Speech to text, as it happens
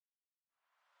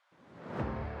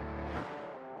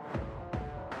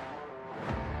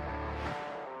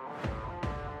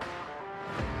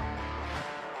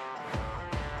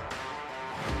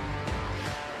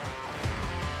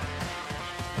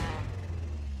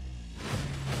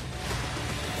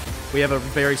We have a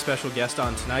very special guest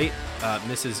on tonight,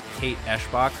 Mrs. Kate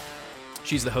Eschbach.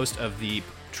 She's the host of the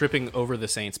Tripping Over the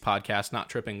Saints podcast, not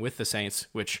Tripping with the Saints,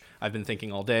 which I've been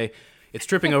thinking all day. It's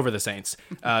Tripping Over the Saints.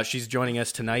 She's joining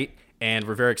us tonight, and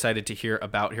we're very excited to hear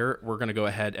about her. We're going to go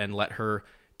ahead and let her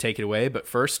take it away. But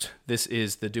first, this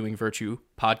is the Doing Virtue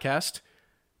podcast,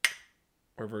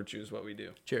 where virtue is what we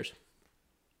do. Cheers.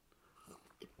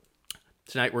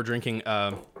 Tonight we're drinking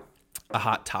a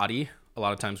hot toddy. A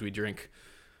lot of times we drink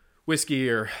whiskey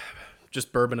or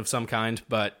just bourbon of some kind,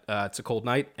 but it's a cold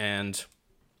night and it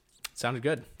sounded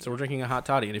good. So we're drinking a hot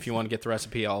toddy. And if you want to get the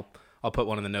recipe, I'll put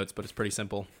one in the notes, but it's pretty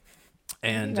simple.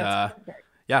 And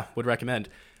would recommend.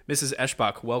 Mrs.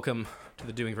 Eschbach, welcome to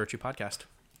the Doing Virtue podcast.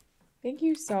 Thank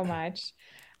you so much.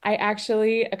 I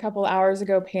actually, a couple hours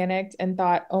ago, panicked and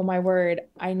thought, oh my word,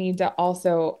 I need to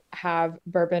also have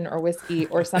bourbon or whiskey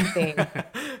or something.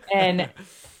 And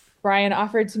my husband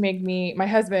offered to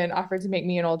make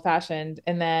me an old fashioned.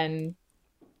 And then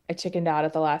I chickened out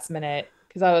at the last minute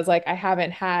because I was like, I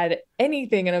haven't had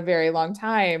anything in a very long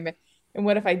time. And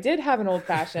what if I did have an old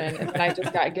fashioned and then I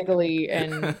just got giggly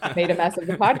and made a mess of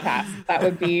the podcast? That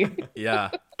would be. Yeah.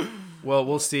 Well,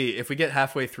 we'll see. If we get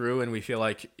halfway through and you feel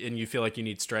like you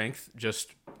need strength,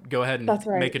 just go ahead and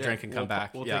make a drink and come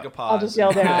back. We'll take a pause. I'll just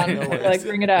yell down,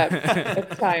 bring it up.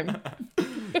 It's time.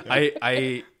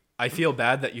 I feel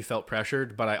bad that you felt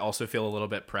pressured, but I also feel a little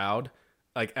bit proud.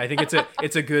 Like, I think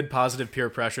it's a good positive peer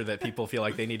pressure that people feel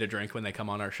like they need a drink when they come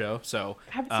on our show. So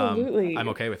absolutely, I'm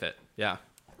okay with it. Yeah,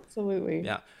 absolutely.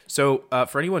 Yeah. So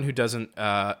for anyone who doesn't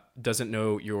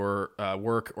know your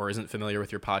work or isn't familiar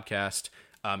with your podcast,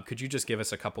 could you just give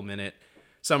us a couple-minute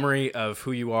summary of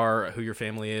who you are, who your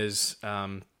family is,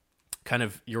 kind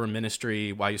of your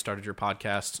ministry, why you started your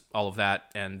podcast, all of that,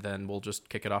 and then we'll just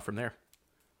kick it off from there.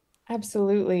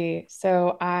 Absolutely.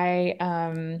 So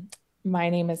my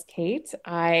name is Kate.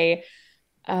 I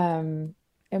am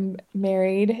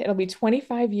married. It'll be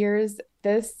 25 years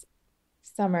this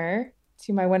summer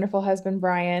to my wonderful husband,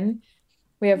 Brian.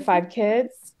 We have 5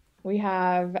 kids. We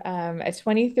have a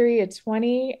 23, a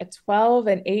 20, a 12,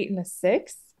 an 8, and a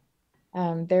 6.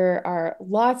 There are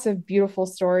lots of beautiful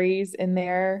stories in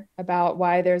there about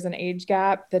why there's an age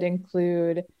gap that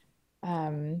include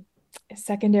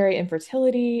secondary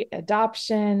infertility,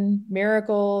 adoption,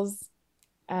 miracles,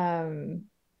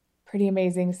 pretty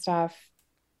amazing stuff.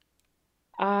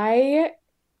 I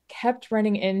kept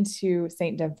running into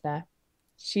Saint Dymphna.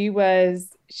 She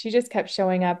just kept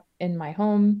showing up in my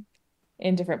home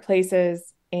in different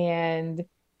places. And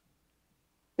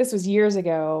this was years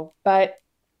ago, but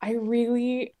I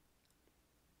really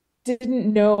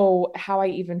didn't know how I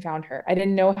even found her. I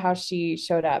didn't know how she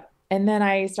showed up. And then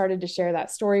I started to share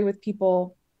that story with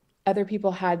people. Other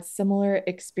people had similar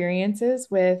experiences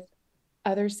with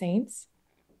other saints.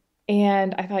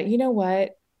 And I thought, you know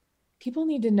what? People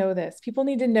need to know this. People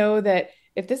need to know that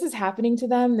if this is happening to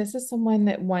them, this is someone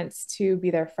that wants to be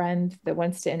their friend, that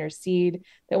wants to intercede,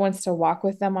 that wants to walk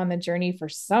with them on the journey for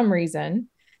some reason.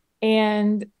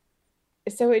 And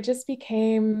so it just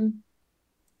became,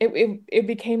 it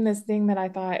became this thing that I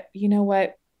thought, you know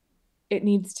what? It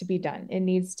needs to be done. It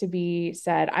needs to be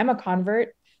said. I'm a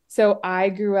convert. So I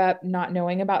grew up not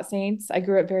knowing about saints. I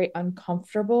grew up very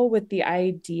uncomfortable with the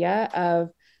idea of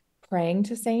praying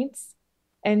to saints.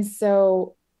 And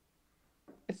so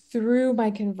through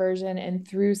my conversion and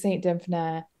through Saint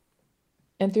Dymphna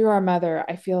and through our mother,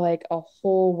 I feel like a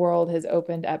whole world has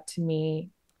opened up to me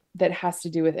that has to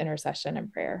do with intercession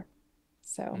and prayer.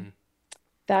 So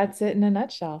that's it in a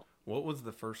nutshell. What was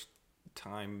the first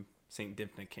time Saint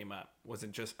Dymphna came up? Was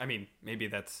it just, maybe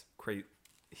that's crazy.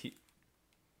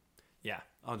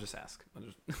 I'll just ask.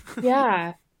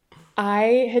 Yeah.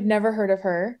 I had never heard of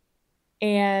her.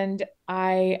 And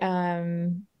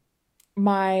one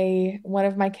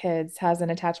of my kids has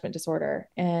an attachment disorder.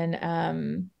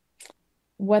 And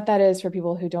what that is, for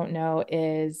people who don't know,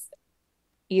 is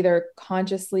either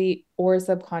consciously or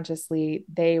subconsciously,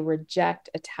 they reject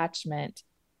attachment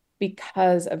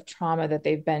because of trauma that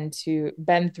they've been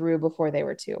through before they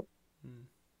were 2.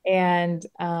 And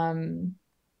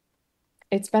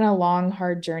it's been a long,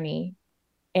 hard journey.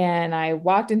 And I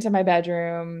walked into my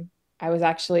bedroom. I was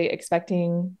actually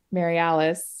expecting Mary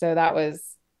Alice. So that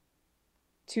was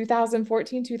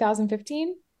 2014,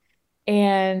 2015.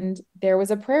 And there was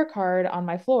a prayer card on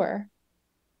my floor.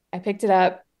 I picked it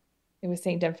up. It was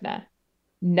Saint Dymphna.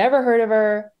 Never heard of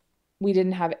her. We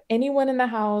didn't have anyone in the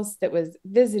house that was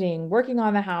visiting, working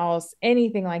on the house,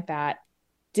 anything like that.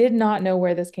 Did not know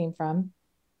where this came from.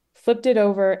 Flipped it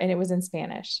over and it was in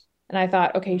Spanish. And I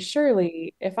thought, okay,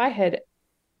 surely if I had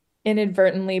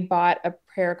inadvertently bought a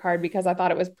prayer card because I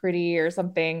thought it was pretty or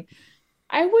something,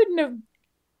 I wouldn't have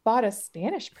bought a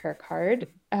Spanish prayer card.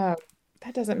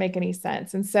 That doesn't make any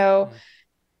sense. And so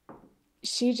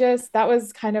Mm. that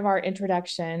was kind of our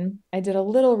introduction. I did a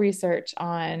little research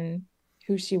on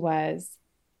who she was.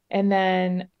 And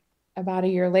then about a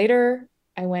year later,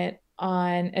 I went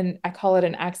on, and I call it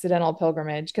an accidental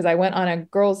pilgrimage because I went on a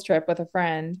girls' trip with a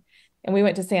friend and we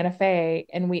went to Santa Fe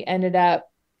and we ended up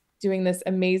doing this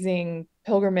amazing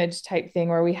pilgrimage type thing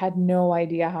where we had no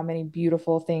idea how many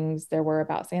beautiful things there were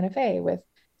about Santa Fe with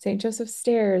St. Joseph's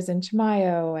Stairs and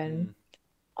Chimayo and Mm.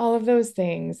 all of those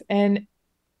things. And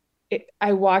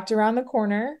I walked around the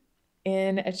corner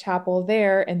in a chapel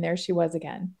there, and there she was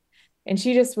again. And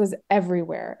she just was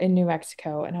everywhere in New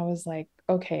Mexico. And I was like,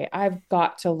 okay, I've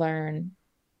got to learn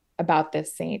about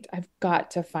this saint. I've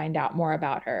got to find out more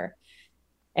about her.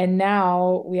 And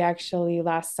now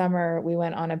last summer, we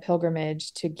went on a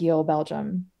pilgrimage to Giel,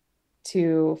 Belgium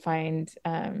to find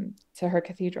to her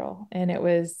cathedral. And it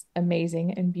was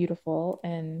amazing and beautiful.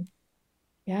 And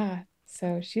yeah,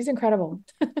 so she's incredible.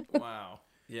 Wow.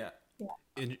 Yeah. Yeah.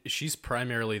 And she's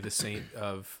primarily the saint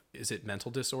of, is it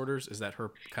mental disorders? Is that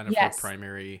her kind of her Yes,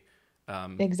 primary?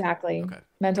 exactly. Okay.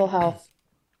 Mental health.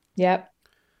 Yep.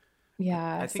 I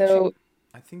Yeah. think she So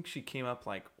I think she came up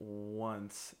like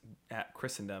once at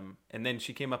Christendom, and then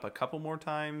she came up a couple more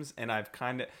times, and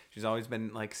she's always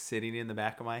been like sitting in the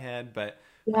back of my head, but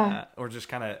yeah, or just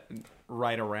kind of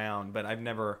right around, but I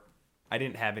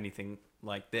didn't have anything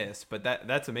like this, but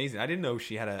that's amazing. I didn't know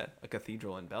she had a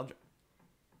cathedral in Belgium.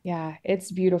 yeah,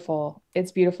 it's beautiful.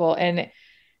 It's beautiful. And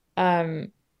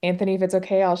um, Anthony, if it's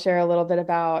okay, I'll share a little bit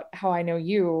about how I know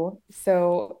you.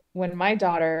 So when my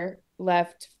daughter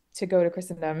left to go to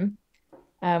Christendom,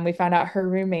 we found out her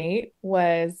roommate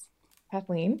was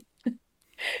Kathleen,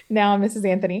 now Mrs.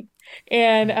 Anthony.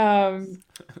 And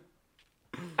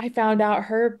I found out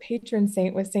her patron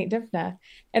saint was Saint Dymphna.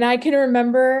 And I can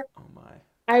remember Oh my.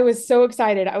 I was so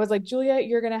excited. I was like, Julia,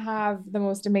 you're going to have the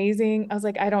most amazing. I was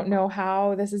like, I don't know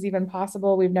how this is even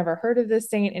possible. We've never heard of this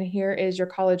saint. And here is your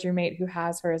college roommate who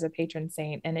has her as a patron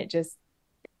saint. And it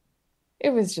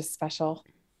was just special.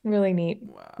 Really neat.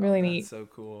 Wow, Really that's neat. so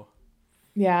cool.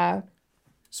 Yeah.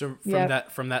 So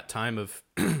Yep. from that time of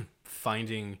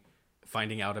finding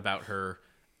finding out about her,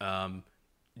 um,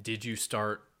 did you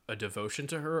start a devotion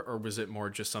to her, or was it more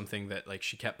just something that like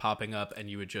she kept popping up and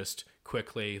you would just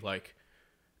quickly like,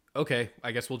 okay,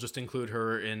 I guess we'll just include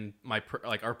her in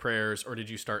like our prayers, or did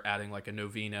you start adding like a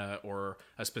novena or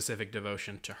a specific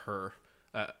devotion to her?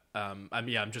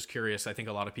 I'm just curious. I think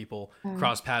a lot of people Uh,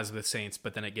 cross paths with saints,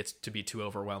 but then it gets to be too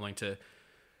overwhelming to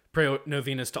pray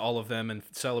novenas to all of them and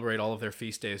celebrate all of their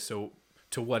feast days. So,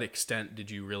 to what extent did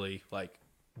you really like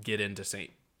get into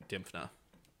Saint Dymphna?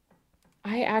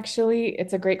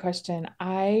 it's a great question.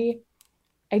 I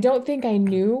don't think I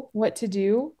knew what to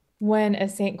do when a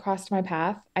saint crossed my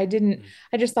path. Mm.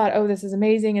 I just thought, oh, this is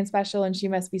amazing and special, and she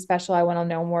must be special. I want to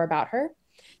know more about her.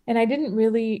 And I didn't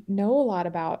really know a lot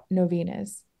about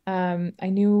novenas. I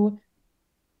knew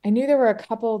there were a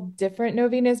couple different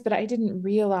novenas, but I didn't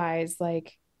realize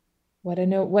like what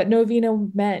novena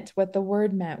meant, what the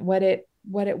word meant, what it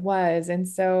was. And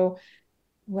so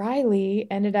Riley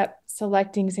ended up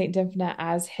selecting Saint Dymphna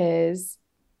as his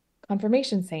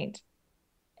confirmation saint.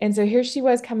 And so here she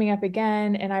was coming up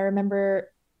again. And I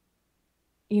remember,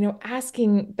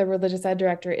 asking the religious ed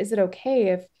director, is it okay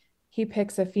if he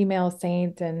picks a female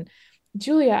saint? And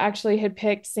Julia actually had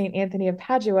picked Saint Anthony of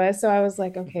Padua. So I was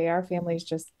like, okay, our family's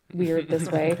just weird this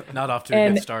way. Not off to a good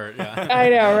And start, yeah. I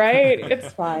know, right?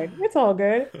 It's fine. It's all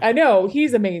good. I know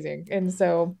he's amazing. And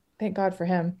so thank God for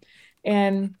him.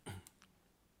 And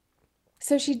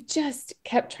so she just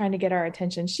kept trying to get our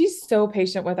attention. She's so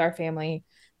patient with our family.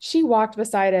 She walked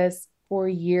beside us for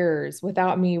years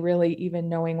without me really even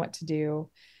knowing what to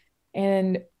do.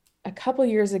 And a couple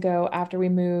years ago, after we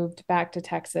moved back to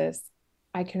Texas,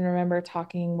 I can remember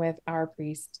talking with our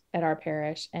priest at our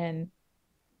parish, and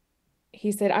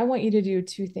he said, I want you to do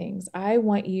two things. I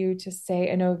want you to say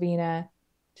a novena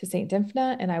to St.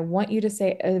 Dymphna, and I want you to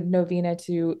say a novena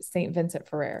to St. Vincent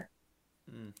Ferrer.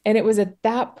 Mm. And it was at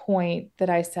that point that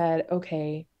I said,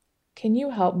 okay, can you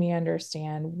help me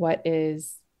understand what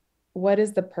is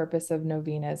the purpose of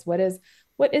novenas? What is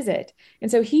it?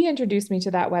 And so he introduced me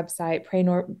to that website,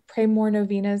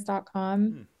 praymorenovenas.com.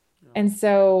 Mm. Yeah. And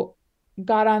so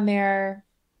got on there,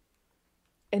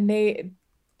 and they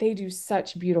do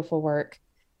such beautiful work.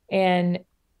 And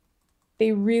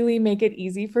they really make it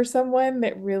easy for someone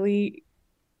that really,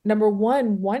 number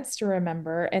one, wants to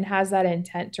remember and has that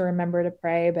intent to remember to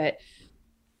pray, but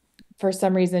for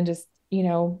some reason just,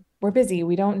 we're busy.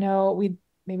 We don't know,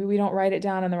 maybe we don't write it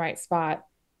down in the right spot.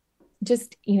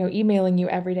 just, emailing you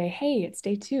every day. Hey, it's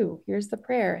day 2. Here's the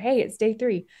prayer. Hey, it's day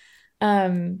 3.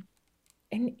 Um,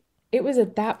 and it was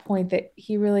at that point that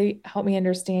he really helped me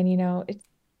understand, it's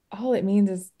all it means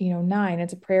is, 9.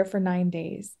 It's a prayer for 9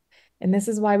 days. And this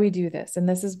is why we do this. And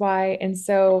this is why. And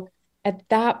so at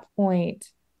that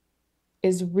point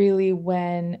is really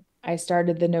when I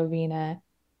started the novena,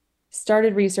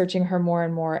 started researching her more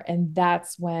and more. And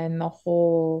that's when the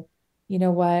whole, you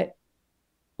know what,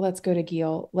 let's go to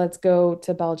Giel. Let's go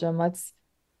to Belgium. Let's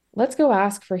go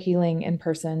ask for healing in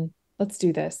person. Let's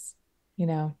do this, you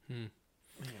know. Man,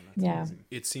 that's Yeah. amazing.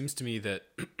 It seems to me that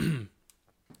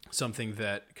something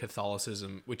that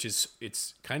Catholicism, which is,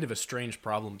 it's kind of a strange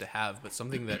problem to have, but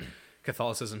something that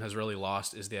Catholicism has really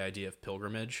lost is the idea of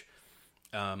pilgrimage.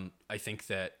 I think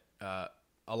that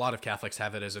a lot of Catholics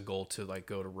have it as a goal to like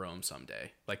go to Rome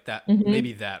someday, like that,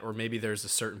 maybe that, or maybe there's a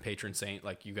certain patron saint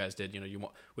like you guys did.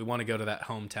 We want to go to that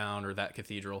hometown or that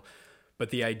cathedral, but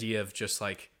the idea of just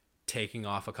like taking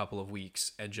off a couple of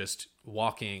weeks and just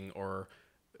walking, or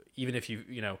even if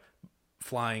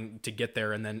flying to get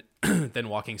there and then then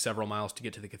walking several miles to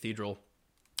get to the cathedral,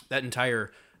 that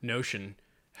entire notion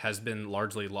has been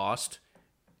largely lost.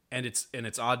 And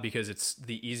it's odd because it's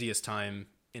the easiest time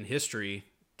in history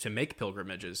to make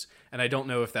pilgrimages. And I don't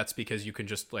know if that's because you can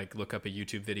just like look up a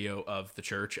YouTube video of the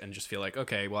church and just feel like,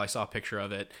 okay, well, I saw a picture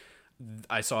of it,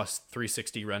 I saw a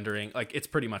 360 rendering, like it's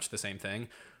pretty much the same thing.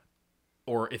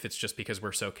 Or if it's just because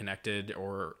we're so connected,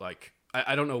 or like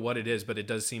I don't know what it is, but it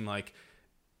does seem like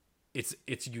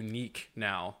it's unique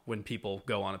now when people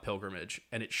go on a pilgrimage,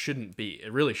 and it shouldn't be.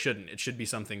 It really shouldn't. It should be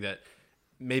something that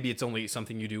maybe it's only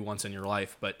something you do once in your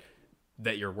life, but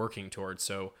that you're working towards.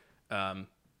 So, and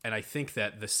I think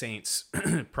that the saints,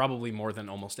 probably more than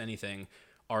almost anything,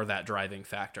 are that driving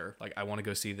factor. Like, I want to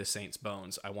go see this saint's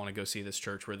bones. I want to go see this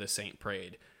church where this saint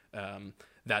prayed,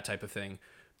 that type of thing.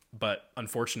 But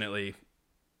unfortunately,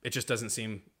 it just doesn't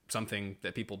seem something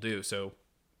that people do. So,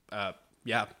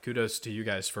 yeah, kudos to you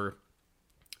guys for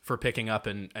picking up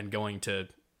and going to,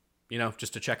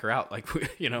 just to check her out. Like,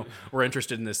 we're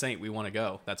interested in this saint. We want to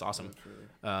go. That's awesome.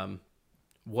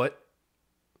 What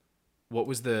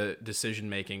was the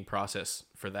decision-making process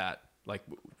for that? Like,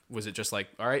 was it just like,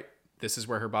 all right, this is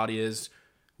where her body is,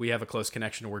 we have a close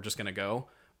connection, we're just going to go?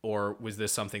 Or was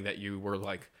this something that you were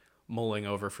like mulling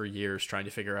over for years, trying to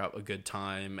figure out a good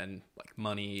time and like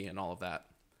money and all of that?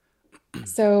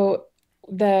 So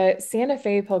the Santa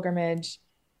Fe pilgrimage,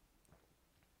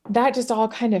 that just all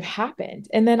kind of happened.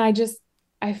 And then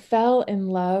I fell in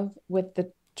love with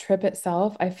the trip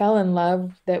itself. I fell in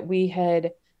love that we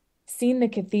had seen the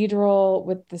cathedral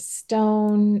with the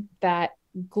stone that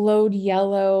glowed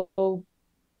yellow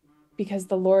because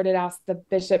the Lord had asked the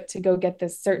bishop to go get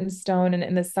this certain stone, and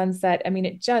in the sunset, I mean,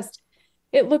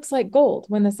 it looks like gold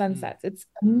when the sun sets. It's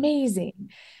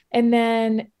amazing. And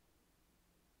then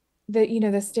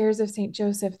the stairs of St.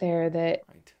 Joseph there, that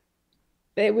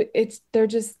they're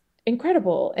just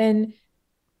incredible. And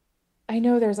I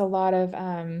know there's a lot of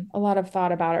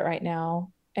thought about it right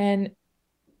now. And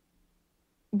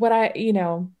what I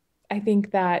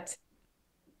think that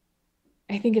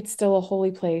I think it's still a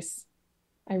holy place.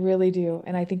 I really do.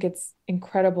 And I think it's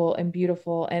incredible and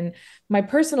beautiful. And my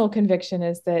personal conviction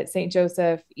is that St.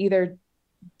 Joseph either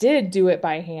did do it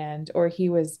by hand, or he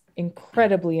was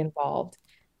incredibly involved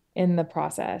in the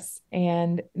process.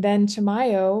 And then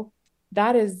Chimayo,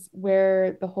 that is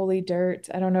where the holy dirt,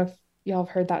 I don't know if y'all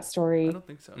have heard that I story. don't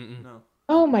think so. No.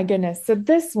 Oh my goodness. So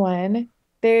this one,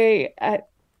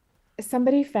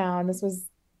 somebody found, this was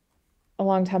a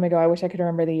long time ago. I wish I could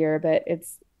remember the year, but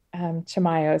it's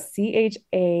Chimayo,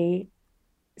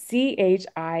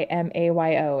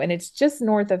 Chimayo, and it's just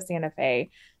north of Santa Fe,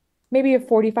 maybe a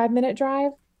 45-minute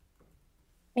drive.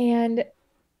 And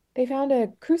they found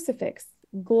a crucifix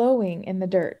glowing in the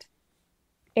dirt.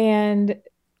 And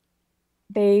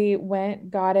they went,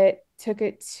 got it, took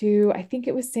it to, I think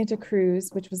it was Santa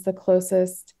Cruz, which was the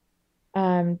closest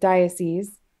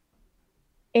diocese.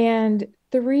 And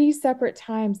 3 separate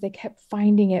times they kept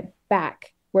finding it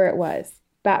back where it was,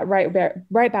 right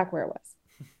back where it was.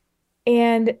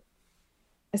 And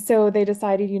so they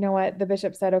decided, you know what? The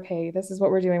bishop said, okay, this is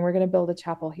what we're doing. We're going to build a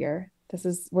chapel here.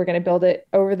 We're going to build it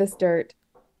over this dirt.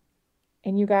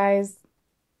 And you guys,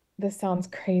 this sounds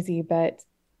crazy, but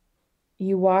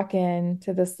you walk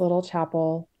into this little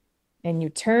chapel and you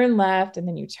turn left and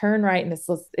then you turn right. And it's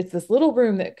this little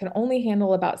room that can only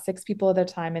handle about 6 people at a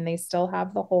time. And they still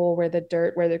have the hole where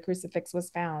the crucifix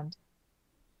was found.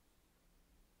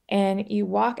 And you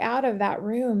walk out of that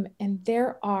room and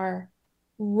there are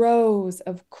rows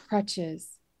of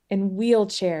crutches and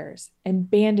wheelchairs and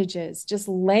bandages just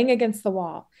laying against the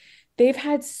wall. They've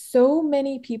had so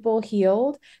many people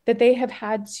healed that they have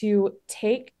had to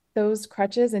take those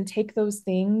crutches and take those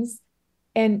things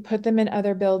and put them in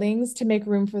other buildings to make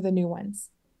room for the new ones.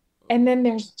 And then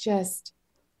there's just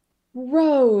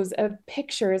rows of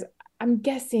pictures. I'm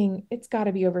guessing it's got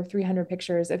to be over 300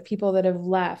 pictures of people that have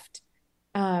left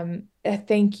a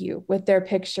thank you with their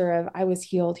picture of I was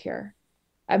healed here.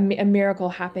 A miracle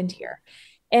happened here.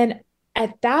 And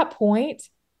at that point,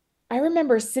 I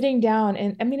remember sitting down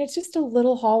and I mean, it's just a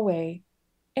little hallway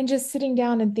and just sitting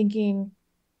down and thinking,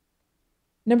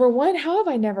 number one, how have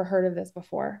I never heard of this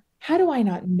before? How do I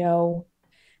not know?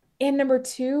 And number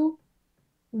two,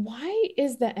 why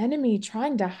is the enemy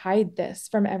trying to hide this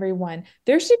from everyone?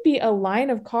 There should be a line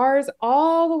of cars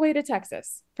all the way to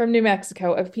Texas from New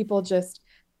Mexico of people just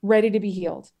ready to be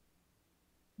healed.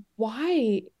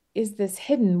 Why is this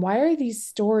hidden? Why are these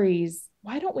stories?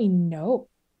 Why don't we know?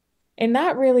 And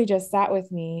that really just sat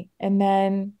with me. And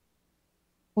then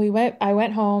I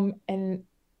went home and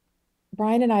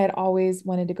Brian and I had always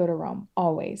wanted to go to Rome,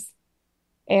 always.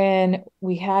 And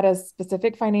we had a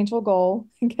specific financial goal,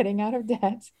 getting out of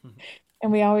debt.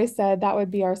 And we always said that would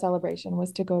be our celebration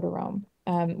was to go to Rome.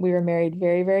 We were married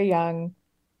very, very young.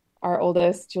 Our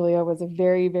oldest, Julia, was a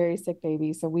very, very sick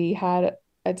baby. So we had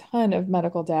a ton of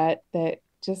medical debt that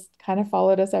just kind of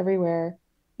followed us everywhere.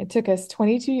 It took us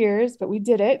 22 years, but we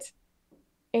did it.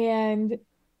 And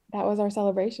that was our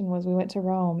celebration was we went to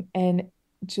Rome. And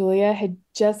Julia had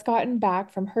just gotten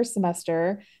back from her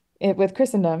semester with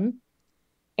Christendom.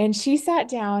 And she sat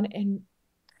down and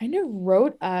kind of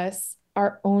wrote us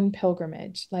our own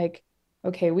pilgrimage. Like,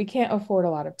 okay, we can't afford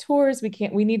a lot of tours.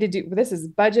 We need to do, this is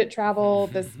budget travel.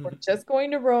 We're just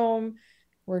going to Rome.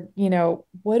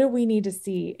 What do we need to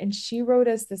see? And she wrote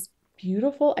us this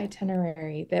beautiful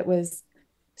itinerary that was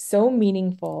so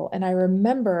meaningful. And I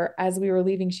remember as we were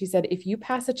leaving, she said, if you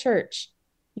pass a church,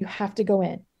 you have to go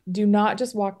in. Do not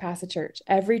just walk past a church.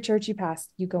 Every church you pass,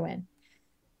 you go in.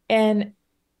 And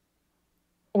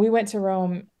we went to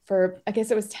Rome for, I guess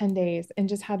it was 10 days and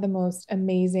just had the most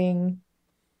amazing,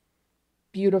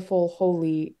 beautiful,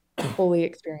 holy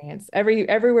experience.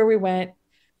 Everywhere we went,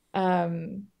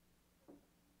 I'm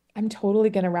totally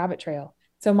gonna rabbit trail.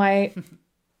 So my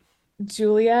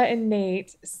Julia and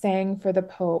Nate sang for the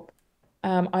Pope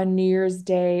on New Year's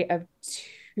Day of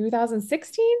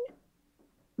 2016.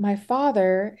 My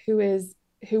father,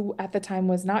 who at the time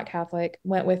was not Catholic,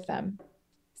 went with them.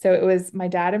 So it was my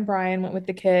dad and Brian went with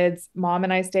the kids. Mom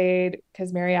and I stayed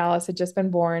because Mary Alice had just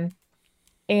been born.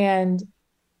 And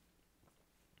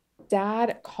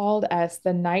dad called us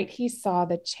the night he saw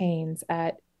the chains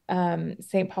at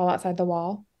St. Paul outside the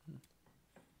wall.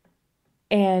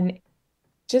 And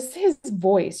just his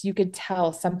voice, you could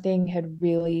tell something had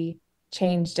really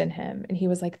changed in him. And he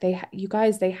was like, you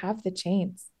guys, they have the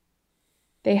chains.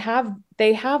 They have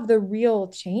the real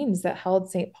chains that held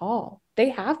St. Paul. They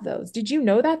have those. Did you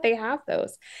know that they have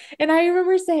those? And I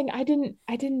remember saying, I didn't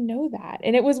know that.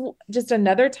 And it was just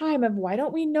another time of why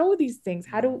don't we know these things?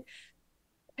 Why don't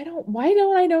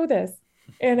I know this?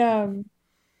 And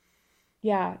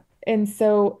yeah. And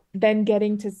so then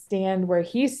getting to stand where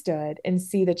he stood and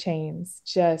see the chains,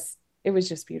 it was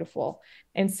just beautiful.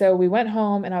 And so we went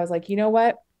home and I was like, you know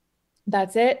what?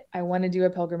 That's it. I want to do a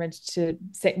pilgrimage to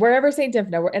wherever St.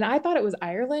 Dymphna. And I thought it was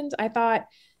Ireland. I thought,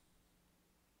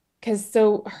 because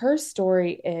so her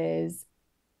story is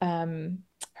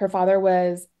her father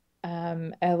was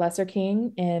a lesser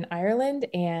king in Ireland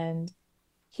and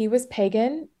he was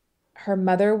pagan. Her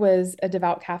mother was a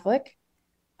devout Catholic.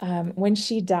 When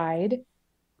she died,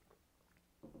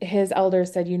 his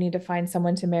elders said, you need to find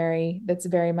someone to marry that's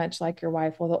very much like your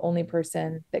wife. Well, the only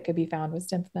person that could be found was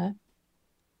Dymphna.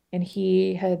 And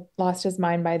he had lost his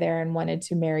mind by there and wanted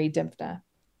to marry Dymphna.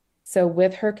 So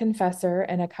with her confessor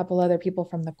and a couple other people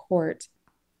from the court,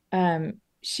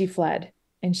 she fled.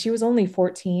 And she was only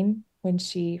 14 when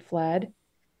she fled.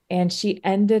 And she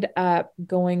ended up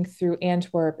going through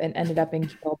Antwerp and ended up in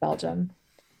Kiel, Belgium.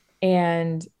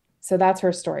 And so that's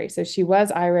her story. So she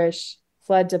was Irish,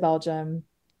 fled to Belgium.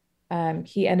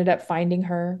 He ended up finding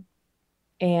her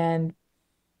and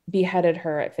beheaded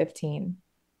her at 15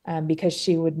 because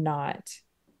she would not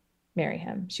marry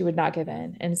him. She would not give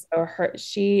in. And so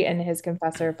she and his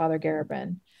confessor, Father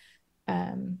Garabin,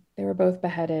 they were both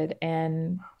beheaded.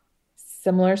 And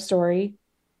similar story,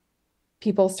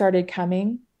 people started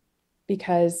coming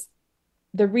because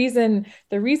the reason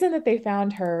that they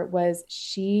found her was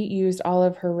she used all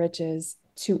of her riches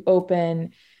to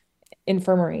open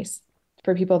infirmaries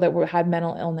for people that had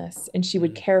mental illness, and she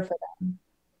would care for them.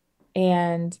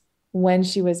 And when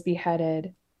she was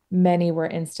beheaded, many were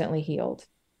instantly healed.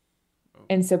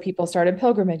 And so people started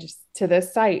pilgrimages to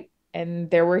this site and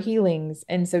there were healings.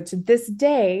 And so to this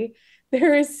day,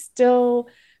 there is still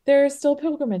there are still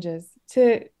pilgrimages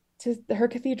to her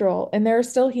cathedral, and there are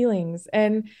still healings,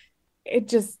 and it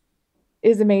just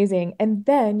is amazing. And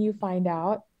then you find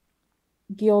out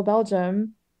Geel,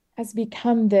 Belgium has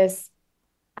become this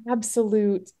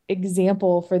absolute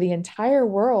example for the entire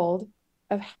world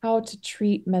of how to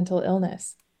treat mental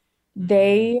illness. Mm.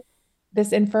 They,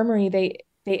 this infirmary, they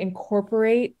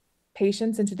incorporate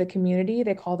patients into the community.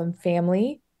 They call them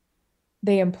family.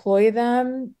 They employ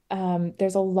them.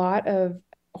 There's a lot of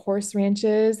horse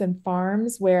ranches and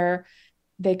farms where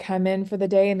they come in for the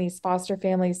day and these foster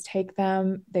families take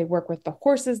them. They work with the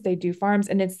horses, they do farms,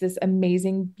 and it's this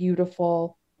amazing,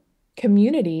 beautiful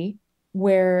community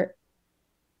where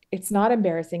it's not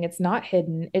embarrassing, it's not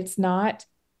hidden, it's not,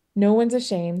 no one's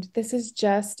ashamed. This is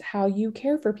just how you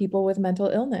care for people with mental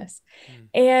illness. Mm.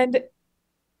 And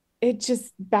it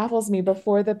just baffles me.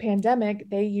 Before the pandemic,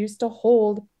 they used to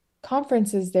hold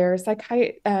conferences there,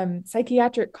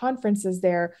 psychiatric conferences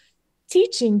there,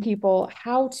 teaching people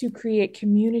how to create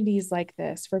communities like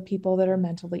this for people that are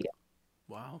mentally ill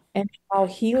Wow. and how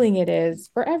healing it is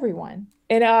for everyone.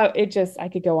 And it just, I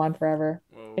could go on forever.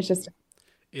 It's Whoa. just,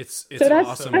 It's so So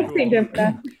awesome. that's St. cool.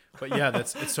 Dymphna. But yeah,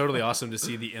 it's totally awesome to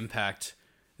see the impact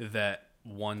that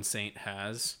one saint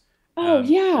has. Oh,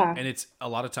 yeah. And it's a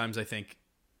lot of times I think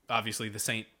obviously the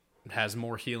saint has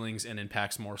more healings and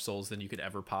impacts more souls than you could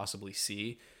ever possibly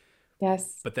see.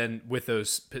 Yes. But then with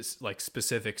those like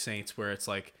specific saints where it's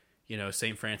like,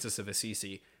 Saint Francis of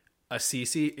Assisi,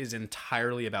 Assisi is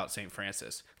entirely about Saint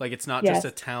Francis. Like it's not just a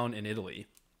Yes. town in Italy.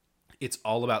 It's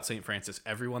all about Saint Francis.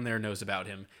 Everyone there knows about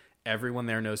him. Everyone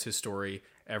there knows his story.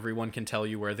 Everyone can tell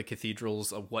you where the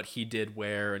cathedrals of what he did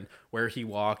where and where he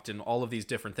walked and all of these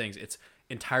different things. It's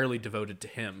entirely devoted to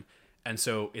him. And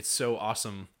so it's so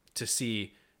awesome to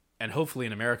see, and hopefully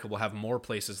in America we'll have more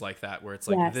places like that where it's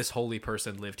like Yes. this holy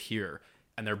person lived here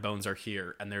and their bones are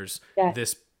here and there's Yes.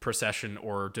 this procession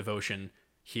or devotion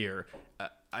here.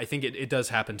 I think it does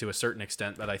happen to a certain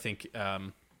extent, but I think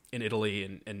in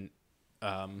Italy and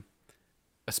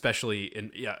especially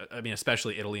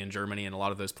Italy and Germany and a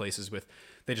lot of those places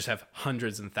they just have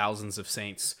hundreds and thousands of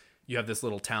saints. You have this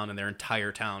little town and their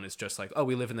entire town is just like, oh,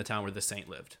 we live in the town where the saint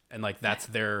lived. And like, that's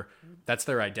their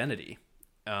identity.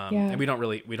 Yeah. And we don't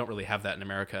really have that in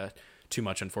America too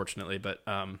much, unfortunately, but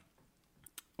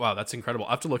wow, that's incredible.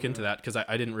 I'll have to look into that because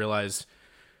I didn't realize,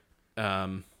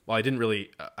 I didn't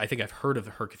really, I think I've heard of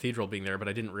her cathedral being there, but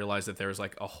I didn't realize that there's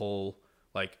like a whole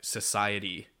like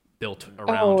society built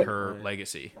around Oh, her Right.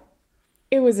 legacy.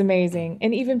 it was amazing.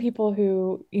 And even people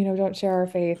who, don't share our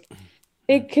faith,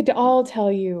 they could all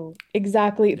tell you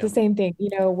exactly the Yep. same thing,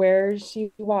 where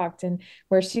she walked and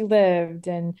where she lived.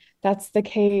 And that's the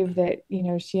cave that,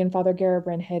 she and Father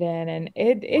Garabrin hid in. And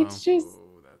Wow. it's just,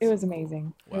 Oh, it that's so was cool.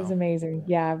 amazing. It was Wow. amazing.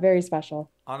 Yeah, very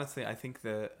special. Honestly, I think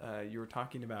that you were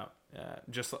talking about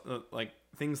just like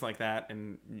things like that,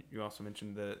 and you also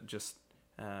mentioned the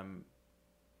um,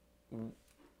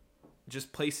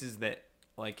 just places that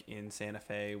like in Santa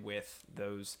Fe with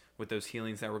those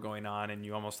healings that were going on, and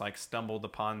you almost like stumbled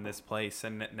upon this place,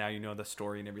 and now you know the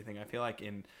story and everything. I feel like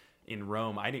in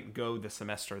Rome, I didn't go the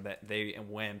semester that they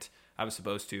went. I was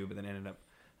supposed to, but then ended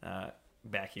up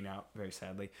backing out very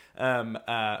sadly.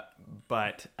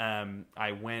 But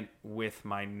I went with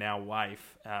my now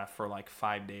wife for like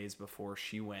 5 days before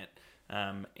she went,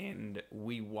 and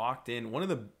we walked in. One of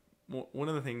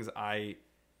the things I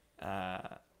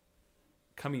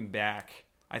coming back,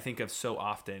 I think of so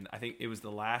often. I think it was the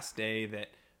last day that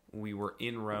we were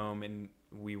in Rome, and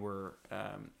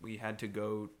we had to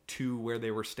go to where they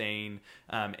were staying,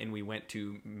 and we went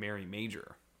to Mary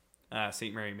Major,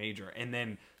 Saint Mary Major, and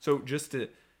then so just to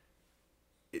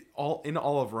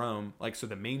all of Rome, like so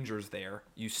the manger's there.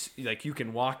 Like you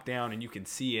can walk down and you can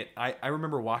see it. I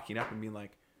remember walking up and being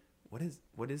like, what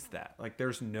is that? Like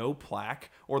there's no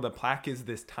plaque, or the plaque is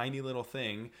this tiny little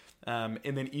thing. And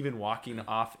then even walking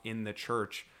off in the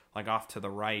church, like off to the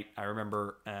right, I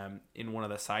remember in one of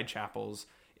the side chapels,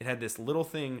 it had this little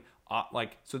thing,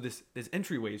 like so this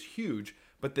entryway is huge,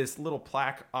 but this little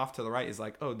plaque off to the right is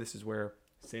like, oh, this is where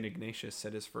Saint Ignatius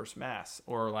said his first mass,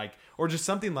 or just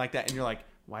something like that, and you're like,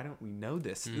 why don't we know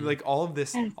this? Like all of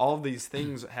these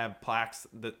things have plaques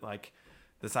that like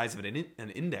the size of an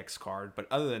index card, but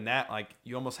other than that, like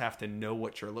you almost have to know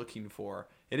what you're looking for.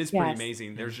 It is pretty Yes.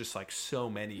 amazing. There's just like so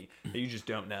many that you just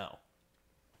don't know.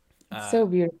 It's Uh, so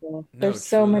beautiful. no, There's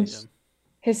so truly. much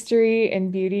history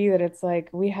and beauty that it's like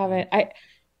we haven't.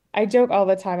 I joke all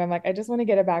the time. I'm like, I just want to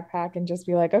get a backpack and just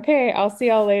be like, okay, I'll see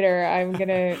y'all later. I'm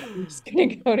just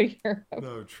gonna go to Europe.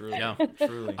 No, truly, Yeah.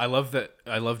 truly. I love that.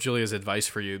 I love Julia's advice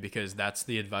for you because that's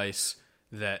the advice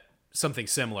that something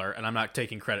similar, and I'm not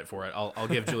taking credit for it. I'll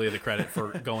give Julia the credit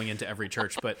for going into every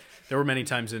church, but there were many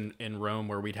times in Rome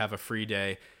where we'd have a free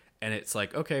day, and it's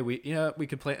like, okay, we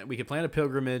could plan a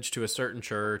pilgrimage to a certain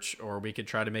church, or we could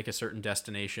try to make a certain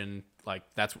destination. Like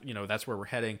that's where we're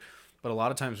heading. But a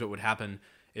lot of times, what would happen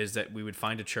is that we would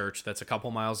find a church that's a couple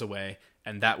miles away,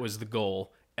 and that was the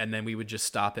goal, and then we would just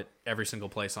stop at every single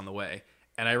place on the way.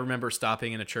 And I remember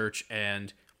stopping in a church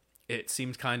and it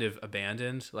seemed kind of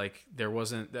abandoned. Like there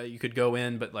wasn't that you could go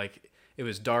in, but like it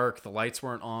was dark, the lights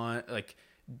weren't on, like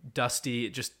dusty.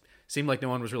 It just seemed like no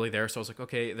one was really there. So I was like,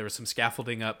 okay, there was some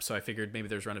scaffolding up. So I figured maybe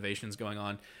there's renovations going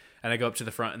on. And I go up to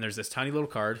the front and there's this tiny little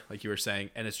card, like you were saying.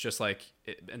 And it's just like,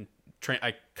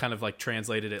 I kind of like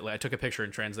translated it. I took a picture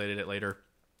and translated it later.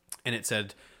 And it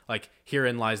said like,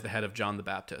 herein lies the head of John the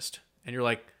Baptist. And you're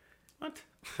like,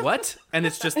 what? And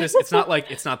it's just this, it's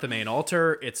not the main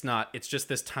altar. It's just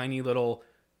this tiny little,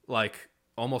 like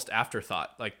almost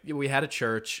afterthought. Like we had a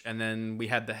church and then we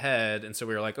had the head. And so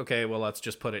we were like, okay, well, let's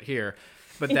just put it here.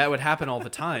 But that would happen all the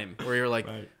time where you're like,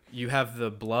 right. You have the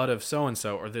blood of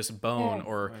so-and-so or this bone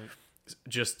or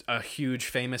just a huge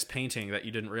famous painting that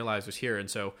you didn't realize was here. And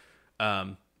so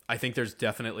I think there's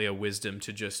definitely a wisdom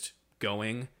to just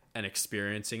going and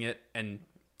experiencing it, and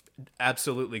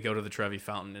absolutely go to the Trevi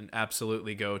Fountain and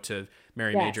absolutely go to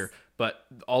Mary Major. But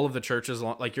all of the churches,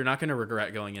 like you're not going to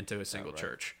regret going into a single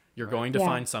church. You're going to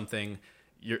find something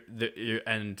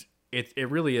and it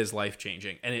really is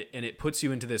life-changing. And it puts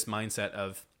you into this mindset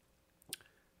of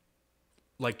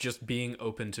like just being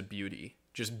open to beauty.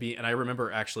 And I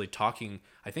remember actually talking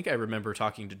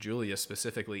to Julia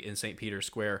specifically in St. Peter's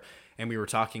Square, and we were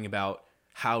talking about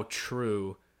how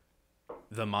true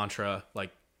the mantra,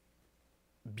 like,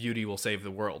 beauty will save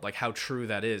the world, like how true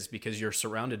that is, because you're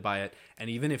surrounded by it. And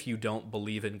even if you don't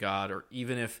believe in God, or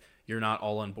even if you're not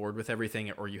all on board with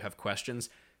everything, or you have questions,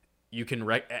 you can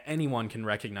anyone can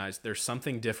recognize there's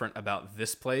something different about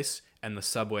this place and the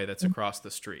subway that's across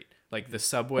the street. Like the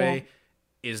subway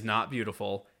is not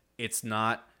beautiful. It's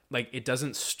not like, it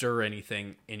doesn't stir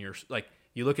anything in your, like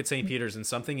you look at St. Peter's and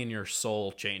something in your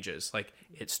soul changes. Like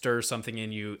it stirs something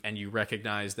in you, and you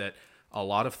recognize that a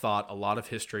lot of thought, a lot of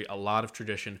history, a lot of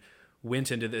tradition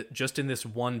went into just in this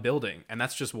one building. And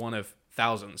that's just one of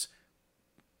thousands.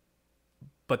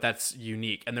 But that's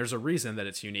unique. And there's a reason that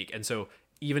it's unique. And so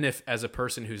even if, as a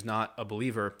person who's not a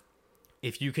believer,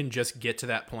 if you can just get to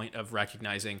that point of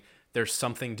recognizing there's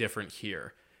something different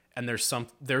here, and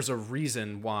there's a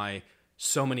reason why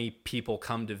so many people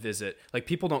come to visit. Like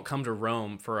people don't come to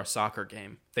Rome for a soccer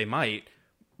game. They might,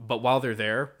 but while they're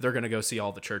there, they're going to go see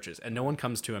all the churches. And no one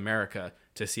comes to America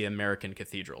to see American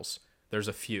cathedrals. There's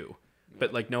a few.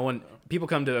 But like people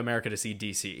come to America to see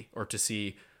DC, or to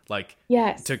see like,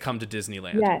 to come to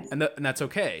Disneyland. Yes. And that's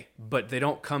okay. But they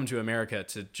don't come to America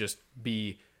to just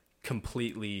be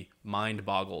completely mind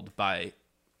boggled by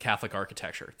Catholic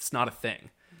architecture. It's not a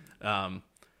thing.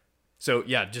 So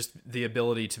yeah, just the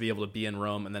ability to be able to be in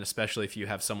Rome, and then especially if you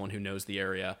have someone who knows the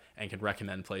area and can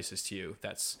recommend places to you,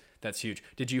 that's huge.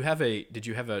 Did you have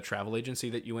a travel agency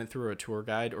that you went through, or a tour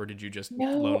guide, or did you just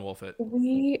lone wolf it?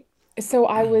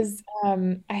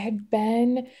 I had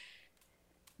been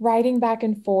riding back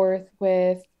and forth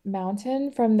with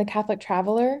Mountain from the Catholic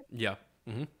Traveler. Yeah.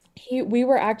 Mm-hmm. We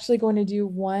were actually going to do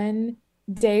one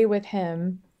day with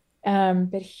him,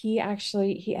 but he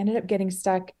ended up getting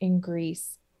stuck in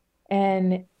Greece.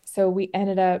 And so we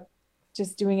ended up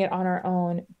just doing it on our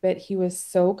own, but he was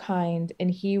so kind, and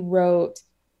he wrote,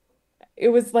 it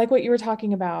was like what you were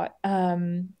talking about.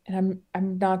 And I'm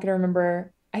not gonna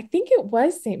remember. I think it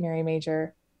was St. Mary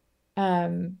Major.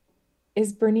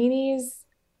 Is Bernini's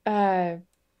uh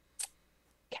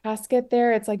casket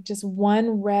there? It's like just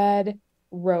one red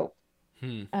rope.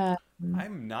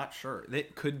 I'm not sure.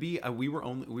 It could be. We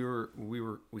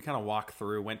kind of walked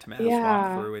through, went to mass,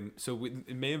 walked through, and so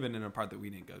it may have been in a part that we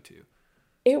didn't go to.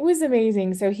 It was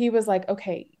amazing. So he was like,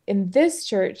 okay, in this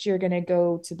church, you're going to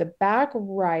go to the back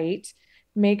right.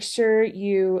 Make sure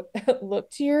you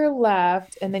look to your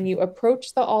left, and then you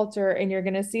approach the altar, and you're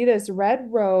going to see this red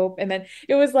rope. And then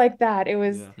it was like that. It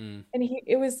was,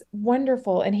 it was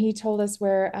wonderful. And he told us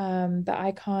where the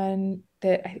icon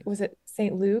that was it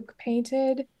St. Luke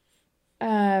painted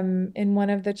in one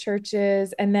of the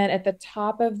churches. And then at the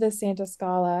top of the Santa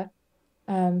Scala,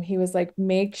 he was like,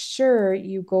 make sure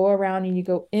you go around and you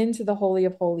go into the Holy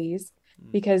of Holies,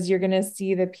 because you're going to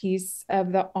see the piece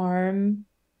of the arm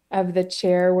of the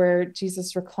chair where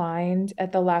Jesus reclined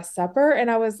at the Last Supper.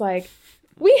 And I was like,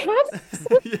 We have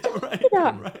so Yeah, talked right,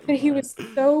 about, right, but he right. was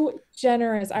so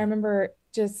generous. I remember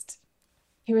just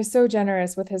he was so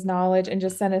generous with his knowledge and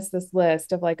just sent us this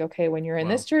list of like, okay, when you're in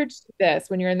this Wow. church, do this.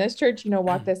 When you're in this church,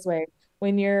 walk this way.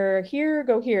 When you're here,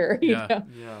 go here, Yeah.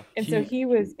 Yeah. And so he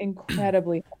was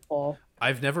incredibly helpful.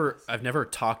 I've never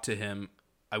talked to him.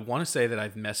 I want to say that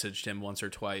I've messaged him once or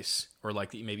twice, or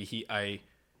like maybe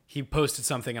he posted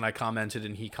something and I commented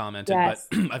and he commented, but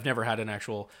Yes. I've never had an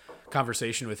actual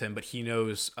conversation with him. But he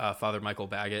knows Father Michael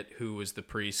Baggett, who was the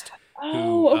priest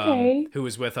Oh, okay. who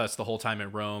was with us the whole time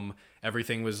in Rome.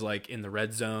 Everything was like in the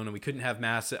red zone, and we couldn't have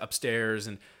mass upstairs,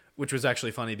 and which was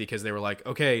actually funny because they were like,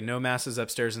 okay, no masses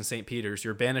upstairs in St. Peter's.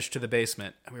 You're banished to the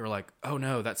basement. And we were like, oh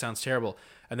no, that sounds terrible.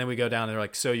 And then we go down and they're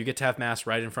like, so you get to have mass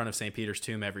right in front of St. Peter's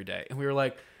tomb every day. And we were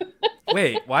like,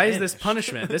 wait, why is this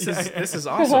punishment? This is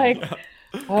We're awesome. like,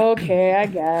 okay, I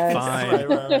guess. Fine. Right,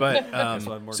 right, right. But Guess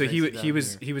we'll have more so Gracie he down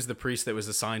was here. he was the priest that was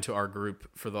assigned to our group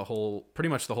for the whole pretty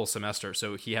much the whole semester.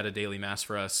 So he had a daily mass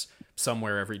for us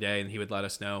somewhere every day, and he would let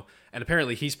us know. And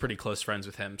apparently he's pretty close friends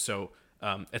with him. So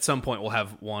at some point we'll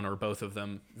have one or both of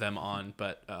them on.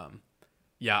 But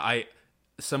yeah, I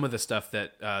some of the stuff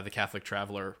that the Catholic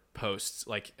Traveler posts,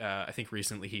 like I think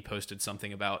recently he posted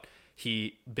something about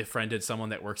he befriended someone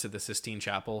that works at the Sistine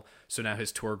Chapel. So now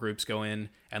his tour groups go in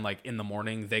and like in the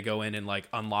morning they go in and like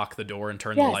unlock the door and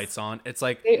turn the Yes. lights on. It's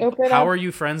like, They open how up. are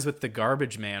you friends with the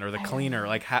garbage man or the cleaner?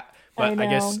 Like, but I I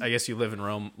guess know. you live in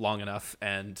Rome long enough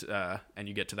and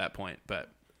you get to that point.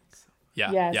 But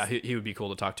yeah, Yes. yeah, he would be cool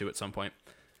to talk to at some point.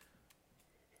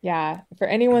 Yeah, for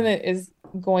anyone that is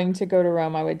going to go to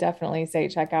Rome, I would definitely say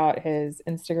check out his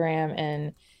Instagram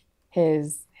and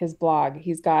his blog.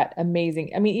 He's got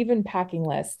amazing, I mean, even packing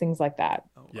lists, things like that.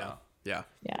 Oh, Yeah, wow. yeah.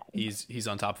 Yeah. He's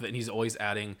on top of it, and he's always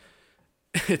adding.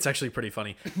 It's actually pretty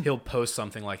funny. He'll post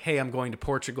something like, "Hey, I'm going to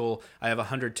Portugal. I have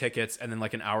 100 tickets," and then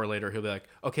like an hour later, he'll be like,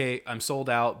 "Okay, I'm sold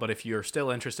out, but if you're still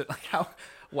interested, like how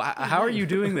are you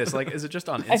doing this? Like, is it just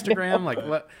on Instagram? Like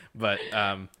what?" But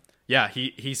yeah,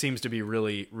 he seems to be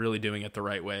really really doing it the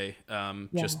right way. Yeah.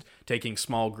 Just taking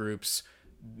small groups,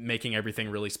 making everything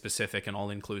really specific and all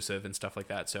inclusive and stuff like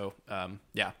that. So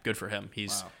yeah, good for him.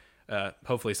 He's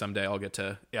hopefully someday I'll get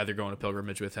to either go on a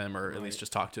pilgrimage with him or at least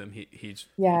just talk to him. He's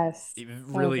Yes. he That would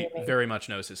be really amazing. very much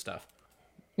knows his stuff.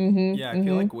 Yeah, I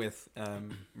feel like with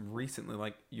recently,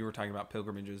 like you were talking about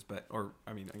pilgrimages, but or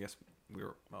I mean, I guess we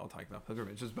were all talking about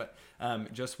pilgrimages, but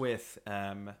just with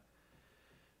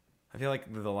I feel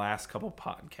like the last couple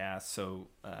podcasts, so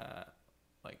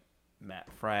like Matt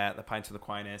Fratt, the Pints of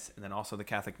Aquinas, and then also the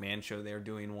Catholic Man Show, they're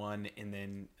doing one, and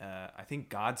then I think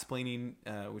Godsplaining,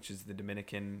 which is the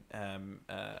Dominican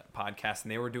podcast,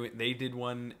 and they did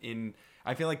one in.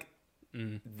 I feel like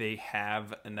they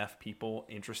have enough people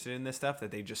interested in this stuff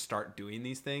that they just start doing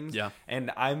these things. Yeah.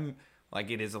 And I'm like,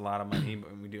 it is a lot of money,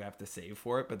 but we do have to save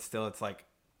for it. But still, it's like,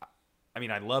 I mean,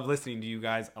 I love listening to you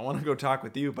guys. I want to go talk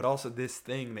with you, but also this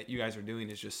thing that you guys are doing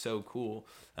is just so cool.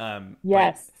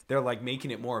 Yes. But they're like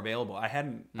making it more available. I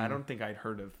don't think I'd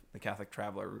heard of the Catholic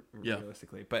Traveler Yeah.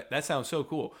 realistically, but that sounds so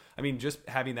cool. I mean, just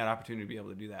having that opportunity to be able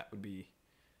to do that would be,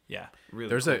 yeah, really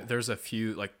cool. There's a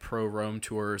few like pro Rome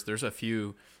tours. There's a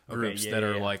few groups that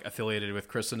are like affiliated with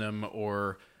Christendom,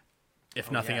 or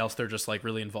if nothing else, they're just like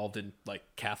really involved in like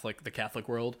the Catholic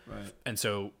world. Right. And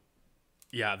so,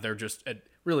 yeah, they're just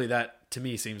really that to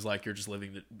me seems like you're just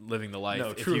living the life.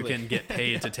 No, if you truly. can get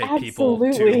paid to take people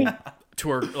Absolutely. to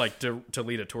tour, like to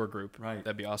lead a tour group, Right.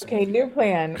 that'd be awesome. Okay, new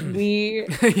plan. We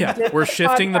Yeah, did we're the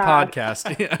shifting the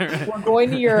podcast. podcast. We're going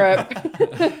to Europe.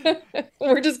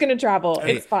 We're just gonna travel.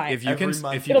 Hey, It's fine. if you Every can,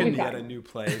 month if you It'll be we can, get a new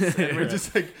place, and we're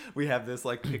just like we have this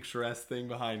like picturesque thing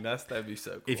behind us. That'd be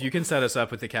so cool. if you can set us up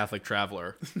with the Catholic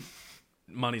Traveler,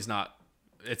 money's not.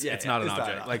 It's Yeah, it's yeah, not an it's not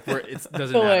object. an Like it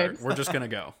doesn't Totally. matter. We're just gonna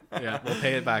go. Yeah, we'll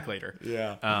pay it back later.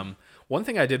 Yeah. One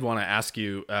thing I did want to ask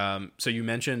you. So you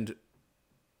mentioned,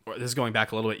 or this is going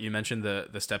back a little bit. You mentioned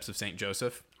the steps of Saint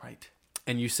Joseph, Right.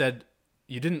 and you said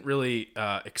you didn't really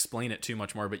explain it too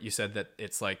much more, but you said that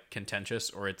it's like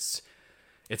contentious or it's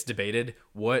debated.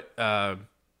 What I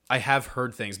have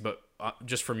heard things, but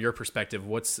just from your perspective,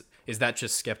 is that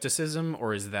just skepticism,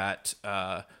 or is that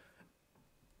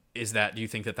do you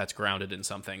think that that's grounded in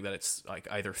something, that it's like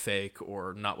either fake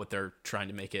or not what they're trying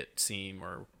to make it seem,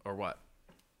 or what?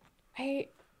 I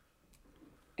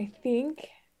think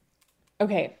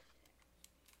okay.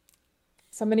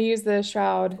 So I'm gonna use the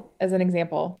shroud as an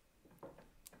example.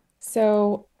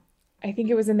 So I think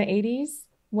it was in the 80s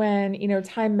when,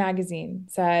 Time magazine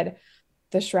said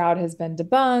the shroud has been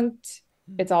debunked.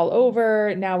 It's all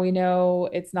over. Now we know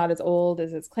it's not as old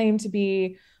as it's claimed to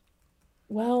be.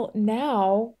 Well,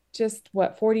 now, just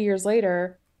what, 40 years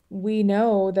later, we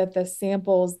know that the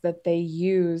samples that they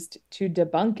used to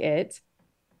debunk it,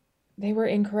 they were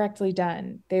incorrectly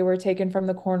done. They were taken from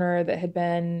the corner that had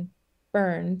been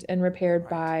burned and repaired Right.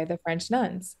 by the French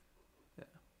nuns. Yeah.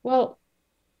 Well,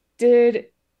 did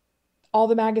all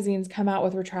the magazines come out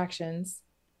with retractions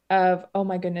of, oh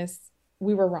my goodness,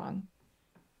 we were wrong?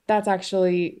 That's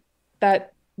actually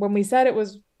that when we said it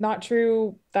was not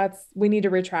true, that's we need to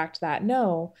retract that.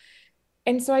 No.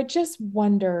 And so I just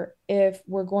wonder if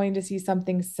we're going to see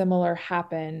something similar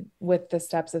happen with the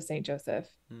steps of St. Joseph,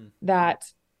 Hmm. that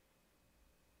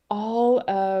all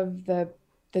of the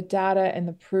data and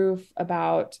the proof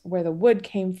about where the wood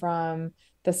came from,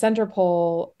 the center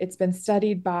pole, it's been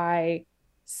studied by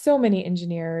so many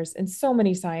engineers and so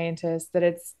many scientists that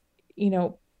it's, you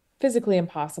know, physically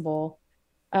impossible.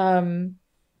 Um,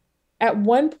 at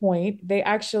one point, they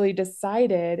actually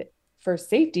decided, for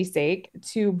safety's sake,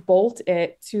 to bolt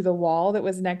it to the wall that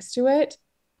was next to it.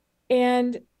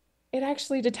 And it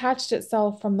actually detached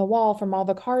itself from the wall from all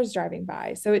the cars driving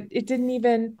by. So it didn't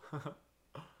even,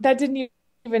 that didn't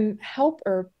even help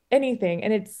or anything.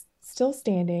 And it's still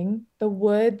standing. The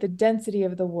wood, the density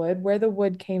of the wood, where the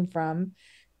wood came from.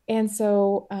 And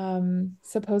so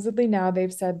supposedly now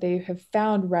they've said they have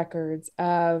found records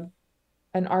of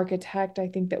an architect, I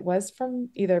think that was from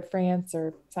either France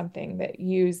or something, that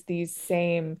used these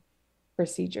same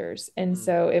procedures. And Hmm.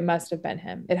 so it must have been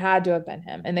him. It had to have been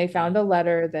him. And they found a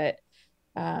letter that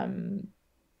um,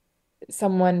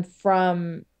 someone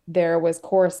from there was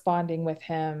corresponding with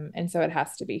him. And so it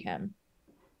has to be him.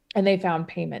 And they found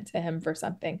payment to him for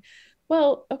something.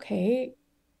 Well, okay,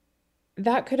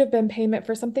 that could have been payment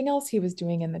for something else he was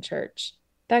doing in the church.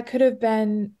 That could have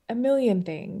been a million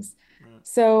things. Right. Mm-hmm.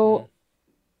 So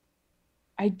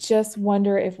I just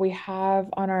wonder if we have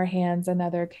on our hands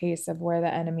another case of where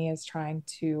the enemy is trying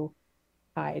to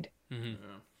hide Mm-hmm.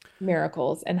 Yeah.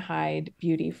 miracles and hide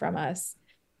beauty from us.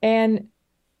 And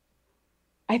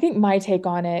I think my take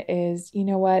on it is, you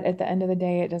know what, at the end of the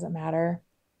day, it doesn't matter.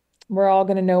 We're all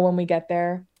going to know when we get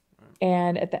there. Right.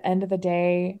 And at the end of the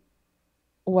day,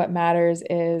 what matters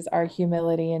is our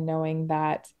humility and knowing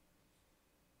that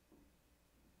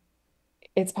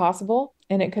it's possible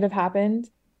and it could have happened.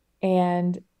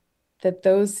 And that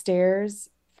those stairs,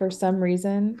 for some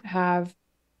reason, have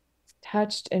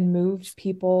touched and moved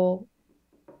people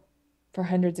for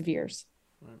hundreds of years.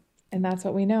 Right. And that's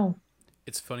what we know.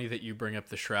 It's funny that you bring up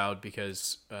the shroud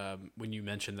because when you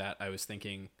mentioned that, I was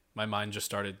thinking my mind just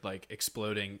started like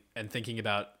exploding and thinking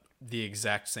about the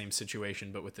exact same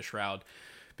situation, but with the shroud.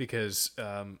 Because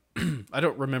I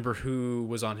don't remember who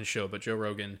was on his show, but Joe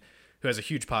Rogan, who has a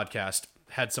huge podcast,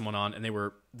 had someone on, and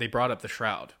they brought up the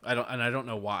shroud. I don't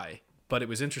know why, but it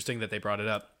was interesting that they brought it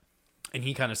up, and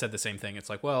he kind of said the same thing. It's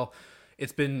like, well,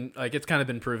 it's been like it's kind of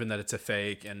been proven that it's a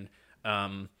fake and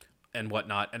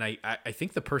whatnot. And I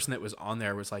think the person that was on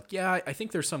there was like, yeah, I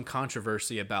think there's some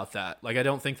controversy about that. Like, I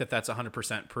don't think that that's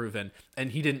 100% proven.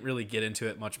 And he didn't really get into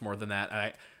it much more than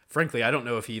that. Frankly, I don't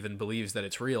know if he even believes that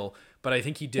it's real, but I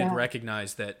think he did Yeah.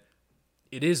 recognize that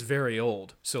it is very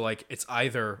old. So like, it's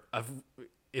either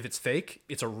if it's fake,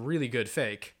 it's a really good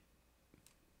fake.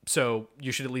 So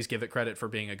you should at least give it credit for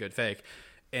being a good fake.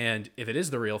 And if it is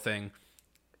the real thing,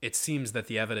 it seems that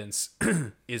the evidence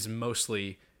is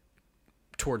mostly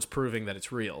towards proving that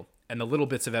it's real. And the little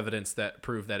bits of evidence that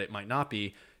prove that it might not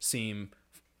be seem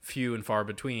few and far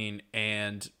between.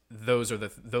 And those are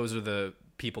the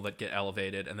people that get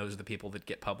elevated, and those are the people that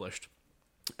get published.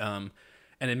 And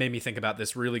it made me think about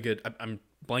this really good. I'm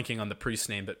blanking on the priest's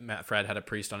name, but Matt Fradd had a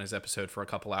priest on his episode for a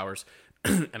couple hours,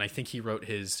 and I think he wrote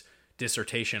his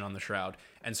dissertation on the shroud.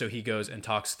 And so he goes and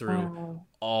talks through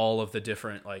all of the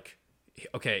different, like,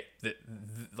 okay,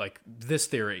 like this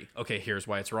theory, okay, here's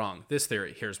why it's wrong. This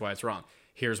theory, here's why it's wrong.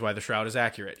 Here's why the shroud is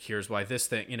accurate. Here's why this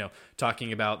thing,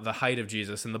 talking about the height of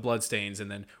Jesus and the bloodstains, and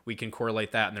then we can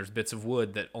correlate that. And there's bits of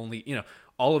wood that only,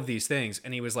 all of these things.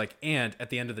 And he was like, and at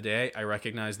the end of the day, I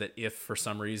recognize that if for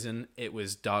some reason it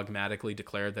was dogmatically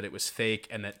declared that it was fake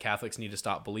and that Catholics need to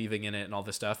stop believing in it and all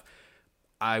this stuff,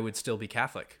 I would still be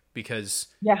Catholic because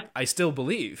Yeah. I still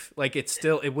believe. Like,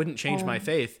 it wouldn't change my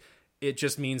faith. It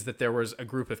just means that there was a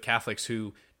group of Catholics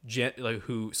who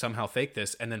somehow faked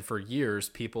this, and then for years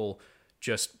people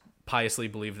just piously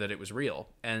believed that it was real.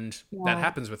 And that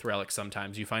happens with relics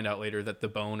sometimes. You find out later that the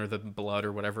bone or the blood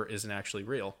or whatever isn't actually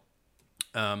real.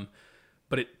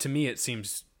 But to me, it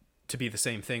seems to be the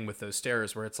same thing with those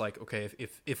stairs, where it's like, okay,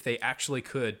 if they actually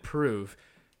could prove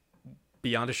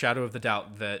beyond a shadow of the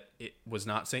doubt that it was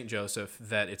not St. Joseph,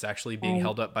 that it's actually being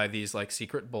held up by these like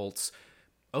secret bolts,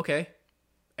 okay.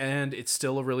 And it's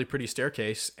still a really pretty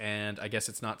staircase, and I guess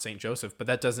it's not St. Joseph, but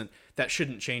that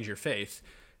shouldn't change your faith.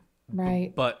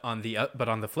 Right. But on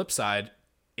the flip side,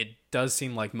 it does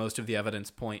seem like most of the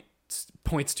evidence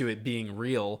points to it being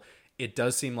real. It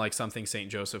does seem like something Saint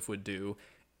Joseph would do.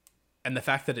 And the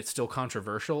fact that it's still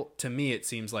controversial, to me, it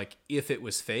seems like if it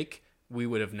was fake, we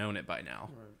would have known it by now.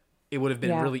 Right. It would have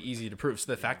been really easy to prove.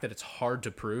 So the fact that it's hard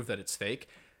to prove that it's fake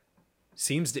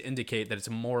seems to indicate that it's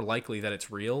more likely that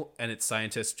it's real, and it's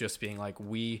scientists just being like,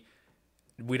 we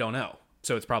don't know,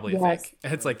 so it's probably a fake.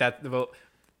 And it's like that. Well,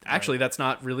 actually, that's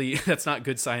not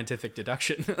good scientific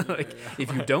deduction. Like,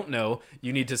 if you don't know,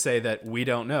 you need to say that we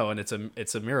don't know, and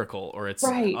it's a miracle, or it's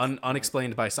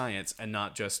unexplained by science, and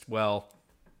not just, well,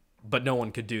 but no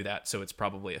one could do that, so it's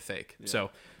probably a fake. Yeah. So,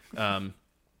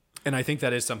 and I think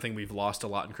that is something we've lost a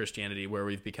lot in Christianity, where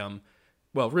we've become,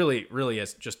 well, really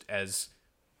as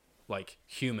like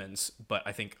humans, but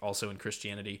I think also in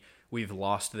Christianity, we've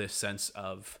lost this sense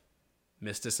of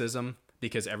mysticism,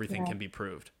 because everything can be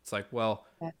proved. It's like, well,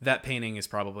 that painting is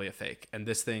probably a fake, and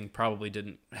this thing probably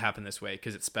didn't happen this way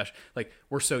because it's special. Like,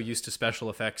 we're so used to special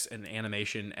effects and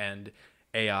animation and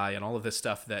AI and all of this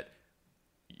stuff that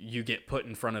you get put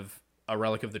in front of a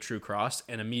relic of the true cross,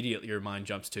 and immediately your mind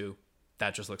jumps to,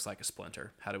 that just looks like a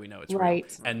splinter. How do we know it's real?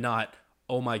 And not,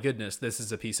 oh my goodness, this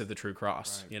is a piece of the true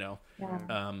cross, you know?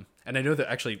 Yeah. And I know that,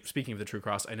 actually, speaking of the true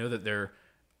cross, I know that there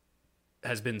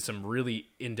has been some really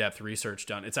in-depth research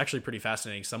done. It's actually pretty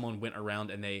fascinating. Someone went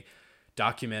around and they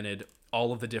documented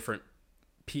all of the different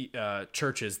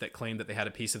churches that claimed that they had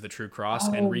a piece of the true cross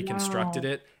and reconstructed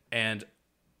it, and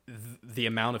the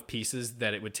amount of pieces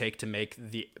that it would take to make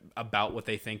about what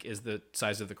they think is the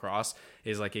size of the cross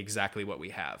is like exactly what we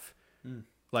have.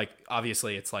 Like,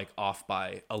 obviously it's like off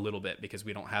by a little bit because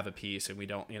we don't have a piece and we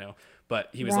don't, but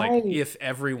he was like,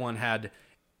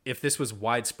 if this was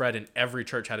widespread and every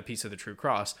church had a piece of the true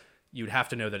cross, you'd have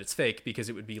to know that it's fake, because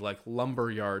it would be like lumber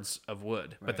yards of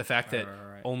wood. But the fact that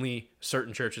only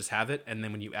certain churches have it, and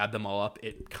then when you add them all up,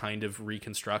 it kind of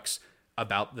reconstructs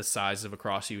about the size of a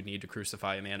cross you would need to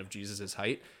crucify a man of Jesus's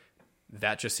height.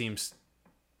 That just seems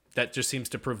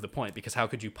to prove the point, because how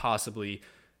could you possibly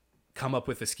come up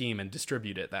with a scheme and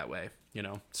distribute it that way,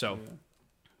 So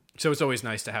it's always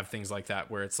nice to have things like that,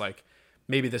 where it's like,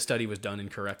 maybe the study was done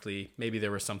incorrectly, maybe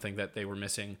there was something that they were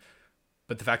missing,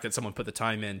 but the fact that someone put the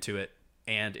time into it,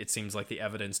 and it seems like the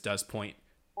evidence does point,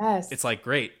 it's like,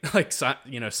 great. Like,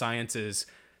 science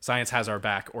has our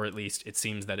back, or at least it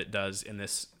seems that it does in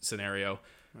this scenario.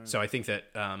 Right. So I think that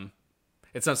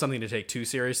it's not something to take too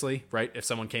seriously, right? If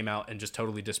someone came out and just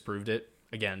totally disproved it,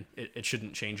 again, it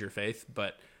shouldn't change your faith,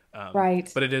 but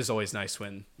but it is always nice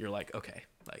when you're like, okay,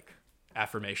 like,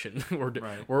 affirmation,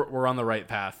 we're on the right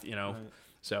path, Right.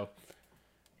 So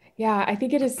yeah, I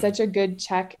think it is such a good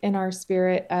check in our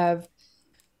spirit of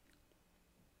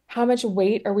how much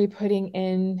weight are we putting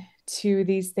into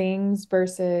these things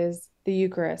versus the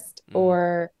Eucharist,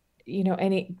 or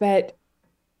and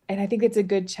I think it's a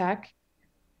good check,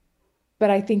 but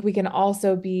I think we can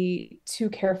also be too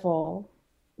careful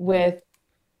with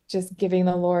just giving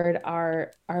the Lord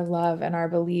our love and our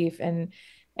belief. And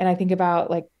I think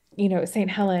about, like, Saint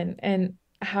Helen, and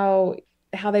how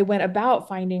they went about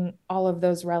finding all of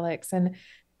those relics, and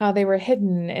how they were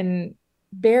hidden and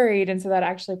buried, and so that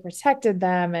actually protected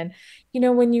them. And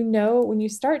when you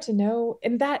start to know,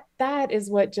 and that is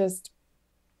what just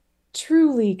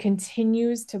truly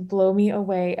continues to blow me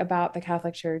away about the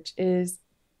Catholic Church, is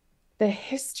the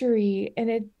history.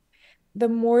 And the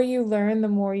more you learn, the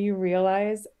more you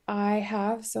realize, I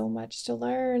have so much to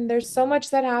learn. There's so much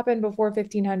that happened before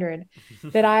 1500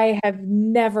 that I have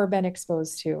never been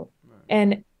exposed to. Right.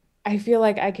 And I feel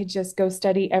like I could just go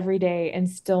study every day and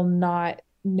still not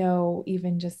know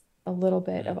even just a little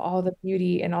bit of all the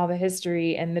beauty and all the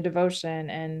history and the devotion.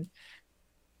 And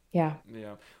yeah.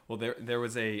 Well, there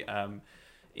was a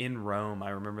in Rome, I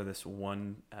remember this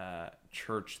one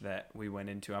church that we went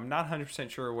into. I'm not 100%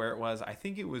 sure where it was. I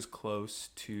think it was close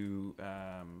to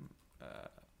I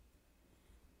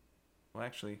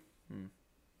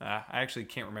actually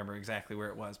can't remember exactly where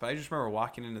it was, but I just remember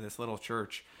walking into this little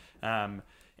church,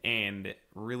 and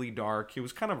really dark. It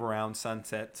was kind of around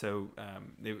sunset, so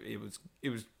it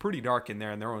was pretty dark in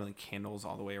there, and there were only candles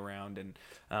all the way around, and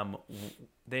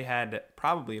they had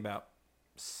probably about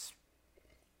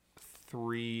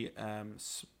three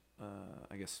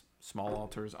I guess small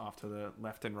altars off to the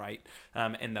left and right,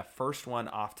 and the first one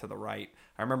off to the right,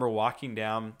 I remember walking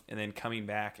down and then coming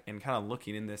back and kind of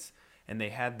looking in this, and they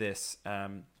had this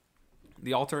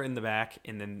the altar in the back,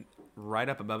 and then right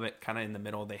up above it, kind of in the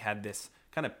middle, they had this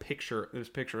kind of picture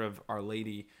of Our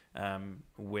Lady,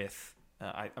 with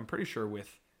I'm pretty sure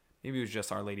with, maybe it was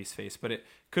just Our Lady's face, but it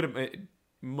could have,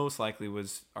 most likely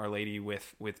was Our Lady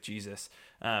with Jesus,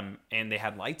 and they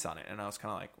had lights on it, and I was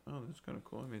kind of like, oh, that's kind of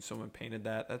cool. I mean, someone painted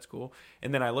that. That's cool.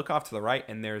 And then I look off to the right,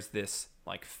 and there's this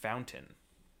like fountain.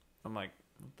 I'm like,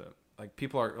 what the? Like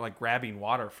people are like grabbing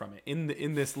water from it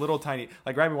in this little tiny,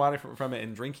 like grabbing water from it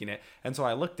and drinking it. And so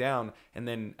I looked down, and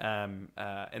then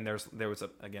and there was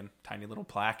a, again, tiny little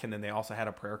plaque, and then they also had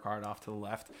a prayer card off to the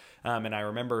left. And I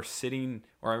remember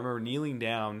kneeling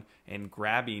down and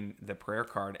grabbing the prayer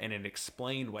card, and it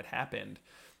explained what happened.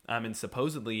 And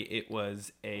supposedly it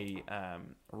was a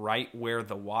right where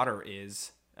the water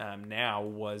is now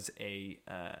was a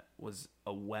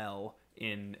well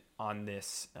on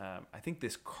this I think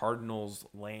this cardinal's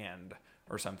land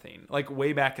or something, like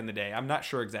way back in the day. I'm not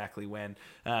sure exactly when,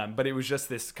 but it was just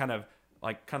this kind of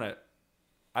I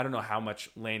don't know how much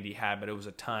land he had, but it was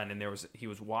a ton. And he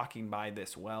was walking by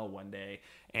this well one day,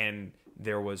 and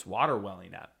there was water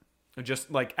welling up, just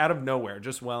like out of nowhere,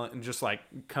 just like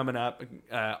coming up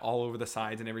all over the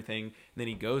sides and everything. And then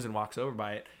he goes and walks over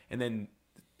by it, and then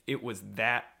it was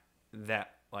that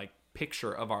like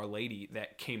picture of Our Lady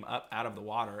that came up out of the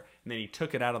water, and then he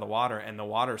took it out of the water, and the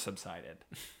water subsided.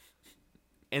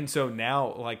 And so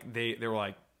now, like they were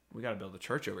like, we got to build a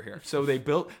church over here. So they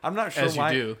built. I'm not sure as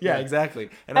why. You do. Yeah, exactly.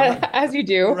 And I'm not, as you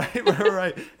do.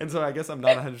 Right. And so I guess I'm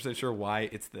not 100% sure why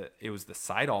it was the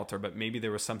side altar, but maybe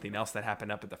there was something else that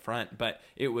happened up at the front. But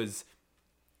it was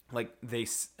like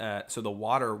so the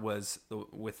water was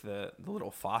with the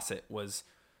little faucet was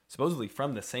supposedly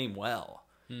from the same well.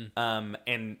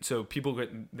 And so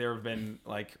there have been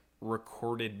like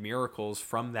recorded miracles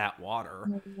from that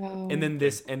water. Wow. And then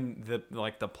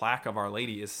the plaque of Our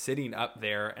Lady is sitting up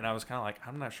there, and I was kind of like,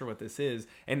 I'm not sure what this is.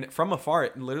 And from afar,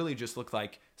 it literally just looked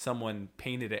like someone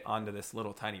painted it onto this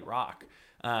little tiny rock.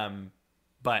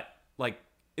 But like,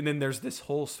 and then there's this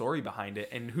whole story behind it,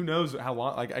 and who knows how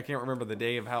long, like, I can't remember the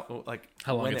day of how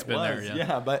long when it's it been was. there.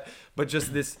 Yeah. But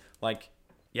just this, like,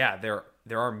 yeah, there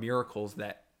are miracles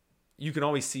that you can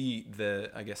always see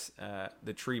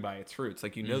the tree by its fruits.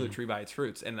 Like, the tree by its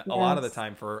fruits. And a lot of the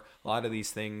time for a lot of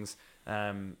these things,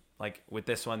 like with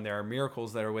this one, there are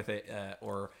miracles that are with it,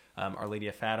 or Our Lady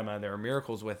of Fatima, there are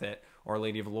miracles with it, or Our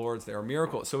Lady of Lourdes, there are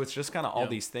miracles. So it's just kind of all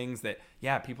these things that,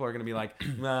 people are going to be like,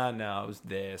 no, it was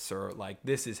this, or like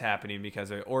this is happening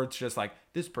because of, or it's just like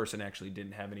this person actually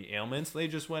didn't have any ailments. They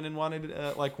just went and wanted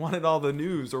all the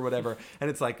news or whatever. And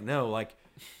it's like, no, like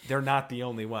they're not the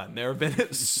only one. There have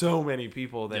been so many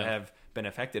people that have been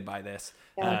affected by this.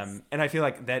 Yes. And I feel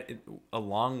like that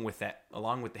along with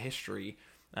the history,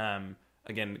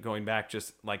 again, going back,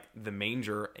 just like the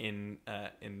manger in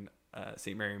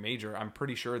St. Mary Major, I'm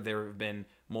pretty sure there have been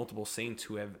multiple saints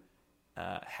who have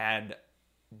had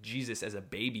Jesus as a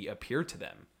baby appear to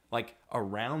them, like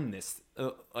around this,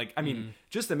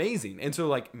 just amazing. And so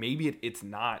like maybe it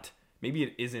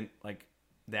isn't like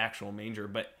the actual manger,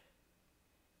 but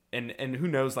and who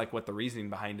knows like what the reasoning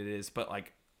behind it is, but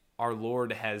like our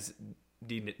Lord has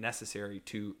deemed it necessary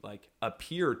to like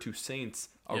appear to saints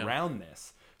around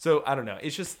this. So I don't know.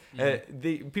 It's just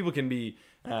people can be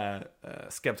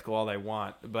skeptical all they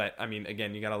want, but I mean,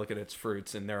 again, you got to look at its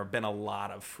fruits, and there have been a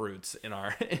lot of fruits in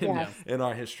our in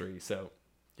our history. So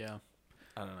yeah,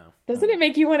 I don't know. Doesn't it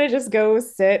make you want to just go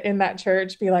sit in that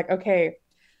church, be like, okay,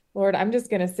 Lord, I'm just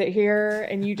going to sit here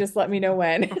and you just let me know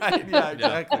when. Right, yeah,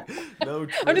 exactly. No,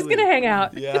 truly. I'm just going to hang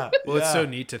out. Yeah. Well, it's so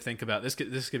neat to think about. This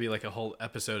could be like a whole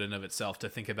episode in of itself, to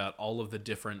think about all of the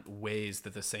different ways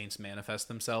that the saints manifest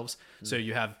themselves. So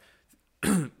you have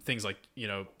things like,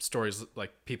 stories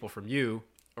like people from you,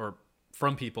 or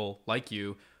from people like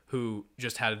you, who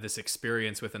just had this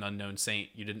experience with an unknown saint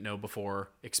you didn't know before,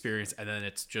 experience, and then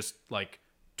it's just like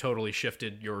totally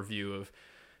shifted your view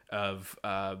of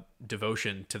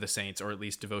devotion to the saints, or at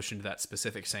least devotion to that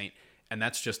specific saint. And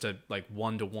that's just a like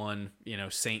one-to-one,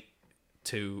 saint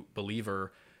to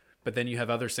believer. But then you have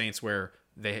other saints where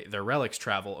their relics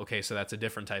travel. Okay, so that's a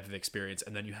different type of experience.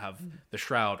 And then you have the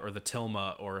shroud or the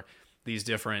tilma, or these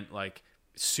different like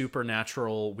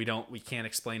supernatural, we can't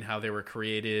explain how they were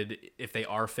created. If they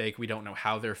are fake, we don't know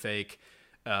how they're fake,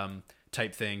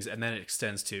 type things. And then it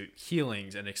extends to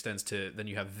healings, and extends to, then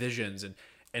you have visions, and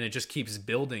it just keeps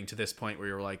building to this point where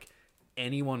you're like,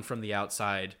 anyone from the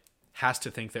outside has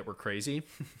to think that we're crazy.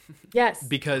 Yes.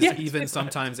 Because even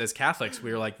sometimes as Catholics,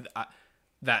 we're like,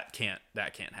 that can't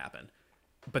happen.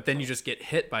 But then you just get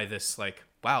hit by this, like,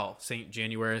 wow, St.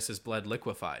 Januarius's blood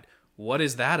liquefied. What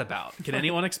is that about? Can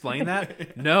anyone explain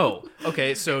that? No.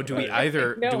 Okay, so do we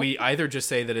either just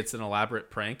say that it's an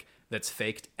elaborate prank that's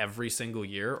faked every single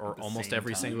year, or almost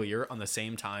every single year on the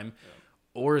same time?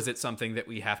 Yeah. Or is it something that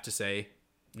we have to say,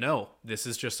 no, this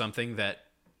is just something that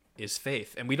is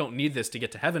faith. And we don't need this to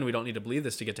get to heaven. We don't need to believe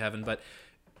this to get to heaven, but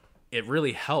it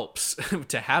really helps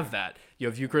to have that. You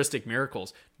have Eucharistic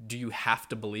miracles. Do you have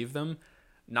to believe them?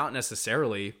 Not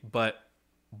necessarily, but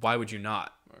why would you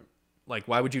not? Like,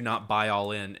 why would you not buy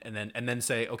all in and then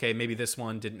say, okay, maybe this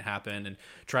one didn't happen, and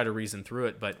try to reason through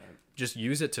it, but just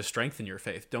use it to strengthen your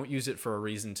faith. Don't use it for a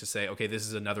reason to say, okay, this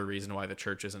is another reason why the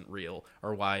church isn't real,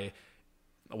 or why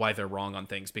they're wrong on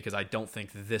things, because I don't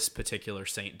think this particular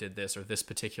saint did this, or this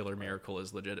particular miracle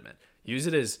is legitimate. Use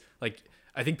it as, like,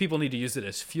 I think people need to use it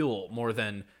as fuel more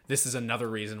than this is another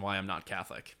reason why I'm not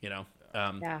Catholic, you know?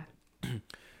 Yeah.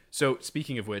 So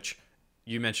speaking of which,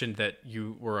 you mentioned that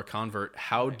you were a convert.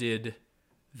 How did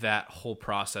that whole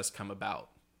process come about?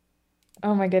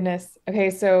 Oh my goodness.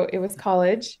 Okay, so it was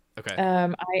college. Okay.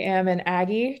 I am an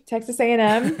Aggie, Texas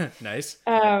A&M. Nice.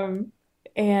 And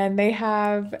they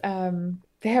have an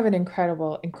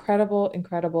incredible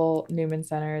Newman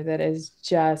Center that is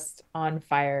just on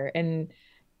fire. And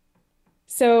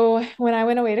so when I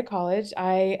went away to college,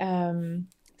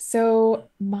 so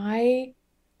my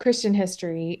Christian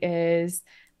history is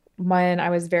when I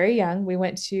was very young, we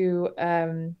went to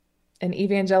an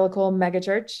evangelical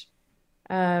megachurch.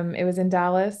 It was in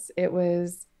Dallas. It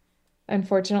was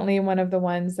unfortunately one of the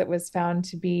ones that was found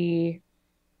to be,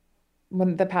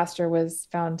 when the pastor was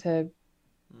found to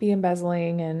be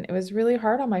embezzling, and it was really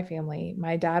hard on my family.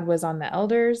 My dad was on the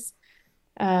elders.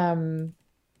 Um,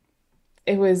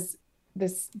 it was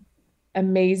this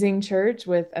amazing church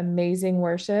with amazing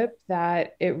worship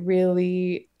that it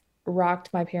really rocked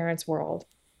my parents' world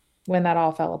when that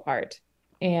all fell apart.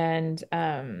 And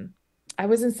I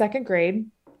was in second grade.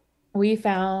 We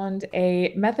found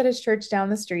a Methodist church down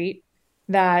the street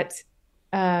that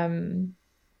um,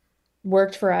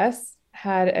 worked for us,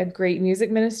 had a great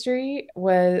music ministry.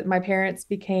 Was my parents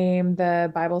became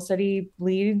the Bible study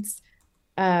leads.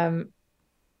 Um,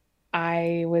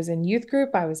 I was in youth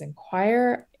group, I was in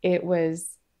choir. It was,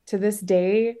 to this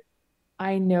day,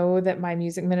 I know that my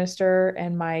music minister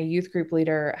and my youth group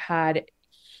leader had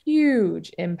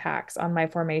huge impacts on my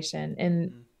formation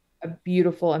in a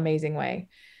beautiful, amazing way.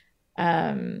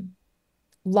 Um,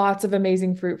 Lots of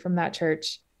amazing fruit from that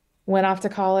church. Went off to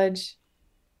college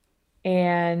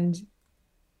and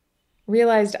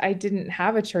realized I didn't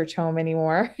have a church home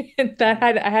anymore.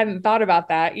 I hadn't thought about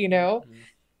that, you know.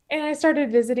 And I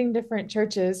started visiting different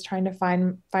churches trying to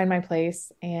find my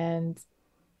place, and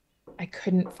I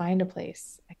couldn't find a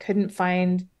place. I couldn't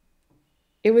find.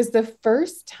 It was the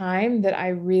first time that I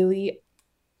really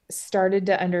started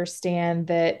to understand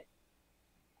that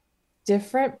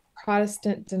different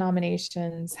Protestant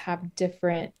denominations have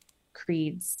different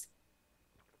creeds.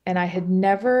 And I had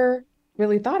never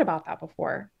really thought about that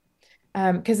before.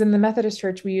 Because in the Methodist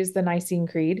Church, we use the Nicene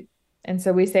Creed. And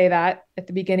so we say that at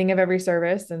the beginning of every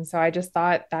service. And so I just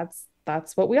thought that's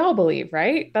what we all believe,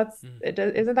 right?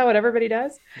 Isn't that what everybody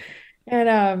does?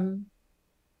 And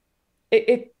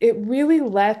it really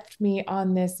left me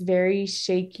on this very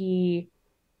shaky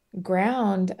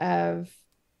ground of,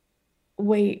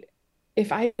 wait,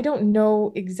 if I don't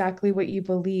know exactly what you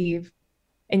believe,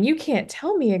 and you can't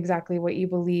tell me exactly what you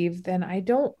believe, then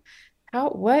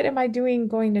what am I doing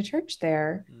going to church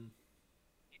there?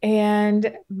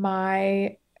 And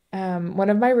my one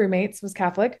of my roommates was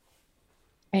Catholic,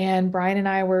 and Brian and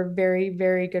I were very,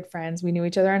 very good friends. We knew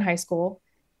each other in high school,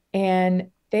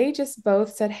 and they just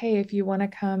both said, "Hey, if you want to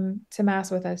come to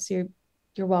mass with us, you're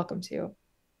welcome to."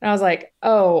 And I was like,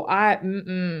 "Oh,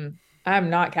 I'm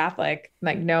not Catholic."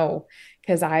 Like, no,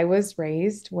 because I was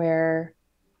raised where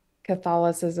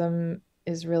Catholicism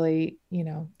is really,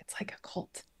 it's like a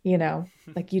cult,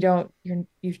 like you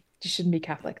shouldn't be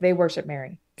Catholic. They worship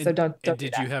Mary. So don't do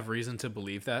did that. you have reason to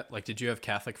believe that? Like, did you have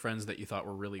Catholic friends that you thought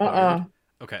were really Uh-uh. weird?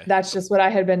 Okay. That's just what I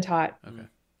had been taught. Okay.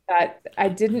 That I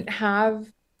didn't have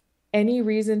any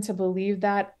reason to believe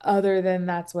that, other than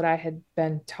that's what I had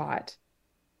been taught.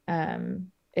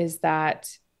 Is that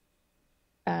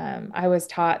I was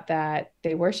taught that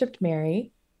they worshiped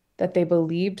Mary, that they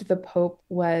believed the Pope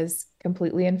was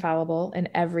completely infallible in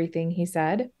everything he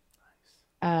said,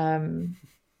 and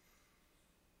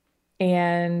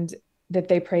that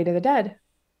they pray to the dead.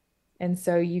 And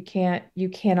so you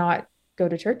cannot go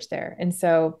to church there. And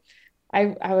so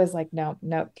I was like, no,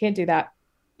 can't do that.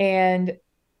 And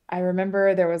I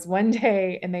remember there was one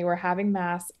day and they were having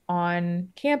mass on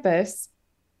campus,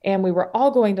 and we were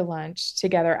all going to lunch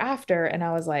together after. And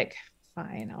I was like,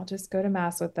 fine, I'll just go to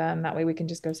mass with them. That way we can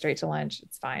just go straight to lunch.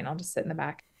 It's fine. I'll just sit in the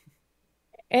back.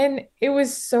 And it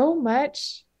was so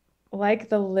much like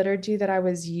the liturgy that I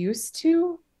was used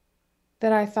to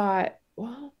that I thought,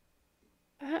 well,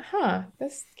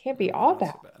 this can't be all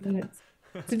bad.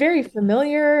 it's very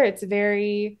familiar. It's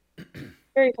very,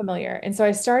 very familiar. And so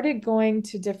I started going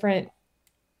to different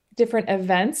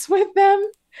events with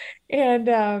them, and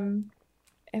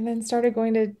then started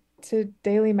going to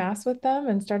daily mass with them,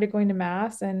 and started going to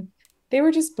mass, and they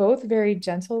were just both very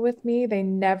gentle with me. They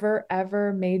never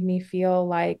ever made me feel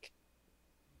like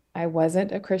I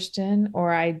wasn't a Christian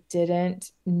or I didn't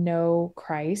know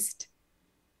Christ.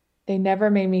 They never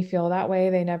made me feel that way.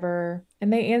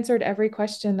 And they answered every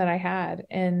question that I had.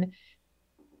 And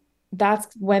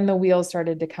that's when the wheels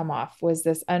started to come off, was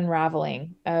this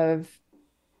unraveling of,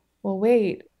 well,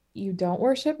 wait, you don't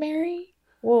worship Mary?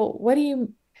 Well,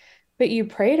 but you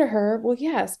pray to her. Well,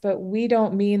 yes, but we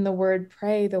don't mean the word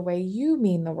pray the way you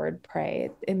mean the word pray.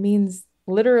 It means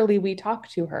literally we talk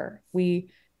to her. We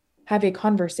have a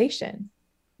conversation.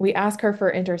 We ask her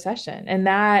for intercession. And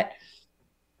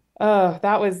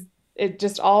it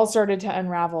just all started to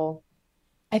unravel.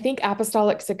 I think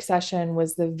apostolic succession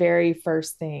was the very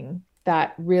first thing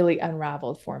that really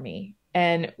unraveled for me.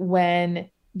 And when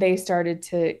they started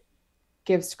to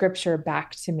give scripture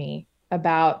back to me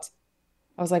about,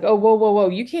 I was like, oh, whoa, whoa, whoa,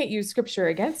 you can't use scripture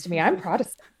against me. I'm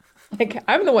Protestant. Like,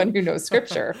 I'm the one who knows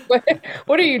scripture.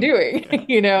 What are you doing?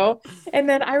 And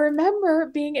then I remember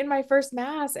being in my first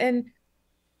mass, and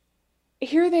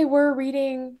here they were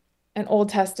reading an Old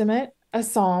Testament, a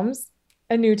Psalms,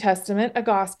 a New Testament, a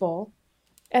gospel.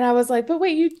 And I was like, but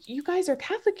wait, you guys are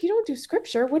Catholic. You don't do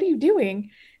scripture. What are you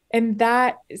doing?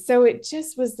 So it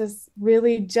just was this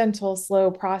really gentle,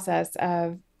 slow process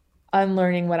of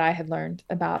unlearning what I had learned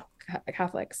about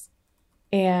Catholics.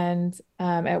 And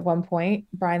at one point,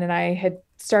 Brian and I had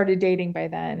started dating by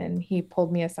then, and he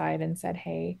pulled me aside and said,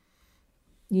 hey,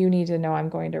 you need to know I'm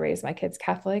going to raise my kids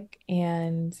Catholic.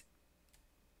 And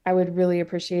I would really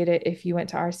appreciate it if you went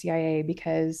to RCIA,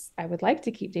 because I would like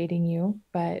to keep dating you,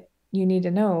 but you need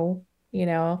to know.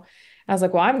 I was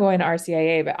like, well, I'm going to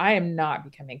RCIA, but I am not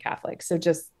becoming Catholic. So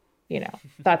just,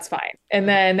 that's fine. And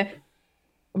then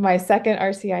my second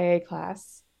RCIA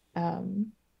class,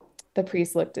 the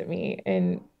priest looked at me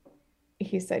and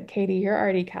he said, Katie, you're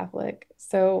already Catholic.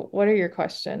 So what are your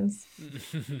questions?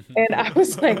 And I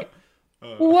was like,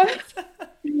 what?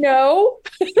 No.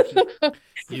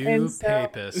 You And so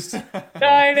papist.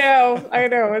 I know.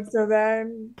 And so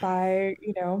then by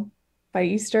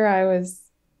Easter, I was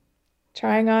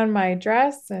trying on my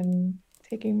dress and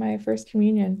taking my first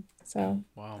communion. So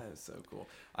Wow. That is so cool.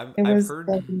 it I've was, heard,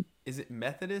 is it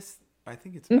Methodist? I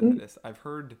think it's Mhm. Methodist. I've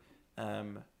heard, I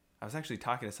was actually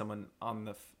talking to someone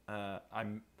on I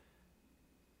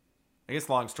guess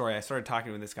long story. I started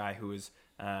talking with this guy who's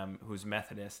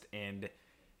Methodist, and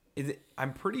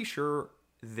I'm pretty sure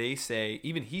they say,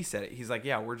 even he said it. He's like,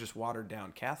 yeah, we're just watered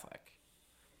down Catholic.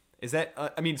 Is that?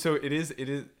 I mean, so it is.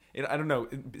 I don't know.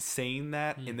 Saying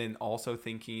that and then also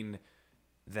thinking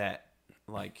that,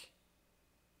 like,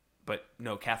 but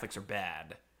no, Catholics are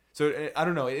bad. So I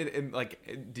don't know.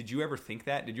 Did you ever think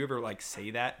that? Did you ever like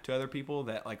say that to other people,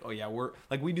 that like, oh yeah, we're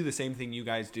like, we do the same thing you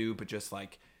guys do, but just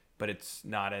like, but it's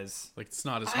not as Like, it's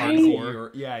not as I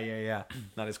hardcore. yeah,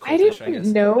 not as I cultish, I didn't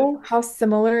guess. know how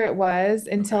similar it was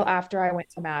until Okay. after I went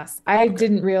to mass. I Okay.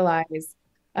 didn't realize.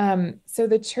 So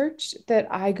the church that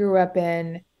I grew up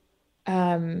in,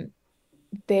 um,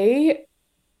 they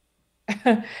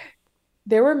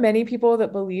there were many people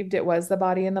that believed it was the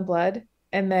body and the blood,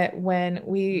 and that when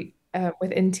we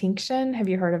with intinction, have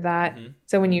you heard of that? Mm-hmm.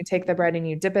 So when you take the bread and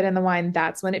you dip it in the wine,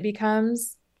 that's when it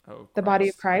becomes Oh, the body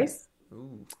of Christ. Christ.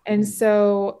 Ooh. And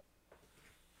so,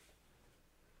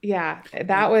 yeah, Well,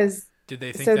 that was did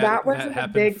they think so that that was that a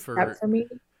happened big step for for me.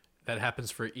 that happens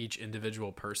for each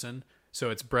individual person? So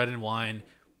it's bread and wine,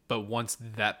 but once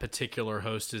that particular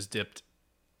host is dipped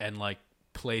and like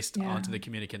placed Yeah, onto the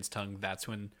communicant's tongue, that's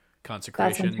when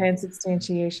that's when consecration.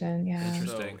 transubstantiation. Yeah,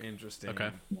 Interesting. So interesting.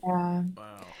 Okay. yeah,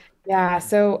 Wow. yeah.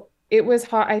 So it was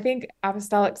hard. I think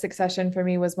apostolic succession for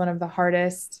me was one of the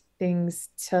hardest things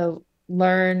to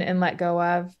learn and let go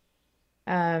of.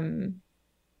 Um,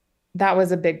 that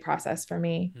was a big process for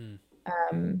me.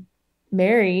 Hmm.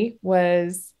 Mary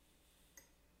was,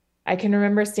 I can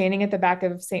remember standing at the back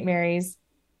of St. Mary's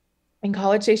in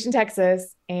College Station,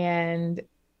 Texas, and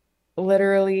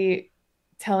literally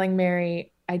telling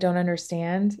Mary, I don't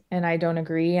understand and I don't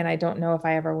agree and I don't know if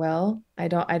I ever will. I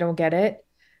don't get it.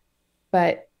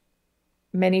 But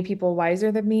many people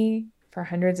wiser than me for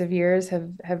hundreds of years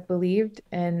have believed,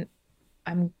 and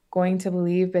I'm going to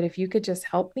believe, but if you could just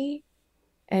help me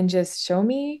and just show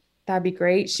me, that'd be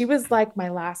great. She was like my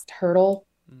last hurdle.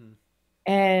 Mm.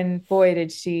 And boy,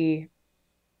 did she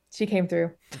came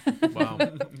through. Wow.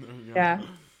 Yeah. Yeah.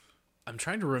 I'm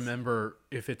trying to remember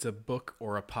if it's a book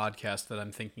or a podcast that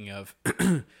I'm thinking of,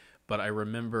 but I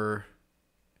remember,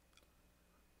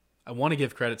 I want to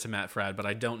give credit to Matt Fradd, but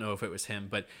I don't know if it was him.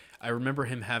 But I remember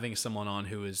him having someone on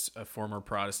who is a former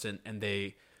Protestant, and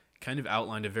they kind of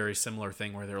outlined a very similar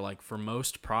thing where they're like, for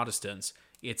most Protestants,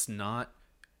 it's not,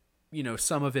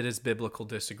 some of it is biblical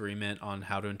disagreement on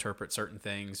how to interpret certain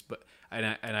things. But and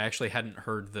I actually hadn't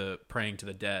heard the praying to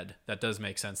the dead. That does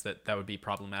make sense that would be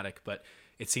problematic. But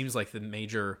it seems like the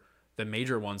major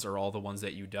ones are all the ones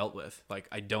that you dealt with. Like,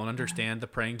 I don't understand the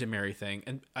praying to Mary thing,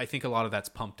 and I think a lot of that's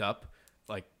pumped up.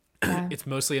 Like, it's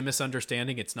mostly a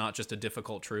misunderstanding. It's not just a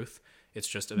difficult truth. It's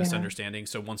just a misunderstanding.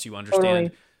 So once you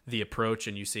understand the approach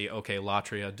and you see, okay,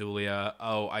 latria, dulia,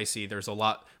 oh, I see. There's a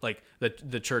lot, like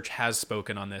the church has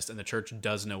spoken on this, and the church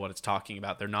does know what it's talking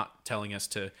about. They're not telling us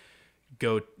to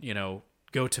go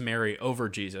to Mary over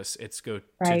Jesus. It's go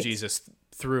to Jesus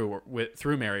through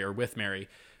Mary or with Mary.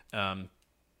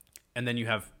 And then you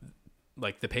have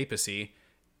like the papacy,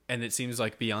 and it seems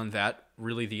like beyond that,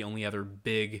 really the only other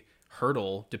big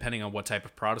hurdle, depending on what type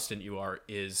of Protestant you are,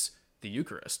 is the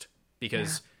Eucharist.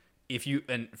 Because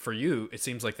for you, it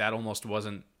seems like that almost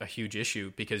wasn't a huge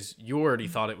issue because you already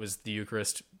thought it was the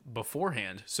Eucharist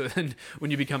beforehand. So then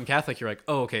when you become Catholic, you're like,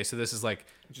 oh, okay, so this is like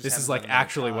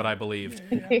actually what I believed.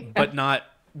 But not,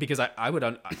 because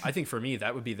I think for me,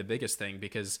 that would be the biggest thing,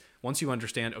 because once you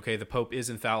understand, okay, the Pope is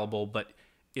infallible, but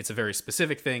it's a very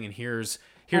specific thing, and here's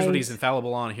what he's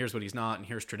infallible on, and here's what he's not, and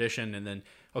here's tradition, and then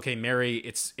okay, Mary,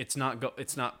 it's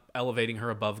not elevating her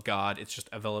above God, it's just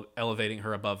elevating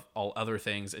her above all other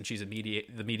things, and she's the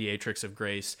mediatrix of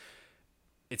grace.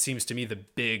 It seems to me the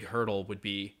big hurdle would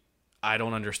be, I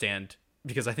don't understand,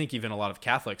 because I think even a lot of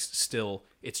Catholics still,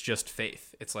 it's just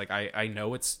faith. It's like I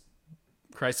know it's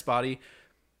Christ's body,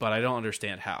 but I don't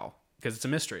understand how, because it's a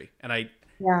mystery, and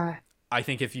I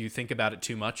think if you think about it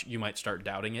too much, you might start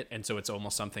doubting it. And so it's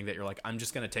almost something that you're like, I'm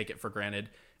just going to take it for granted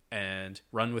and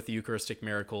run with the Eucharistic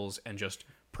miracles and just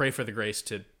pray for the grace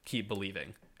to keep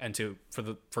believing and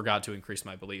for God to increase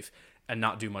my belief and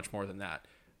not do much more than that.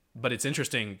 But it's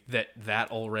interesting that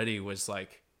already was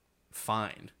like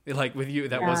fine. Like with you,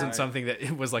 that wasn't something that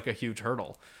it was like a huge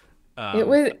hurdle.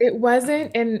 It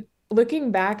wasn't. And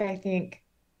looking back,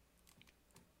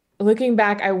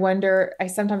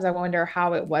 sometimes I wonder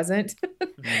how it wasn't.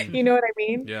 You know what I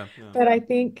mean? Yeah. But I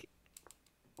think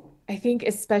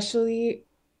especially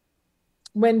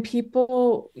when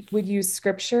people would use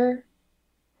scripture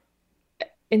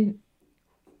to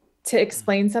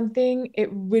explain something,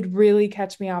 it would really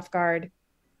catch me off guard.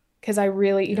 Because I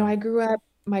really, I grew up,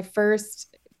 my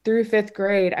first through fifth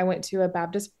grade, I went to a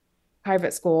Baptist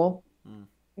private school.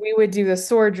 We would do the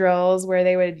sword drills where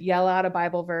they would yell out a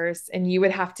Bible verse, and you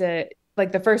would have to,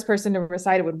 like, the first person to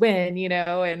recite it would win,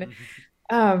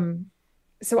 and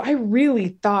so I really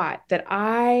thought that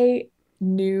I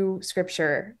knew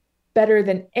scripture better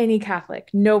than any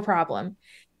Catholic, no problem.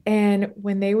 And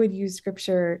when they would use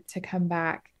scripture to come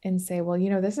back and say, well,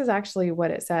 this is actually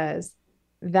what it says,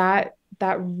 that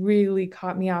really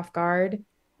caught me off guard.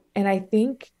 And I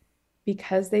think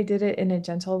because they did it in a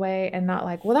gentle way and not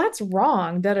like, well, that's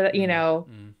wrong,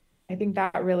 I think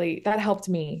that helped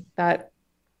me, that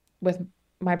with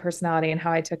my personality and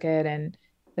how I took it, and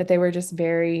that they were just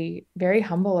very, very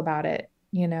humble about it.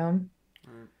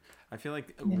 I feel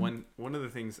like one of the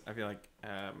things I feel like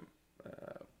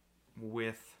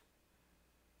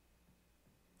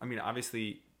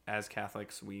obviously as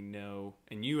Catholics we know,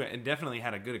 and you definitely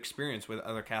had a good experience with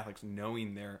other Catholics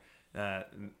knowing their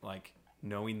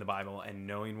knowing the Bible and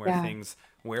knowing where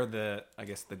the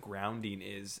grounding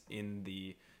is in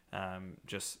the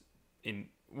just in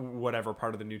whatever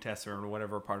part of the New Testament or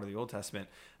whatever part of the Old Testament.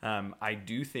 I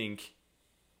do think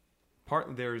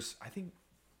I think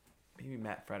maybe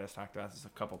Matt Fradd has talked about this a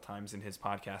couple times in his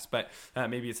podcast, but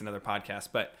maybe it's another podcast,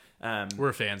 but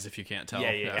we're fans if you can't tell.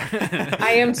 Yeah.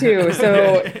 I am too.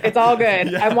 So it's all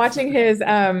good. Yeah. I'm watching his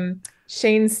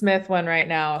Shane Smith one right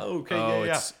now.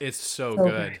 Okay. It's so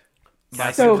good.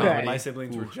 My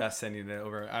siblings were just sending it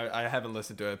over. I haven't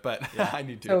listened to it, but I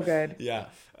need to. So good. Yeah.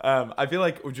 I feel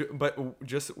like, but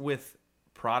just with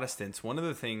Protestants, one of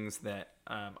the things that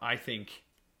I think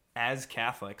as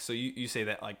Catholics, so you say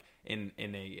that like in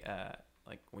a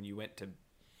like when you went to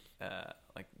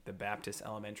like the Baptist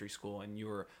elementary school and you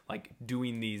were like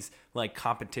doing these like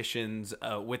competitions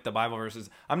with the Bible verses.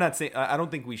 I'm not saying, I don't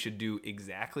think we should do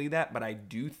exactly that, but I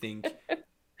do think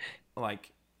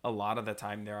like a lot of the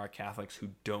time there are Catholics who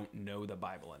don't know the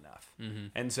Bible enough. Mm-hmm.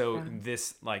 And so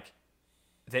this like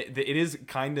it is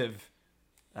kind of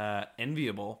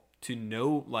enviable to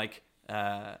know like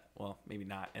well, maybe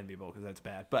not enviable because that's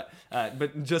bad, but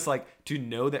just like to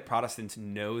know that Protestants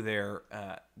know their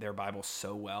Bible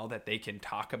so well that they can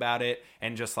talk about it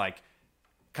and just like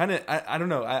kind of, I don't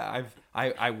know.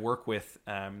 I work with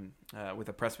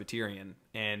a Presbyterian,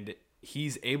 and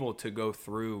he's able to go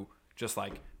through just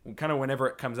like kind of whenever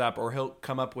it comes up, or he'll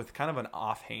come up with kind of an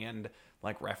offhand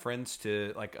like reference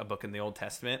to like a book in the Old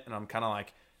Testament, and I'm kind of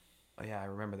like, oh yeah, I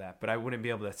remember that, but I wouldn't be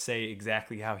able to say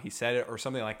exactly how he said it or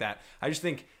something like that. I just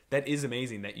think that is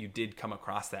amazing that you did come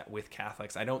across that with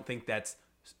Catholics. I don't think that's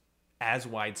as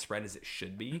widespread as it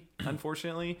should be,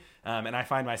 unfortunately. And I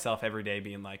find myself every day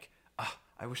being like, oh,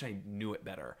 I wish I knew it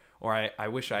better, or I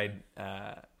wish I'd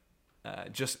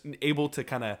just able to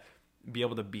kind of be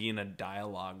able to be in a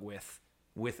dialogue with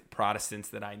Protestants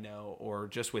that I know, or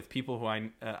just with people who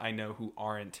I know who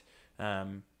aren't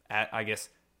I guess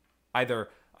either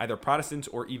Protestants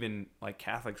or even like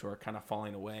Catholics who are kind of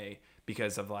falling away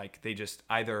because of like they just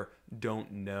either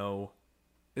don't know,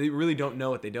 they really don't know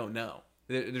what they don't know.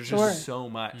 There's just so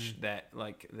much that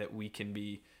we can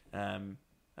be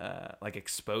like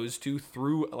exposed to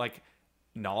through like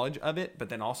knowledge of it, but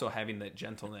then also having that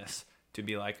gentleness to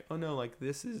be like, oh no, like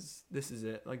this is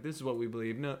it, like this is what we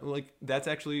believe. No, like that's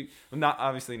actually not,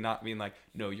 obviously not being like,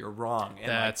 no, you're wrong, and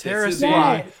that's like, heresy. This is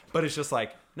why, but it's just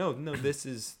like, no, this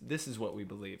is what we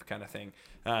believe, kind of thing.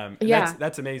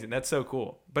 That's amazing. That's so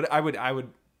cool. But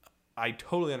I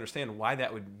totally understand why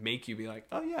that would make you be like,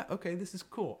 oh yeah, okay, this is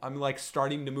cool. I'm like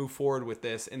starting to move forward with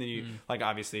this, and then you like,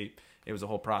 obviously it was a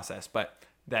whole process, but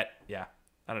that, yeah,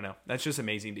 I don't know. That's just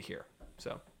amazing to hear.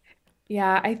 So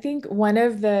Yeah, I think one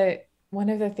of the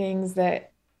things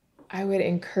that I would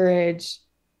encourage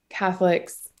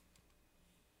Catholics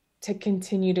to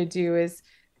continue to do is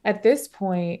at this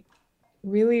point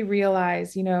really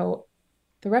realize, the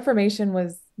Reformation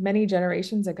was many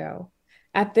generations ago.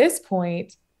 At this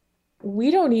point,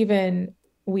 we don't even,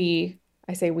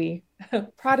 I say we,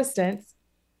 Protestants,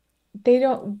 they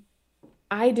don't,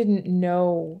 I didn't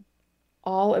know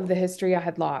all of the history I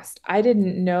had lost. I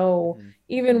didn't know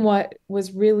even what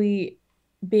was really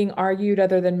being argued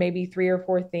other than maybe 3 or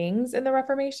 4 things in the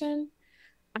Reformation.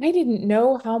 I didn't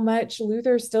know how much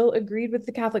Luther still agreed with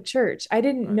the Catholic Church. I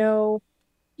didn't know,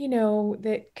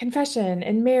 that confession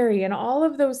and Mary and all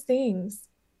of those things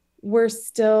were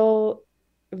still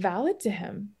valid to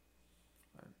him.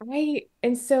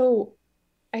 And so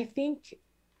I think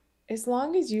as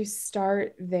long as you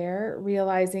start there,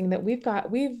 realizing that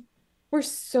we're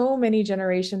so many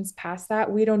generations past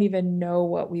that, we don't even know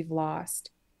what we've lost.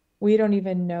 We don't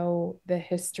even know the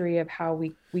history of how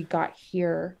we got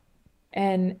here.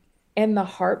 And the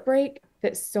heartbreak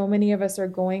that so many of us are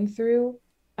going through.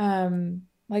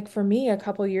 Like for me, a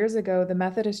couple years ago, the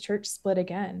Methodist Church split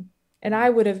again. And I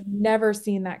would have never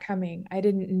seen that coming. I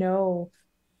didn't know.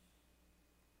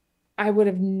 I would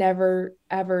have never,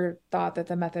 ever thought that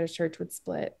the Methodist Church would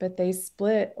split, but they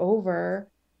split over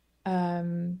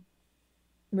um,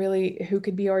 really who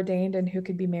could be ordained and who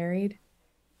could be married.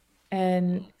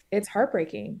 And it's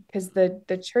heartbreaking because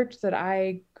the church that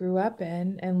I grew up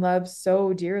in and loved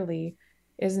so dearly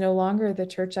is no longer the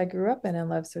church I grew up in and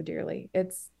loved so dearly.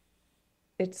 It's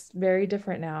very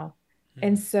different now.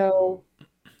 And so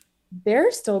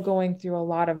they're still going through a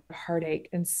lot of heartache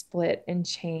and split and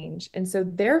change. And so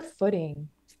their footing,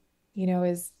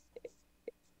 is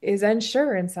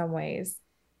unsure in some ways.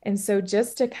 And so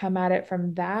just to come at it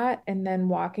from that and then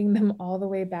walking them all the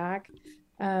way back,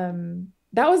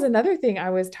 that was another thing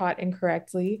I was taught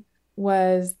incorrectly,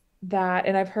 was that,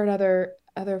 and I've heard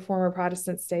other former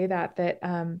Protestants say that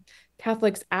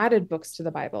Catholics added books to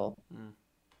the Bible,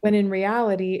 when in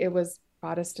reality it was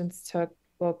Protestants took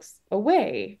books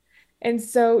away. And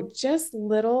so just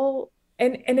little,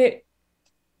 and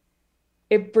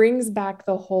it brings back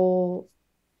the whole,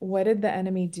 what did the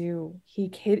enemy do? He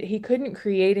couldn't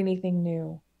create anything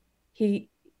new.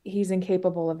 He's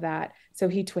incapable of that. So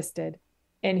he twisted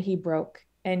and he broke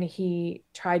and he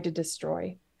tried to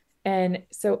destroy. And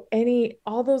so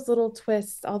all those little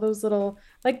twists, all those little,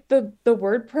 like the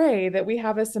word pray, that we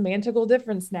have a semantical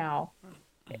difference now.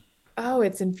 Oh,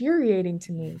 it's infuriating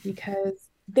to me because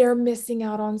they're missing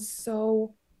out on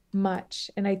so much.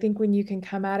 And I think when you can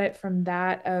come at it from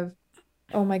that of,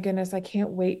 oh my goodness, I can't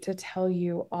wait to tell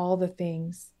you all the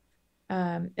things.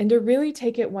 And to really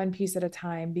take it one piece at a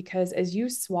time, because as you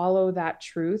swallow that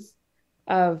truth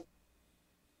of,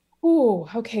 oh,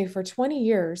 okay, for 20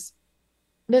 years,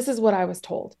 this is what I was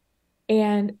told.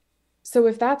 And so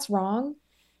if that's wrong,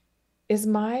 is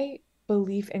my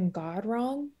belief in God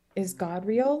wrong? Is God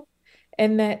real?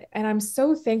 And I'm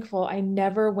so thankful I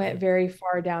never went very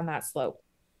far down that slope.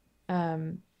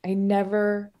 I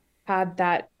never had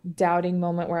that doubting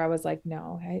moment where I was like,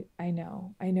 no, I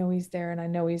know he's there and I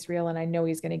know he's real and I know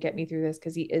he's going to get me through this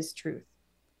because he is truth.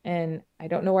 And I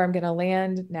don't know where I'm going to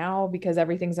land now because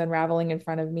everything's unraveling in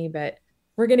front of me, but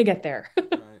we're going to get there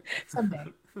someday.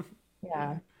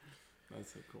 Yeah.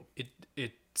 That's so cool.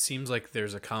 It seems like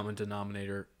there's a common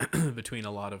denominator between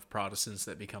a lot of Protestants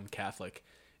that become Catholic,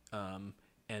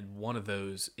 and one of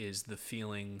those is the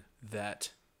feeling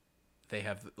that they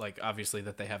have, like, obviously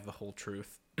that they have the whole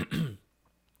truth,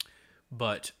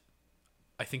 but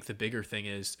I think the bigger thing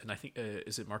is, and I think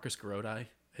is it Marcus Grodi?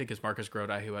 I think it's Marcus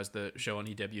Grodi who has the show on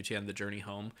EWTN, The Journey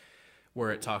Home,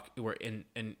 where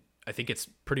and I think it's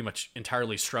pretty much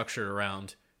entirely structured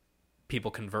around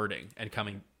people converting and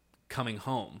coming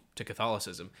home to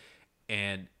Catholicism,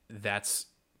 and that's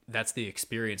the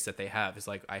experience that they have. Is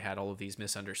like, I had all of these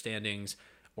misunderstandings,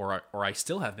 or I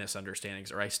still have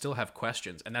misunderstandings, or I still have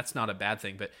questions, and that's not a bad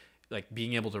thing. But like,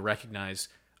 being able to recognize,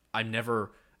 I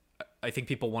think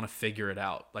people want to figure it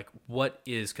out. Like, what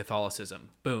is Catholicism?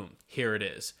 Boom, here it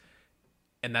is.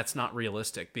 And that's not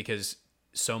realistic, because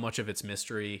so much of it's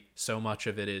mystery, so much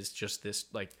of it is just this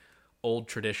like old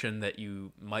tradition that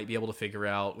you might be able to figure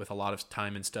out with a lot of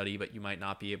time and study, but you might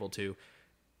not be able to.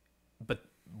 But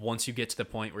once you get to the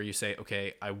point where you say,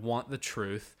 okay, I want the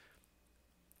truth,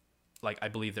 like, I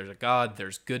believe there's a God,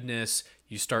 there's goodness,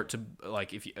 you start to,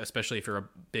 like, especially if you're a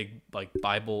big, like,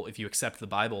 Bible, if you accept the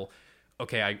Bible,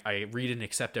 okay, I read and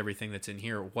accept everything that's in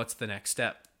here. What's the next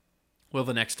step? Well,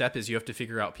 the next step is you have to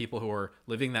figure out people who are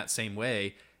living that same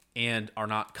way and are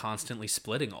not constantly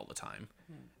splitting all the time.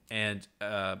 And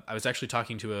I was actually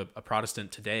talking to a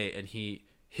Protestant today, and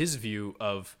his view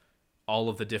of all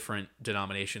of the different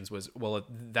denominations was, well,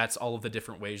 that's all of the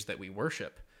different ways that we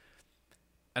worship.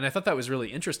 And I thought that was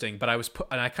really interesting, but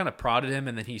I kind of prodded him,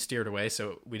 and then he steered away,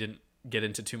 so we didn't get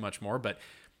into too much more. But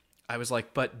I was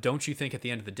like, but don't you think at the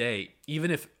end of the day,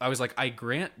 even if I was like, I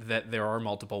grant that there are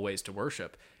multiple ways to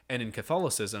worship, and in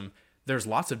Catholicism, there's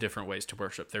lots of different ways to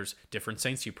worship. There's different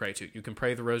saints you pray to. You can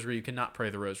pray the rosary, you cannot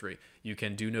pray the rosary. You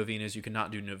can do novenas, you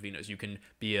cannot do novenas. You can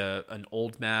be an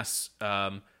old mass,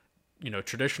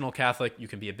 traditional Catholic. You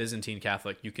can be a Byzantine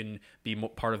Catholic. You can be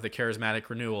part of the charismatic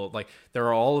renewal. Like, there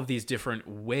are all of these different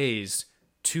ways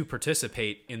to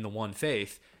participate in the one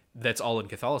faith. That's all in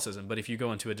Catholicism. But if you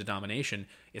go into a denomination,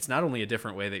 it's not only a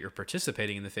different way that you're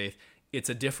participating in the faith, it's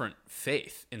a different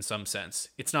faith in some sense.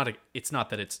 It's not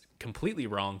that it's completely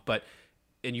wrong, but,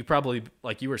 and you probably,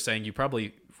 like you were saying, you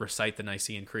probably recite the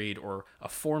Nicene Creed or a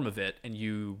form of it, and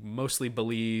you mostly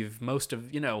believe most of,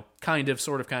 kind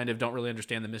of, don't really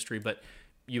understand the mystery, but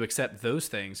you accept those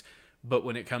things. But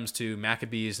when it comes to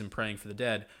Maccabees and praying for the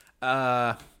dead,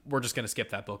 we're just going to skip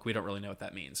that book. We don't really know what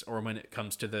that means. Or when it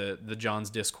comes to the John's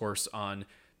discourse on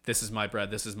this is my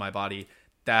bread, this is my body,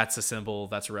 that's a symbol,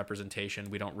 that's a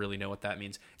representation. We don't really know what that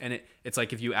means. And it's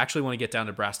like, if you actually want to get down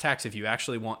to brass tacks, if you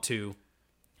actually want to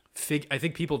I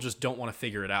think people just don't want to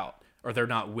figure it out, or they're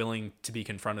not willing to be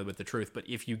confronted with the truth. But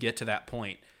if you get to that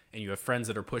point, and you have friends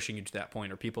that are pushing you to that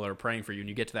point, or people that are praying for you, and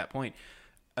you get to that point,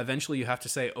 eventually you have to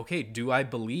say, okay, do I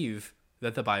believe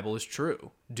that the Bible is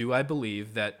true? Do I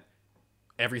believe that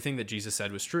everything that Jesus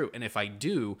said was true? And if I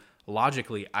do,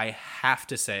 logically, I have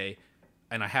to say,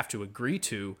 and I have to agree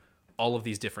to all of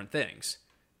these different things.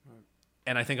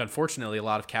 And I think, unfortunately, a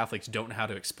lot of Catholics don't know how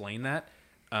to explain that,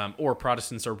 or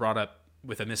Protestants are brought up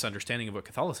with a misunderstanding of what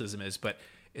Catholicism is. But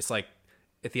it's like,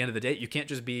 at the end of the day, you can't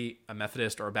just be a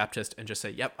Methodist or a Baptist and just say,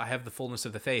 yep, I have the fullness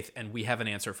of the faith and we have an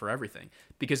answer for everything.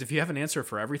 Because if you have an answer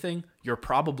for everything, you're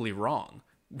probably wrong.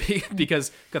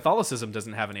 Because Catholicism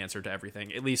doesn't have an answer to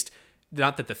everything. At least,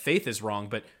 not that the faith is wrong,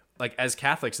 but like, as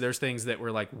Catholics, there's things that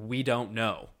we're like, we don't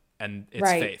know, and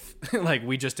it's faith. Like,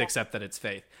 we just accept that it's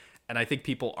faith. And I think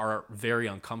people are very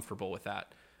uncomfortable with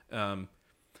that.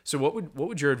 So what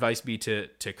would your advice be to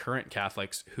current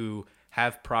Catholics who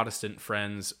have Protestant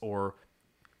friends? Or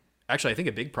actually, I think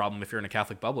a big problem if you're in a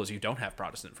Catholic bubble is you don't have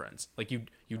Protestant friends. Like, you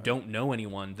don't know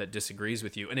anyone that disagrees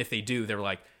with you. And if they do, they're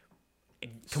like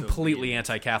completely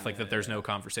anti-Catholic, that there's no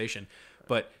conversation.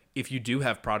 But if you do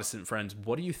have Protestant friends,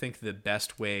 what do you think the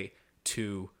best way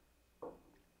to,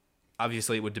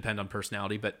 obviously it would depend on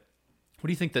personality, but what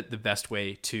do you think that the best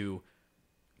way to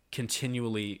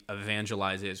continually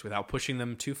evangelize is, without pushing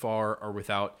them too far, or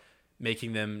without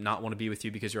making them not want to be with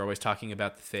you because you're always talking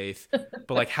about the faith?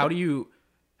 But like, how do you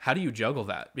juggle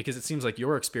that? Because it seems like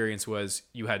your experience was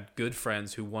you had good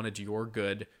friends who wanted your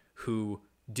good, who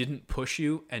didn't push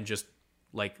you and just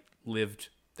like lived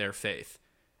their faith.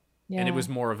 Yeah. And it was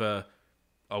more of a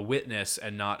witness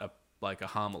and not a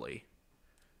homily.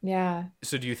 Yeah.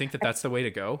 So do you think that that's the way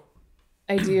to go?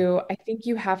 I do. I think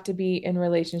you have to be in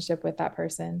relationship with that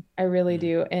person. I really Mm,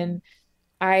 do. And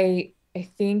I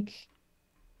think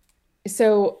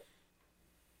so.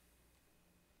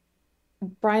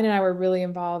 Brian and I were really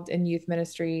involved in youth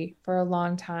ministry for a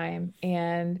long time.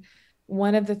 And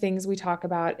one of the things we talk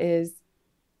about is,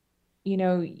 you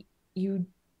know, you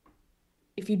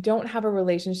if you don't have a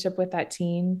relationship with that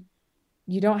teen,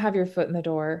 you don't have your foot in the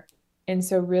door. And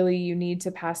so really you need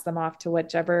to pass them off to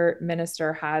whichever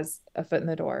minister has a foot in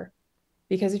the door.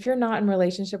 Because if you're not in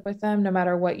relationship with them, no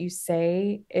matter what you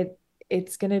say,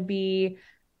 it's going to be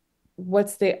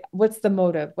what's the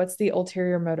motive? What's the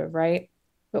ulterior motive, right?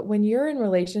 But when you're in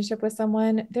relationship with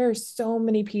someone, there are so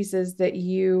many pieces that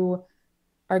you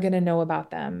are going to know about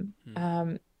them.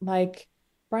 mm, Like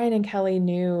Brian and Kelly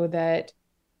knew that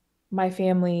my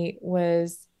family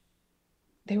was,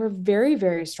 they were very,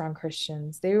 very strong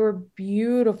Christians. They were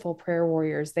beautiful prayer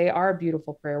warriors. They are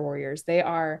beautiful prayer warriors. They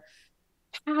are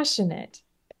passionate,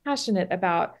 passionate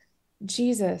about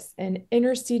Jesus and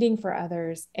interceding for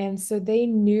others. And so they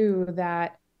knew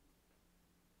that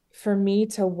for me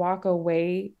to walk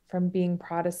away from being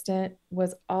Protestant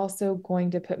was also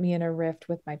going to put me in a rift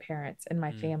with my parents and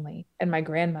my mm, family and my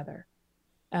grandmother,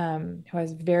 who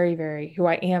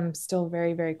I am still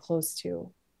very, very close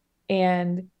to.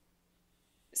 And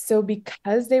so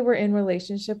because they were in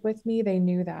relationship with me, they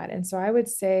knew that. And so I would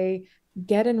say,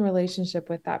 get in relationship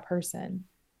with that person.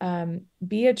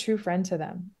 Be a true friend to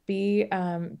them. Be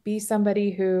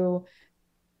somebody who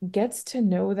gets to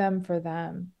know them for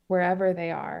them wherever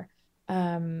they are.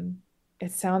 Um,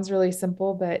 it sounds really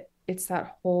simple, but it's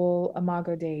that whole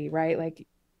imago Dei, right? Like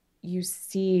you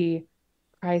see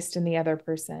Christ in the other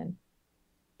person.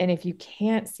 And if you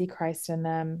can't see Christ in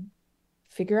them,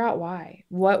 figure out why.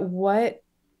 What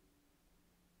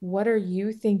are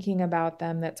you thinking about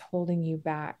them that's holding you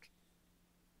back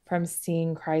from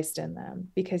seeing Christ in them?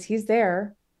 Because he's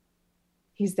there.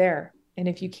 He's there. And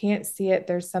if you can't see it,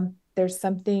 there's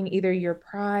something, either your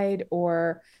pride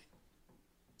or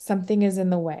something is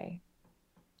in the way.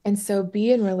 And so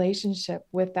be in relationship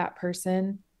with that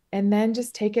person and then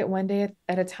just take it one day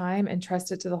at a time and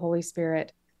trust it to the Holy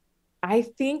Spirit. I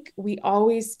think we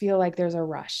always feel like there's a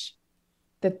rush,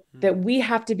 mm, that we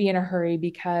have to be in a hurry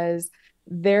because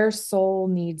their soul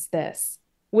needs this,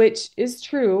 which is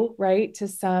true, right? To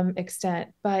some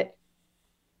extent, but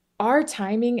our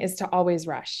timing is to always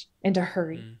rush and to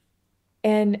hurry. mm,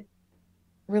 And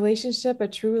a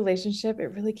true relationship,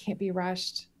 it really can't be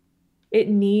rushed. It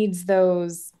needs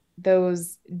those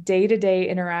day-to-day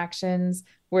interactions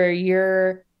where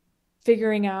you're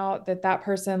figuring out that that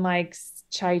person likes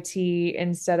chai tea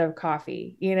instead of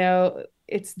coffee.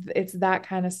 It's that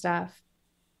kind of stuff.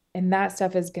 And that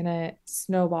stuff is going to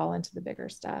snowball into the bigger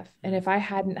stuff. And mm. if I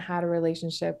hadn't had a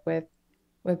relationship with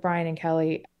Brian and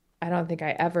Kelly, I don't think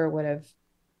I ever would have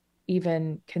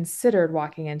even considered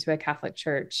walking into a Catholic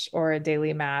church or a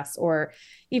daily mass or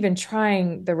even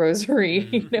trying the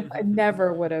rosary. I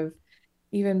never would have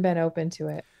even been open to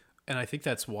it. And I think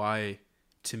that's why,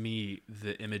 to me,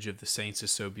 the image of the saints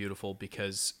is so beautiful,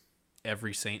 because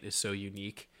every saint is so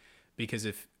unique. Because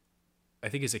if I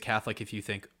think as a Catholic, if you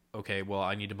think, okay, well,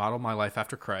 I need to model my life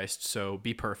after Christ, so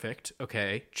be perfect.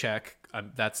 Okay, check.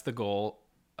 That's the goal.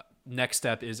 Next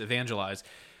step is evangelize.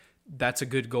 That's a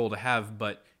good goal to have,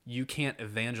 but you can't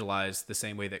evangelize the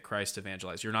same way that Christ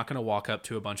evangelized. You're not going to walk up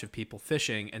to a bunch of people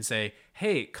fishing and say,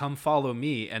 hey, come follow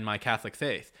me and my Catholic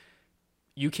faith.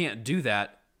 You can't do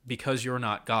that because you're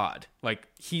not God. Like,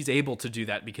 he's able to do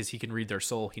that because he can read their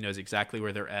soul. He knows exactly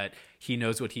where they're at. He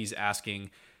knows what he's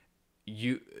asking.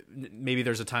 Maybe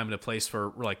there's a time and a place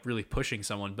for like really pushing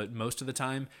someone, but most of the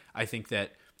time I think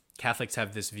that Catholics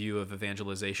have this view of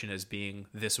evangelization as being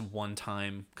this one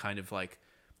time kind of like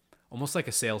almost like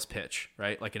a sales pitch,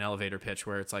 right? Like an elevator pitch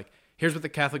where it's like, here's what the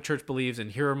Catholic Church believes,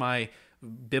 and here are my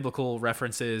biblical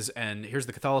references, and here's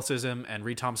the Catholicism, and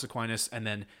read Thomas Aquinas, and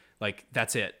then like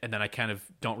that's it. And then I kind of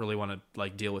don't really want to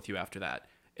like deal with you after that.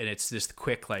 And it's this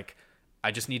quick like,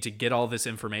 I just need to get all this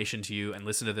information to you and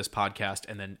listen to this podcast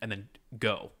and then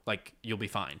go. Like, you'll be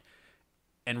fine.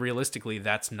 And realistically,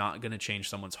 that's not going to change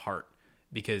someone's heart,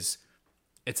 because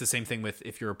it's the same thing with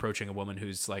if you're approaching a woman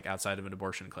who's like outside of an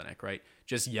abortion clinic, right?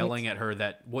 Just yelling at her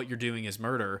that what you're doing is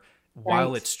murder, while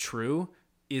Right. it's true,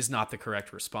 is not the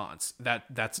correct response.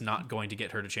 That's not going to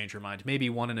get her to change her mind. Maybe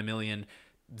one in a million,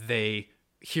 they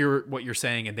hear what you're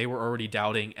saying and they were already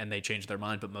doubting and they change their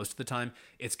mind. But most of the time,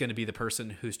 it's going to be the person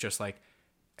who's just like,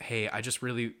 hey, I just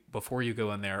really, before you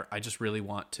go in there, I just really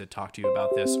want to talk to you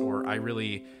about this. Or I don't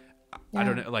Yeah.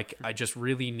 know, like, I just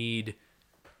really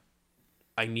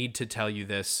I need to tell you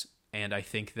this. And I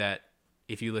think that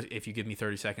if you give me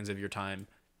 30 seconds of your time,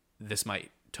 this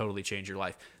might totally change your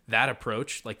life. That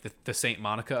approach, like the Saint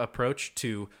Monica approach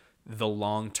to the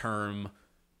long-term,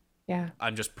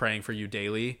 I'm just praying for you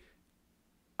daily,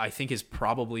 I think is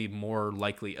probably more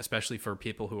likely, especially for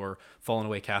people who are fallen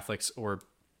away Catholics or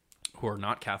who are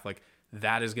not Catholic.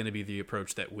 That is going to be the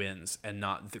approach that wins, and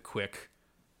not the quick,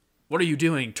 what are you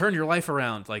doing? Turn your life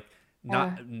around. Like,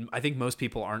 I think most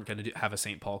people aren't going to have a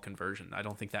St. Paul conversion. I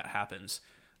don't think that happens.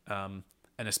 And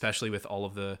especially with all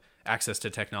of the access to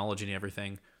technology and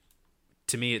everything,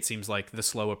 to me, it seems like the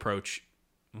slow approach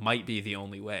might be the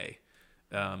only way.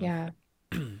 And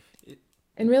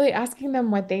really asking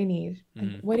them what they need.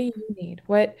 Like, what do you need?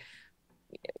 What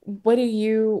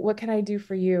can I do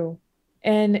for you?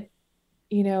 And,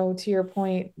 to your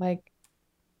point, like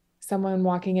someone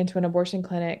walking into an abortion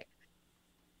clinic,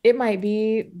 it might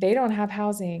be they don't have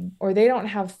housing, or they don't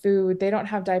have food, they don't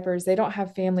have diapers, they don't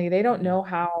have family, they don't know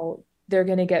how they're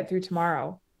going to get through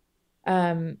tomorrow.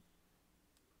 And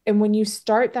when you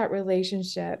start that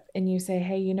relationship and you say,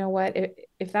 hey, you know what,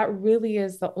 if that really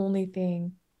is the only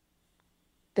thing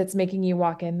that's making you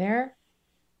walk in there,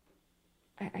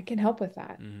 I can help with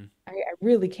that. I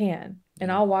really can.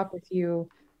 And I'll walk with you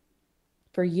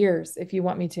for years if you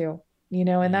want me to,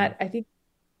 and that, I think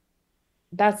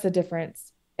that's the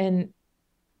difference. And,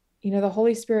 the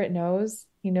Holy Spirit knows,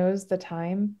 he knows the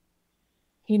time.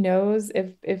 He knows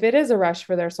if it is a rush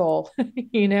for their soul,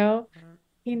 he knows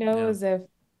if,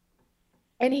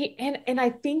 and I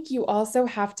think you also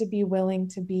have to be willing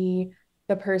to be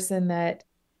the person that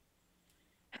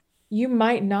you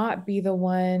might not be the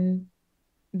one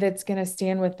that's going to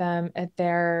stand with them at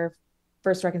their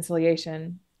first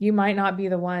reconciliation. You might not be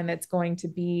the one that's going to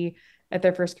be at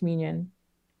their first communion,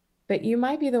 but you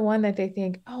might be the one that they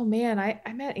think, oh man, I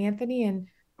met Anthony and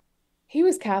he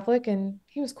was Catholic and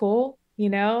he was cool,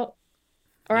 or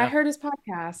I heard his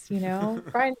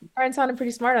podcast, Brian sounded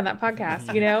pretty smart on that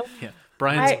podcast,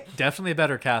 Brian's definitely a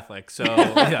better Catholic. So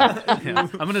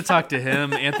I'm going to talk to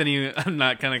him. Anthony, I'm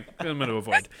going to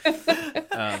avoid.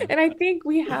 And I think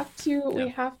we have to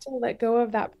let go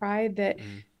of that pride that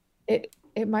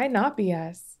it might not be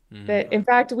us, that in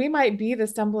fact, we might be the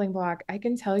stumbling block. I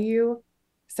can tell you.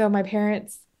 So my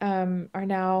parents are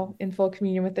now in full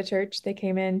communion with the church. They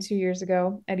came in 2 years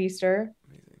ago at Easter,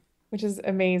 which is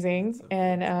amazing. So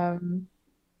and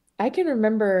I can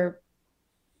remember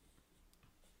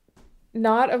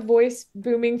not a voice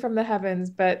booming from the heavens,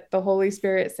 but the Holy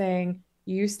Spirit saying,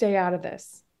 you stay out of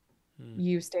this.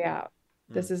 You stay out.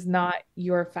 This is not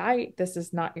your fight. This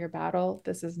is not your battle.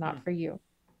 This is not for you.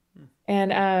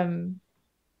 And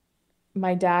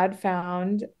my dad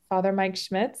found Father Mike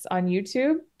Schmitz on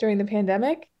YouTube during the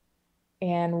pandemic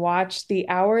and watched The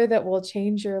Hour That Will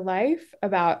Change Your Life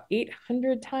about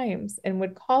 800 times and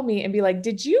would call me and be like,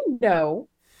 did you know?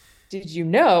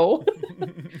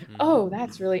 Oh,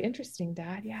 that's really interesting,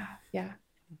 Dad. Yeah.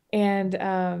 And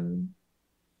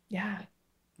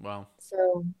wow.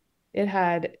 So it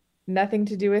had nothing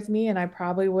to do with me, and I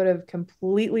probably would have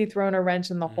completely thrown a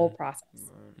wrench in the whole process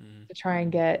to try and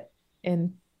get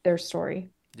in their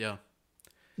story. Yeah.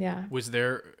 Was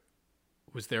there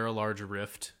a large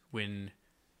rift when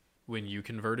you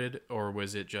converted, or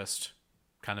was it just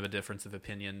kind of a difference of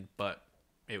opinion, but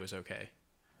it was okay?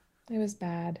 It was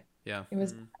bad. Yeah. It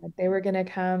was bad. They were going to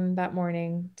come that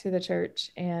morning to the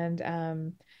church, and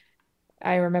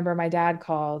I remember my dad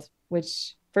called,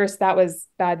 which first that was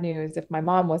bad news if my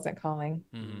mom wasn't calling.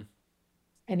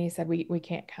 And he said, we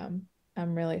can't come.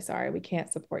 I'm really sorry. We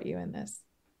can't support you in this.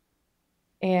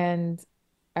 And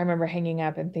I remember hanging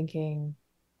up and thinking,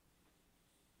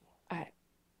 I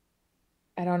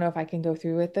don't know if I can go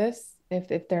through with this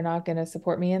if they're not going to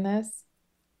support me in this.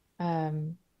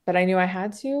 But I knew I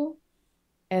had to.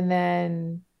 And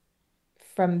then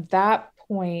from that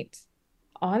point,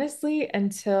 honestly,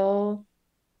 until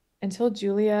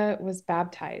Julia was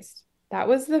baptized, that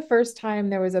was the first time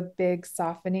there was a big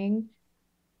softening,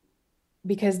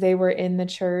 because they were in the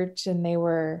church and they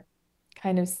were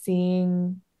kind of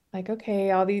seeing like,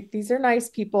 okay, all these are nice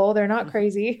people. They're not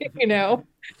crazy,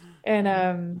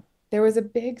 And there was a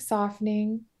big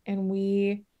softening, and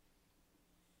we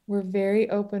were very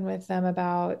open with them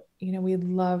about, we'd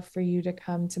love for you to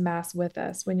come to Mass with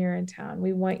us when you're in town.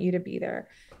 We want you to be there.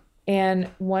 And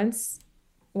once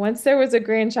there was a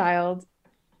grandchild,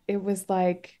 it was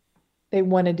like they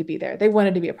wanted to be there. They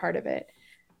wanted to be a part of it.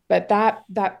 But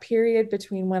that period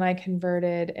between when I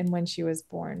converted and when she was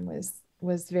born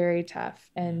was very tough.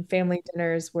 And family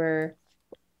dinners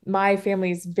my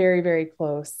family's very, very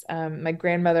close. My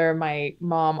grandmother, my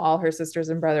mom, all her sisters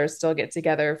and brothers still get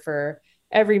together for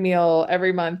every meal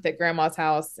every month at grandma's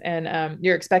house. And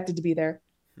you're expected to be there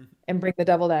and bring the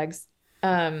deviled eggs.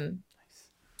 Um,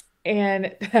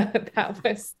 and that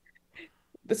was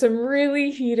some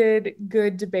really heated,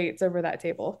 good debates over that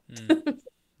table.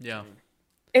 Yeah.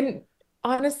 And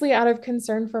honestly, out of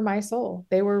concern for my soul,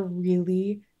 they were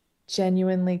really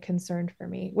genuinely concerned for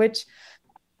me, which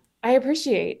I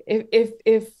appreciate.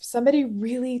 If somebody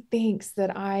really thinks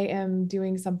that I am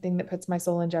doing something that puts my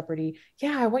soul in jeopardy,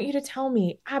 yeah, I want you to tell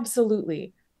me.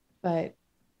 Absolutely. But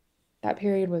that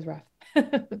period was rough.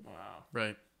 Wow.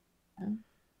 Right.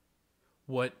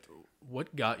 What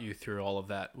what got you through all of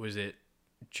that? Was it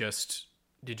just,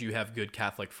 did you have good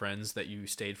Catholic friends that you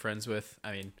stayed friends with?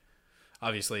 I mean,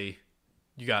 obviously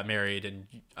you got married, and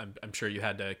I'm sure you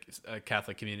had a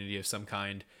Catholic community of some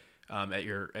kind at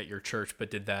your church.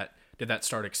 But did that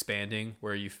start expanding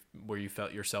where you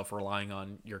felt yourself relying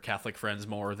on your Catholic friends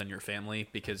more than your family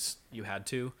because you had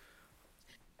to?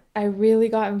 I really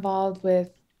got involved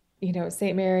with,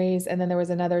 St. Mary's, and then there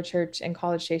was another church in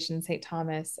College Station, St.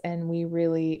 Thomas, and we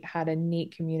really had a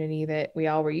neat community that we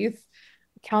all were youth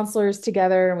counselors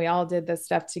together, and we all did this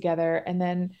stuff together. And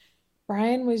then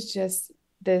Brian was just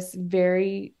this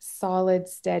very solid,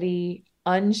 steady,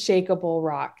 unshakable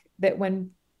rock that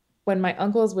when my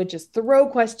uncles would just throw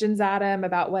questions at him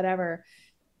about whatever,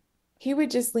 he would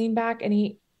just lean back and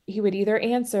he would either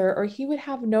answer or he would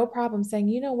have no problem saying,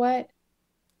 "You know what?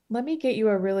 Let me get you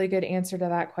a really good answer to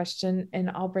that question and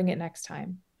I'll bring it next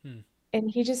time." Hmm. And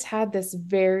he just had this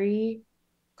very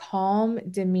calm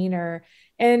demeanor.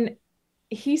 And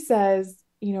he says,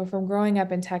 from growing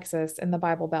up in Texas in the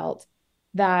Bible Belt,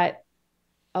 that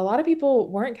a lot of people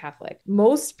weren't Catholic.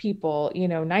 Most people,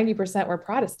 90% were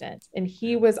Protestant. And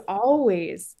he Yeah. was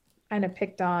always kind of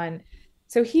picked on.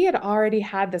 So he had already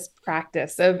had this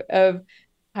practice of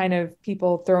kind of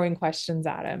people throwing questions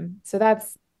at him. So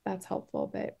that's helpful.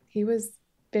 But he was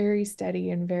very steady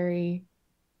and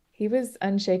he was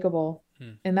unshakable.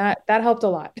 Hmm. And that helped a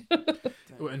lot.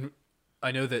 And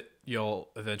I know that y'all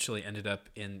eventually ended up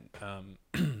in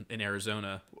in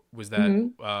Arizona.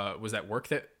 Mhm. Was that work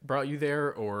that brought you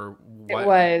there, or It what?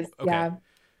 was, Okay. yeah.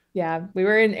 Yeah. We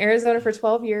were in Arizona for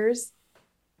 12 years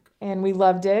and we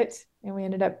loved it. And we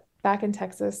ended up back in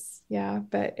Texas. Yeah.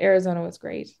 But Arizona was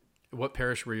great. What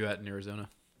parish were you at in Arizona?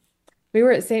 We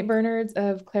were at St. Bernard's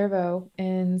of Clairvaux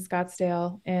in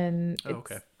Scottsdale. And Oh,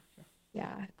 okay.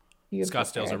 yeah, beautiful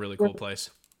Scottsdale's a parish. really cool place.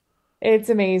 It's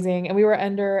amazing. And we were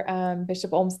under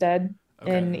Bishop Olmsted,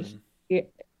 Okay. and he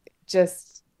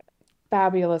just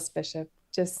fabulous bishop.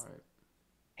 Just All right.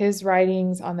 his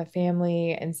writings on the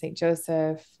family and St.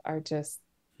 Joseph are just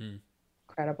Hmm.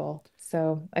 incredible.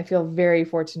 So I feel very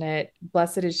fortunate.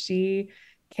 Blessed is she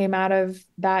came out of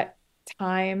that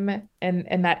time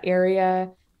and that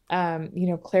area.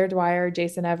 Claire Dwyer,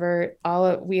 Jason Everett,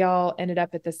 we all ended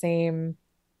up at the same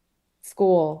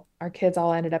school. Our kids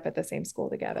all ended up at the same school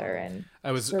together, and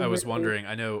just a I was really wondering.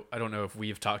 I don't know if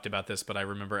we've talked about this, but I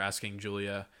remember asking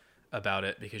Julia about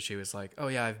it because she was like, "Oh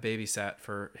yeah, I've babysat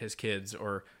for his kids,"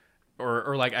 or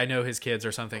like I know his kids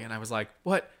or something, and I was like,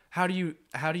 "What? How do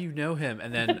you know him?"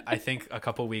 And then I think a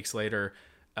couple weeks later,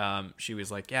 she was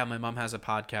like, "Yeah, my mom has a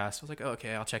podcast." I was like, "Oh,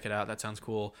 okay, I'll check it out. That sounds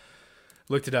cool."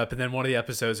 Looked it up, and then one of the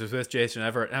episodes was with Jason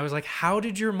Everett, and I was like, "How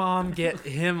did your mom get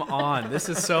him on? This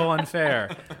is so unfair."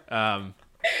 Um,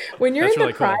 when you're that's in the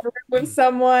really cry cool. room with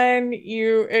someone,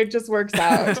 it just works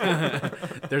out.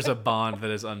 There's a bond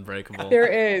that is unbreakable.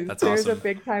 That's There's a awesome.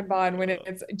 big time bond when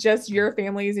it's just your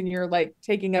families and you're like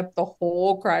taking up the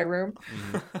whole cry room.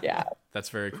 Yeah. That's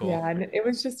very cool. Yeah. And it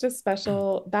was just a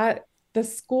special that the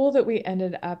school that we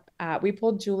ended up at, we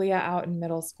pulled Julia out in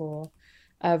middle school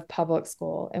of public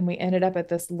school, and we ended up at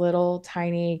this little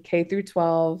tiny K through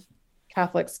 12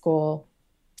 Catholic school,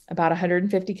 about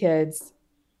 150 kids.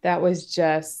 That was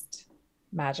just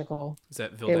magical. Is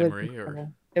that Ville It de was Marie or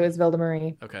incredible. It was Ville de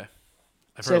Marie. okay?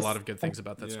 I've heard a lot Just of good things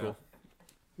about that Yeah. school.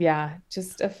 yeah,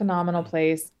 just a phenomenal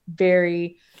place.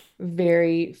 Very,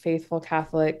 very faithful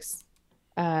Catholics.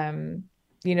 Um,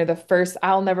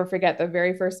 I'll never forget the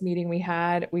very first meeting we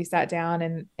had. We sat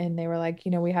down and they were like,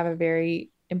 we have a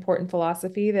very important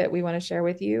philosophy that we want to share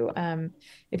with you.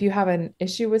 If you have an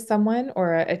issue with someone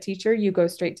or a teacher, you go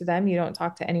straight to them. You don't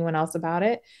talk to anyone else about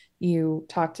it. You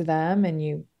talk to them and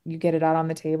you get it out on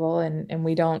the table, and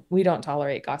we don't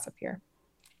tolerate gossip here.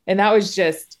 And that was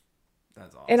just,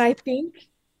 That's and awesome. I think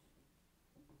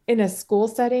in a school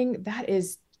setting, that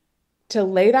is to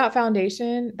lay that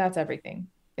foundation, that's everything.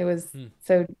 It was Hmm.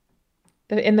 so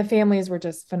and the families were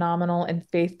just phenomenal and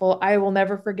faithful. I will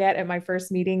never forget at my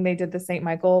first meeting, they did the St.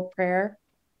 Michael prayer.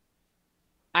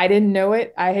 I didn't know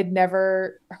it. I had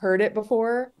never heard it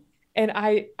before. And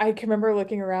I can remember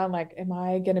looking around like, am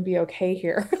I gonna be okay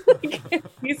here? Like,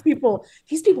 these people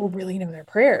really know their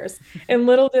prayers. And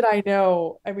little did I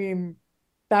know, I mean,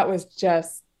 that was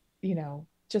just,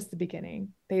 just the beginning.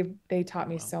 They taught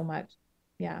me Well, so much.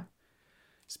 Yeah.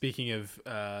 speaking of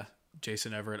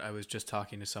Jason Everett, I was just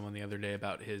talking to someone the other day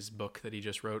about his book that he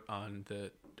just wrote on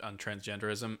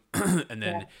transgenderism, and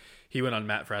Yeah. then he went on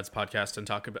Matt Fradd's podcast and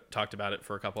talked about it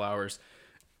for a couple hours.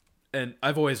 And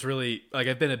I've always really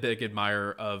I've been a big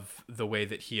admirer of the way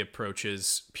that he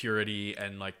approaches purity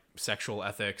and like sexual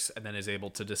ethics, and then is able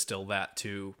to distill that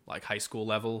to like high school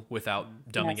level without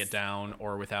dumbing it Yes. down,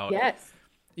 or without, Yes.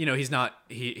 he's not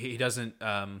he doesn't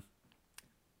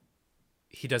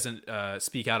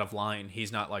speak out of line.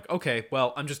 He's not like, okay,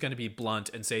 well, I'm just going to be blunt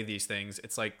and say these things.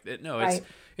 It's like, no, Right.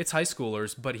 it's high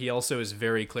schoolers, but he also is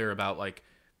very clear about like,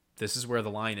 this is where the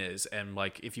line is, and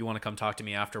like, if you want to come talk to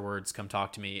me afterwards, come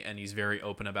talk to me. And he's very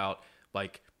open about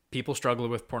like, people struggle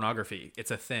with pornography.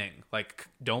 It's a thing. Like,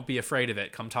 don't be afraid of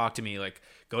it. Come talk to me. Like,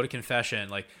 go to confession.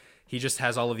 Like, he just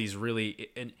has all of these really,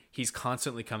 and he's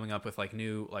constantly coming up with like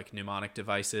new like mnemonic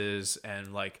devices,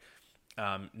 and like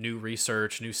new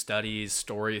research, new studies,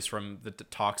 stories from the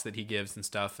talks that he gives and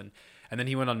stuff. And then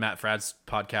he went on Matt Fradd's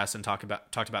podcast and talked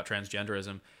about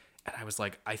transgenderism. And I was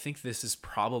like, I think this is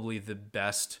probably the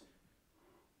best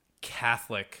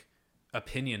Catholic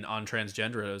opinion on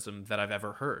transgenderism that I've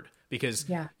ever heard, because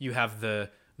Yeah. you have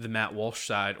the Matt Walsh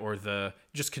side, or the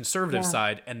just conservative Yeah.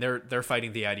 side, and they're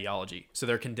fighting the ideology. So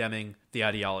they're condemning the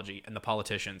ideology and the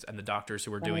politicians and the doctors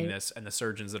who are doing Right. this, and the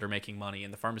surgeons that are making money,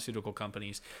 and the pharmaceutical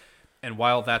companies. And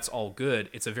while that's all good,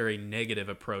 it's a very negative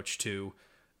approach to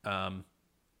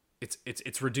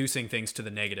it's reducing things to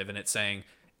the negative, and it's saying,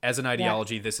 as an Yes.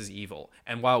 ideology, this is evil.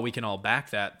 And while we can all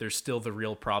back that, there's still the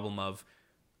real problem of,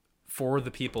 for the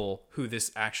people who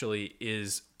this actually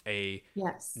is a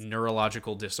Yes.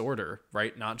 neurological disorder,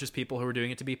 right? Not just people who are doing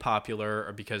it to be popular,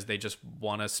 or because they just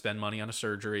want to spend money on a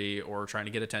surgery or trying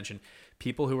to get attention.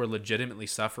 People who are legitimately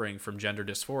suffering from gender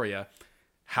dysphoria,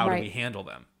 how do we Right. handle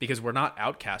them? Because we're not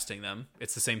outcasting them.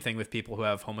 It's the same thing with people who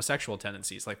have homosexual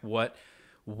tendencies. Like, what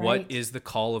Right. is the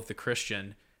call of the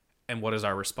Christian, and what is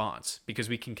our response? Because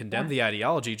we can condemn Yeah. the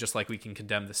ideology just like we can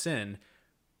condemn the sin,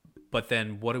 but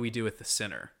then what do we do with the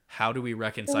sinner? How do we What do we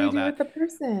reconcile do with that? the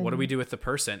What do we person? do with the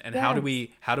person? And Yes.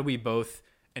 how do we both,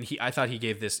 and I thought he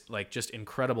gave this like just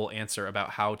incredible answer about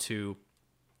how to,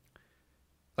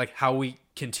 like, how we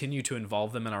continue to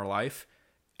involve them in our life,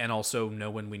 and also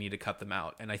know when we need to cut them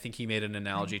out. And I think he made an Right.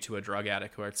 analogy to a drug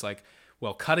addict, where it's like,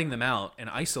 well, cutting them out and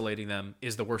isolating them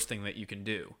is the worst thing that you can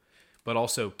do. But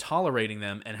also tolerating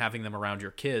them and having them around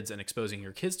your kids and exposing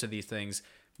your kids to these things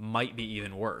might be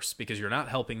even worse, because you're not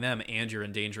helping them and you're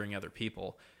endangering other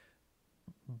people.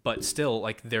 But still,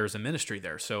 like, there's a ministry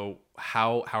there. So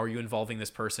how are you involving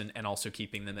this person and also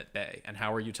keeping them at bay? And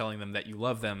how are you telling them that you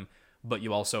love them, but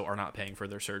you also are not paying for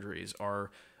their surgeries, or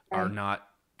are Right. not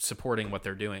supporting what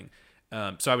they're doing?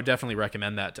 So I would definitely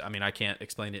recommend that. I mean, I can't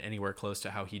explain it anywhere close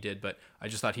to how he did, but I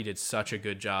just thought he did such a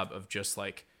good job of just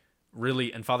like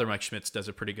really, and Father Mike Schmitz does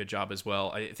a pretty good job as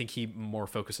well. I think he more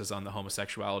focuses on the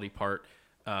homosexuality part,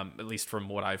 at least from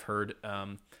what I've heard.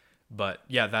 But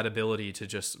yeah, that ability to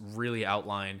just really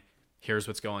outline, here's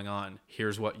what's going on,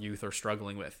 here's what youth are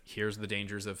struggling with, here's the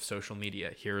dangers of social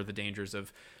media, here are the dangers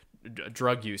of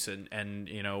drug use, and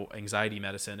anxiety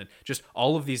medicine, and just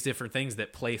all of these different things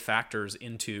that play factors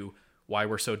into why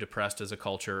we're so depressed as a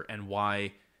culture, and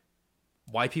why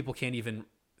people can't even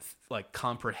like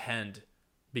comprehend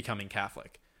becoming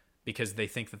Catholic, because they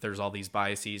think that there's all these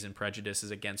biases and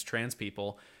prejudices against trans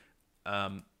people.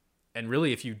 And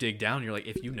really, if you dig down, you're like,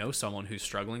 if you know someone who's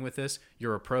struggling with this,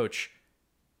 your approach,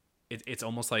 it's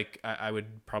almost like, I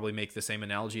would probably make the same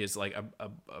analogy as like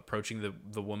approaching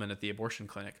the woman at the abortion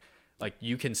clinic. Like,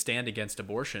 you can stand against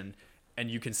abortion and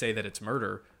you can say that it's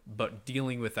murder, but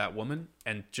dealing with that woman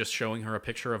and just showing her a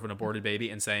picture of an aborted baby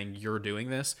and saying you're doing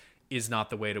this is not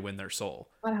the way to win their soul.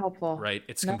 Not helpful. Right?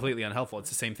 It's No. completely unhelpful. It's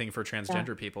the same thing for Yeah.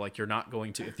 transgender people. Like, you're not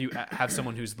going to, if you have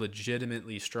someone who's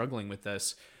legitimately struggling with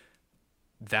this,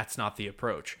 that's not the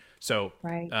approach. So,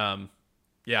 Right.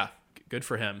 yeah, good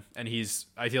for him. And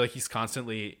I feel like he's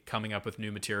constantly coming up with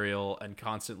new material, and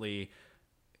constantly,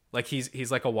 like,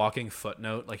 he's like a walking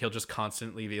footnote. Like, he'll just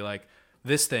constantly be like,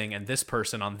 this thing and this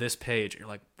person on this page. And you're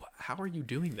like, how are you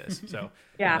doing this? So,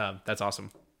 Yeah. that's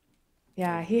awesome.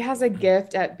 Yeah. He has a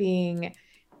gift at being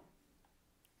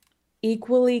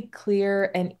equally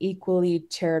clear and equally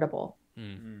charitable.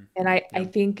 Mm, And I yeah,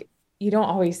 think you don't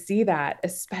always see that,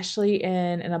 especially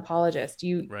in an apologist.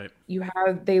 You right. you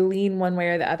have they lean one way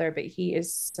or the other, but he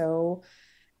is so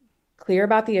clear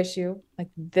about the issue. Like,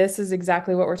 this is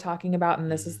exactly what we're talking about,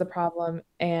 and this is Mhm. the problem.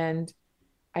 And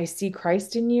I see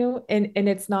Christ in you. And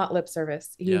it's not lip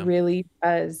service. He Yeah. really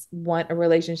does want a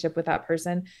relationship with that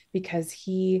person, because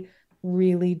he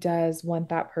really does want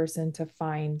that person to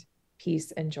find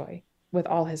peace and joy with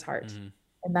all his heart. Mhm.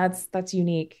 And that's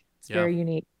unique. It's Yeah. very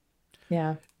unique.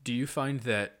 Yeah. Do you find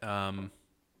that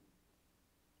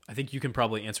I think you can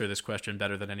probably answer this question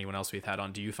better than anyone else we've had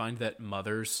on. Do you find that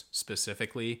mothers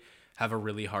specifically have a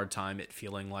really hard time at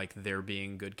feeling like they're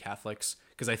being good Catholics?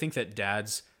 Because I think that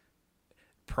dads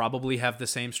probably have the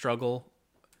same struggle,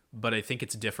 but I think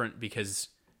it's different because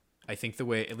I think the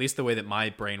way, at least the way that my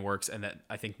brain works, and that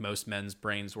I think most men's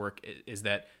brains work, is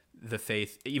that the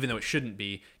faith, even though it shouldn't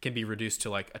be, can be reduced to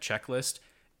like a checklist,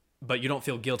 but you don't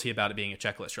feel guilty about it being a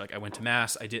checklist. You're like, I went to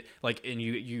mass, I did, like, and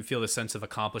you feel this sense of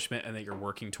accomplishment and that you're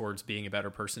working towards being a better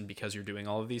person because you're doing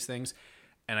all of these things.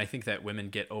 And I think that women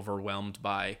get overwhelmed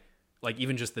by, like,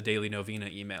 even just the daily novena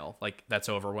email, like that's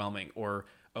overwhelming. Or,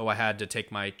 oh, I had to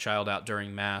take my child out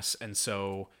during mass, and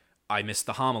so I missed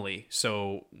the homily,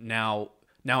 so now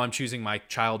I'm choosing my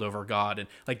child over God. And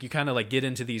like, you kind of like get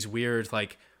into these weird,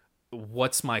 like,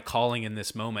 what's my calling in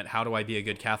this moment? How do I be a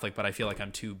good Catholic? But I feel like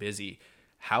I'm too busy.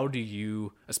 How do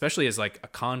you, especially as like a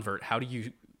convert, how do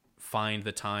you find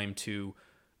the time to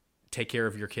take care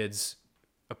of your kids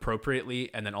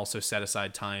appropriately, and then also set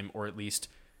aside time, or at least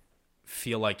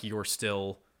feel like you're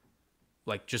still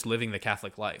like just living the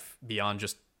Catholic life beyond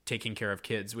just taking care of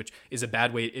kids, which is a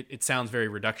bad way. It sounds very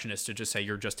reductionist to just say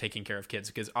you're just taking care of kids,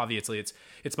 because obviously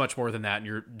it's much more than that, and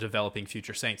you're developing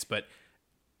future saints. But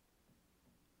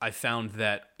I found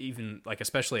that even like,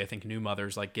 especially I think new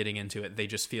mothers, like getting into it, they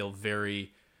just feel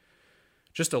very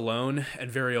just alone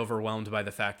and very overwhelmed by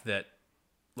the fact that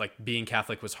like being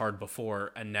Catholic was hard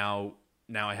before, and now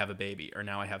I have a baby, or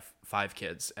now I have 5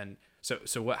 kids. And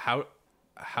so what,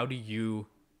 how do you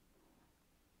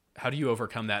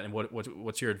overcome that, and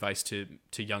what's your advice to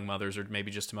young mothers, or maybe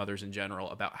just to mothers in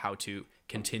general, about how to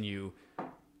continue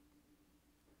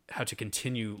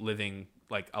living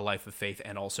like a life of faith,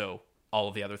 and also all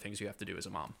of the other things you have to do as a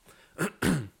mom?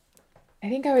 I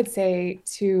think I would say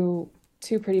two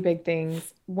pretty big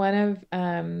things. One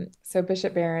of so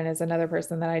Bishop Barron is another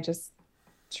person that I just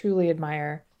truly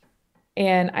admire.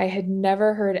 And I had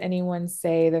never heard anyone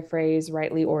say the phrase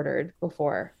rightly ordered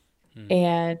before. Hmm.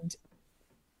 And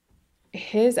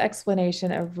his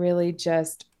explanation of really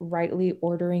just rightly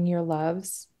ordering your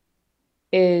loves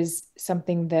is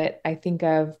something that I think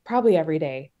of probably every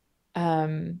day.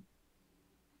 Um,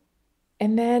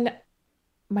 and then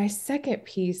my second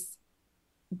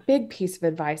big piece of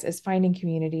advice is finding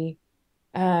community.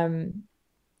 Um,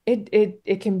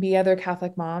 it can be other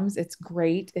Catholic moms. It's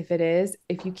great if it is.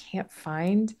 If you can't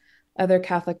find other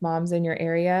Catholic moms in your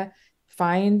area,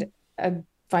 find a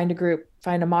find a group,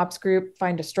 find a MOPS group,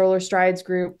 find a stroller strides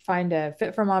group, find a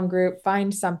Fit for Mom group,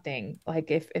 find something. Like,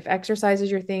 if exercise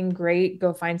is your thing, great.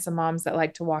 Go find some moms that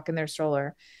like to walk in their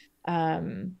stroller.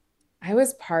 Um, I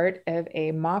was part of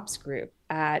a MOPS group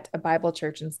at a Bible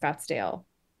church in Scottsdale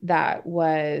that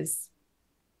was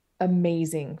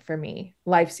amazing for me,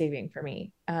 life-saving for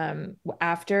me.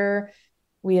 After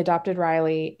we adopted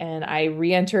Riley and I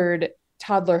re-entered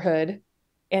toddlerhood,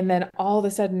 and then all of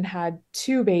a sudden had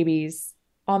 2 babies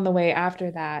on the way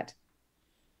after that,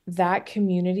 that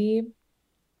community,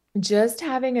 just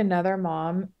having another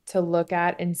mom to look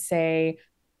at and say,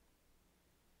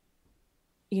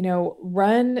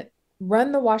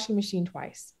 run the washing machine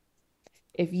twice.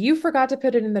 If you forgot to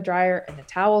put it in the dryer and the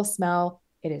towels smell,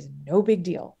 it is no big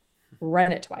deal.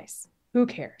 Run it twice. Who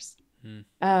cares? Hmm.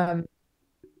 Um,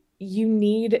 you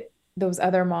need those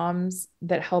other moms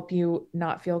that help you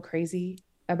not feel crazy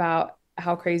about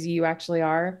how crazy you actually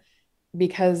are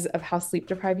because of how sleep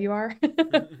deprived you are.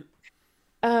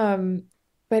 um,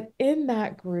 but in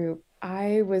that group,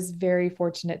 I was very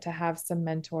fortunate to have some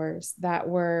mentors that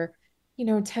were,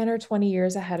 10 or 20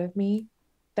 years ahead of me,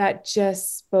 that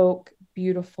just spoke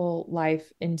beautiful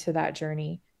life into that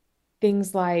journey.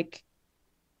 Things like,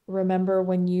 remember,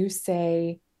 when you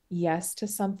say yes to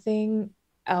something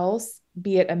else,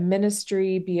 be it a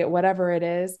ministry, be it whatever it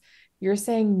is, you're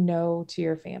saying no to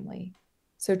your family.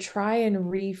 So try and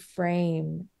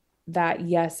reframe that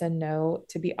yes and no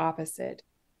to be opposite.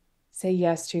 Say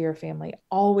yes to your family.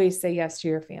 Always say yes to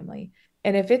your family.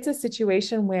 And if it's a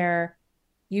situation where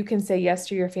you can say yes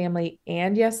to your family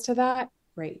and yes to that,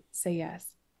 great, say yes.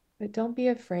 But don't be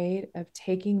afraid of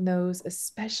taking those,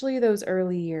 especially those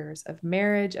early years of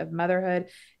marriage, of motherhood,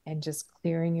 and just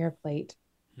clearing your plate.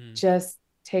 Hmm. Just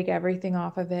take everything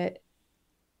off of it.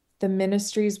 The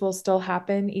ministries will still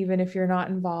happen even if you're not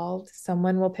involved.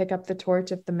 Someone will pick up the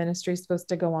torch if the ministry is supposed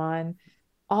to go on.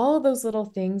 All of those little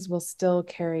things will still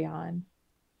carry on.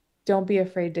 Don't be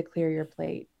afraid to clear your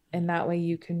plate. And that way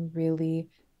you can really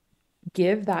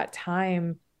give that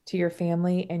time to your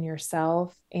family and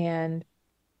yourself. And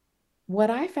what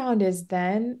I found is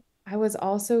then I was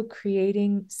also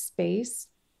creating space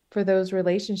for those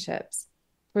relationships.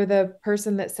 For the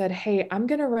person that said, "Hey, I'm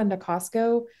going to run to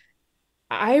Costco.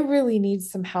 I really need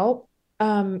some help.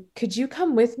 Could you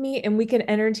come with me and we can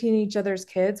entertain each other's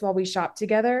kids while we shop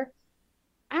together?"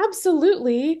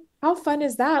 Absolutely. How fun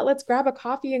is that? Let's grab a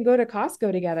coffee and go to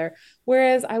Costco together.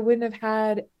 Whereas I wouldn't have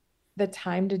had the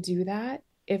time to do that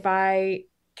if I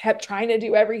kept trying to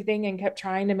do everything and kept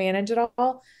trying to manage it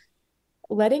all.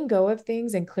 Letting go of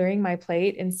things and clearing my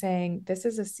plate and saying, this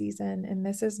is a season and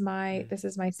this is my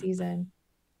season.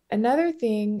 Another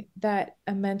thing that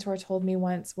a mentor told me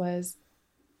once was,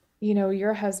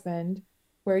 your husband,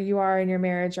 where you are in your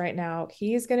marriage right now,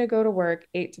 he's going to go to work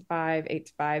 8 to 5, 8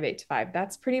 to 5, 8 to 5.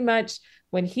 That's pretty much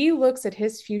when he looks at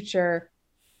his future,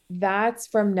 that's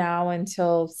from now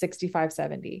until 65,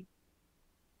 70.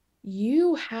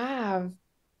 You have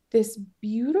this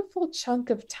beautiful chunk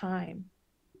of time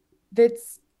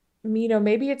that's,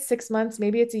 maybe it's 6 months,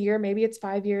 maybe it's a year, maybe it's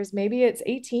 5 years, maybe it's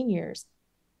 18 years,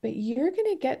 but you're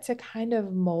going to get to kind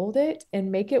of mold it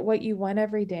and make it what you want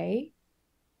every day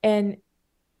and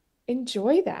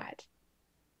enjoy that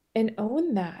and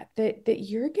own that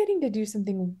you're getting to do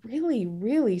something really,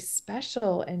 really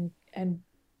special and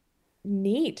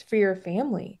neat for your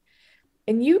family.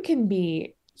 And you can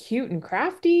be cute and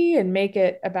crafty and make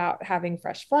it about having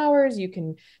fresh flowers. You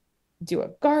can do a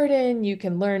garden. You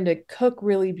can learn to cook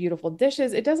really beautiful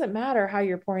dishes. It doesn't matter how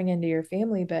you're pouring into your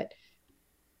family, but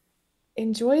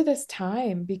enjoy this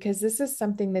time because this is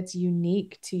something that's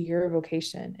unique to your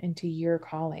vocation and to your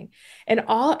calling. And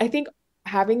I think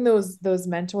having those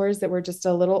mentors that were just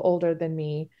a little older than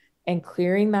me and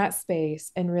clearing that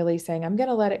space and really saying, I'm going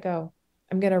to let it go.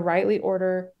 I'm going to rightly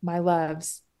order my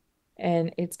loves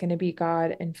and it's going to be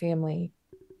God and family.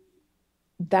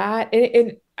 That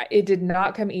it did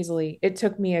not come easily. It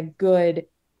took me a good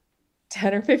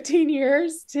 10 or 15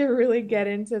 years to really get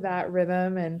into that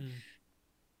rhythm. And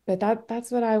but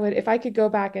that's what I would, if I could go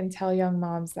back and tell young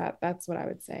moms, that's what I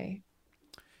would say.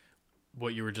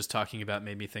 What you were just talking about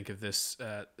made me think of this.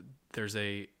 There's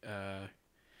trying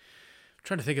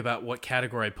to think about what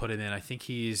category I put him in. I think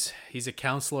he's a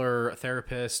counselor, a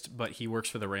therapist, but he works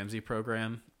for the Ramsey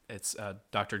program. It's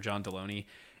Dr. John Deloney,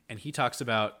 and he talks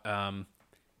about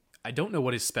I don't know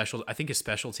what his I think his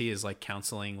specialty is like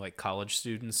counseling like college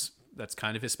students. That's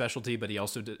kind of his specialty, but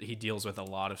he deals with a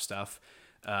lot of stuff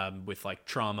with like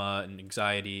trauma and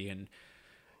anxiety and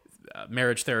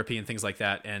marriage therapy and things like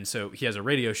that. And so he has a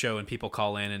radio show and people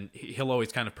call in and he'll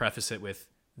always kind of preface it with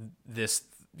this,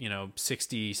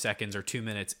 60 seconds or 2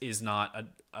 minutes is not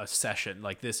a session.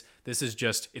 Like this is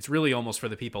just, it's really almost for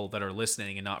the people that are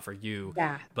listening and not for you.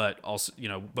 Yeah. But also,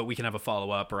 but we can have a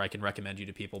follow up or I can recommend you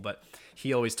to people. But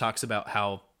he always talks about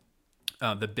how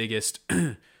the biggest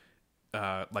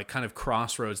like kind of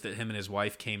crossroads that him and his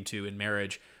wife came to in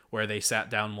marriage, where they sat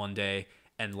down one day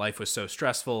and life was so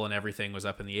stressful and everything was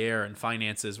up in the air and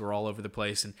finances were all over the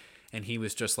place. And he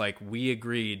was just like, we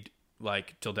agreed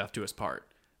like till death do us part.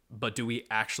 But do we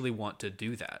actually want to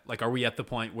do that? Like, are we at the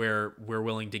point where we're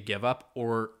willing to give up,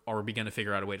 or are we going to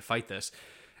figure out a way to fight this?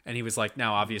 And he was like,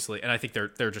 now, obviously, and I think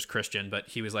they're just Christian, but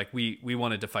he was like, we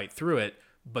wanted to fight through it.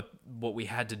 But what we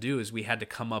had to do is we had to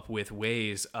come up with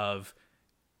ways of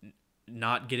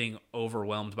not getting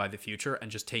overwhelmed by the future and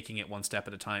just taking it one step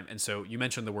at a time. And so you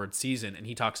mentioned the word season, and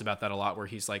he talks about that a lot, where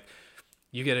he's like,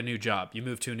 you get a new job, you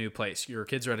move to a new place, your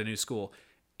kids are at a new school.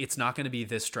 It's not going to be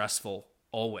this stressful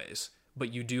always,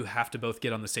 but you do have to both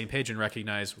get on the same page and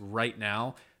recognize right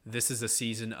now, this is a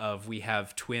season of we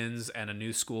have twins and a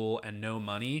new school and no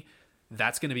money.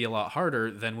 That's going to be a lot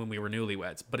harder than when we were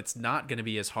newlyweds, but it's not going to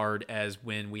be as hard as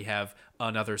when we have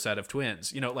another set of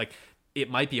twins. Like it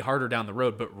might be harder down the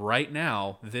road, but right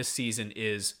now, this season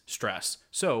is stress.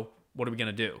 So what are we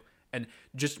going to do? And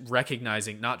just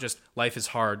recognizing not just life is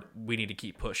hard, we need to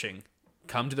keep pushing.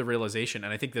 Come to the realization,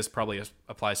 and I think this probably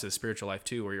applies to the spiritual life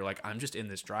too, where you're like, I'm just in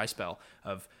this dry spell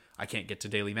of I can't get to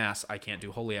daily mass, I can't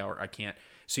do holy hour, I can't.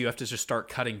 So you have to just start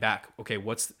cutting back. Okay,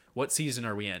 what season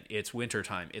are we in? It's winter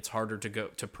time. It's harder to go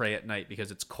to pray at night because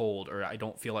it's cold, or I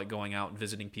don't feel like going out and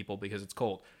visiting people because it's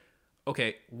cold.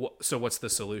 Okay, so what's the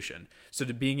solution? So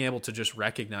to being able to just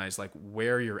recognize like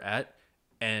where you're at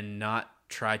and not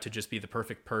try to just be the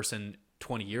perfect person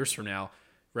 20 years from now,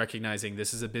 recognizing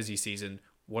this is a busy season.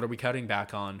 What are we cutting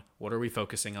back on? What are we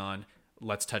focusing on?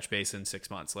 let's touch base in 6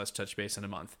 months. Let's touch base in a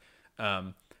month.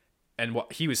 And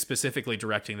what he was specifically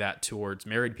directing that towards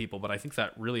married people, but I think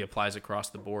that really applies across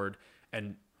the board.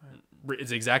 And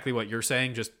it's exactly what you're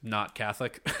saying, just not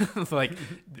Catholic. Like,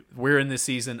 we're in this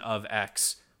season of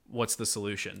X. What's the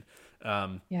solution?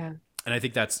 Yeah. And I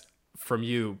think that's from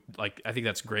you. Like, I think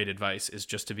that's great advice, is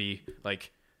just to be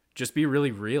like, just be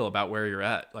really real about where you're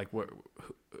at. Like,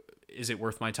 is it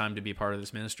worth my time to be part of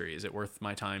this ministry? Is it worth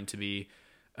my time to be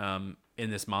in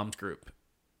this mom's group?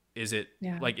 Is it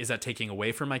like, is that taking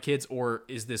away from my kids, or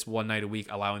is this one night a week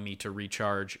allowing me to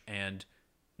recharge and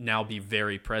now be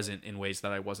very present in ways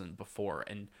that I wasn't before?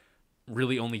 And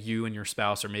really only you and your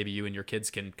spouse, or maybe you and your kids,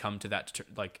 can come to that,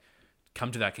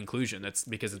 come to that conclusion. That's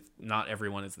because not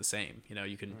everyone is the same. You know,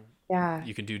 you can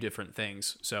do different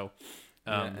things. So,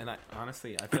 and I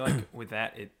honestly, I feel like with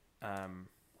that, I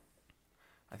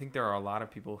think there are a lot of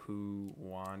people who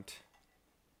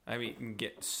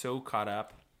get so caught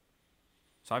up.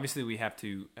 So obviously we have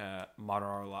to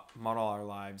model our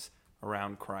lives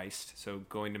around Christ. So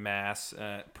going to mass,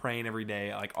 praying every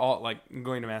day,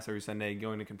 going to mass every Sunday,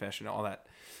 going to confession, all that.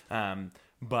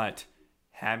 But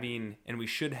and we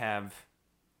should have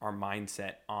our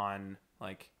mindset on,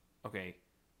 like, okay,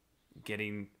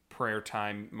 getting prayer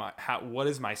time. What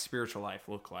does my spiritual life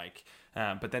look like?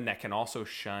 But then that can also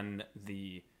shun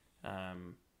the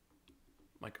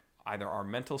either our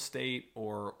mental state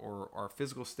or our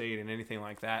physical state and anything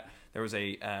like that. There was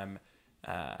and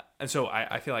so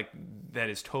I feel like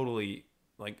that is totally,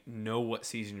 like, know what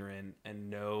season you're in, and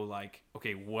know, like,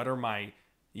 okay, what are my,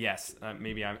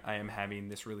 maybe I am having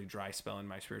this really dry spell in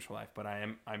my spiritual life, but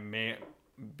I may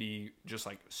be just,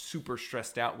 like, super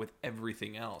stressed out with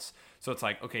everything else. So it's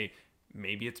like, okay,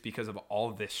 maybe it's because of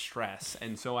all of this stress,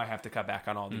 and so I have to cut back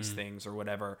on all these things or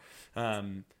whatever.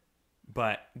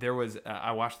 But there was,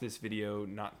 I watched this video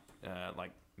not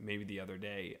maybe the other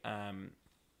day. I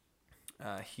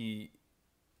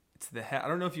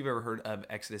don't know if you've ever heard of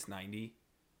Exodus 90.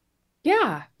 Yeah.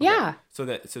 Okay. Yeah. So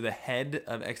the head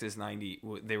of Exodus 90,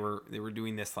 they were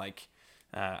doing this, like,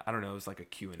 I don't know, it was like a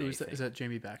Q&A thing. Is that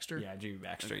Jamie Baxter? Yeah, Jamie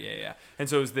Baxter. Yeah. And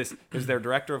so it was their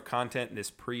director of content,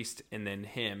 this priest, and then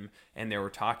him, and they were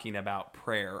talking about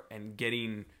prayer and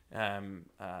getting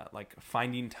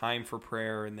finding time for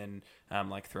prayer, and then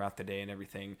throughout the day and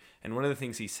everything. And one of the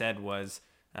things he said was,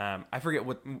 I forget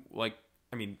what,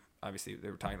 obviously they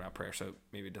were talking about prayer, so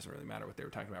maybe it doesn't really matter what they were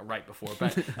talking about right before,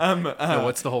 but no,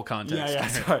 what's the whole context? Yeah,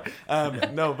 sorry.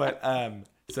 No, but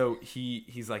so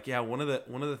he's like, yeah, one of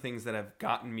the things that have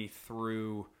gotten me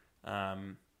through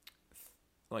through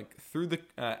the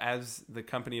as the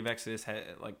company of Exodus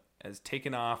has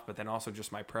taken off, but then also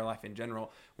just my prayer life in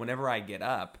general, whenever I get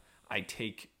up, I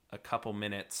take a couple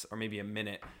minutes or maybe a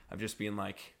minute of just being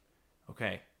like,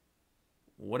 okay,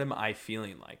 what am I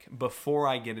feeling like before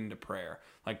I get into prayer?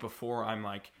 Like, before I'm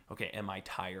like, okay, am I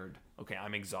tired? Okay,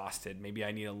 I'm exhausted. Maybe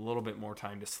I need a little bit more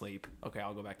time to sleep. Okay,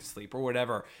 I'll go back to sleep, or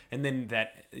whatever. And then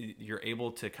that you're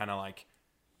able to kind of like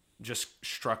just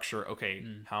structure, okay,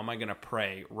 how am I going to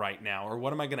pray right now? Or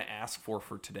what am I going to ask for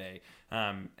today?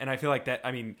 And I feel like that,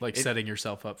 setting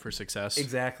yourself up for success.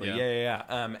 Exactly.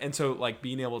 Yeah. And so, like,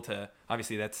 being able to,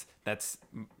 obviously that's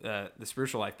the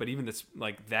spiritual life, but even this,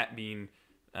 like, that being,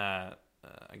 I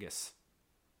guess,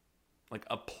 like,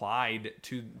 applied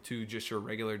to just your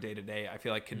regular day to day, I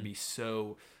feel like can be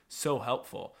so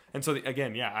helpful. And so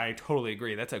again, I totally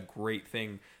agree. That's a great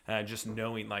thing. Just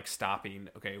knowing, like, stopping,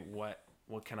 okay, what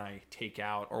can I take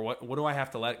out, or what do I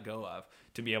have to let go of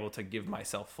to be able to give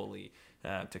myself fully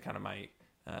to kind of my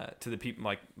to the people,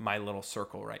 like my little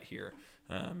circle right here.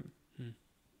 And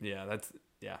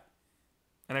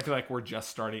I feel like we're just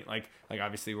starting, like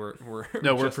obviously we're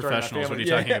professionals. What are you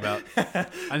talking about?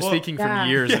 I'm speaking from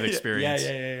years of experience.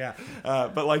 Yeah.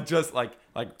 But like, just like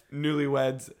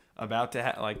newlyweds about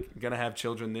to gonna have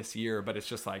children this year, but it's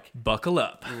just like, buckle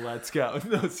up, let's go.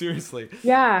 No, seriously.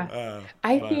 Yeah.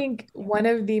 I think one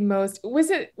of the most, was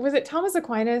it Thomas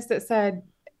Aquinas that said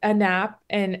a nap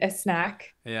and a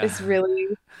snack is really,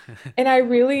 and I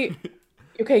really,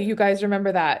 okay, you guys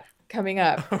remember that coming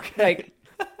up. Okay. Like,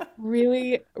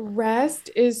 really, rest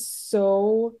is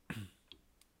so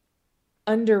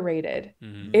underrated.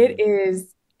 It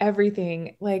is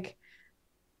everything. Like,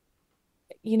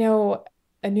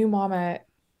 a new mama,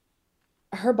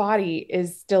 her body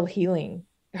is still healing.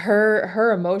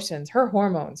 Her emotions, her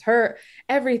hormones, her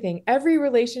everything, every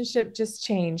relationship just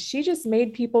changed. She just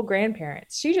made people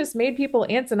grandparents. She just made people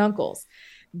aunts and uncles.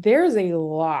 There's a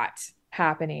lot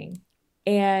happening.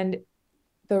 And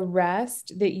the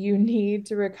rest that you need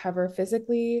to recover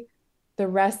physically, the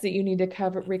rest that you need to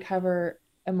recover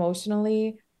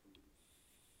emotionally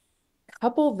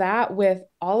couple that with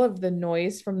all of the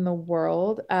noise from the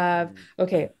world of,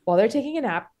 okay, while they're taking a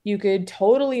nap, you could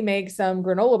totally make some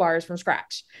granola bars from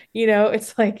scratch.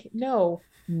 It's like, no,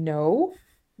 no,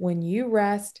 when you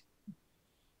rest,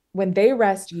 when they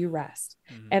rest, you rest.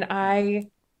 Mm-hmm. And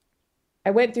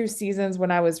I went through seasons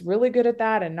when I was really good at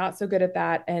that and not so good at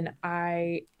that. And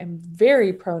I am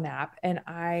very pro nap. And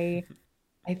I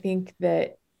think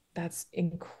that that's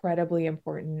incredibly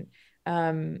important.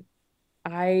 Um,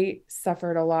 I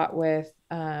suffered a lot with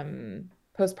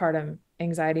postpartum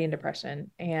anxiety and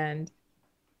depression. And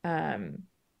um,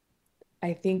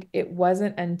 I think it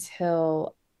wasn't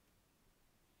until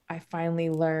I finally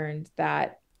learned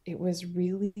that it was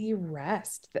really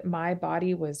rest that my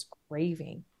body was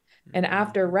craving. And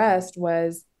after rest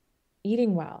was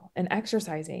eating well and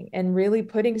exercising and really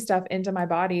putting stuff into my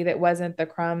body that wasn't the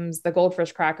crumbs, the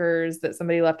goldfish crackers that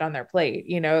somebody left on their plate.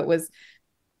 It was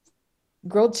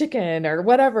grilled chicken or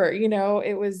whatever,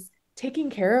 it was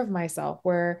taking care of myself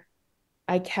where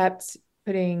I kept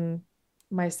putting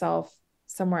myself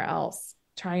somewhere else,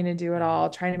 trying to do it Mm-hmm. all,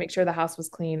 trying to make sure the house was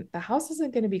clean. The house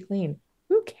isn't going to be clean.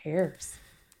 Who cares?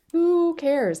 Who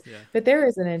cares? Yeah. But there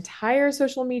is an entire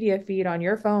social media feed on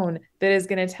your phone that is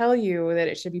going to tell you that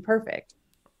it should be perfect.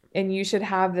 And you should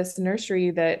have this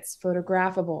nursery that's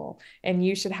photographable, and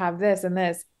you should have this and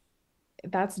this.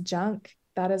 That's junk.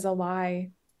 That is a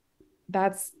lie.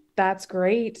 That's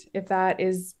great if that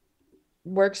is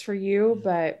works for you,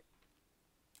 but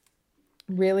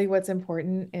really what's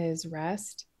important is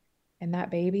rest and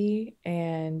that baby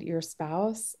and your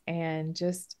spouse and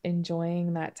just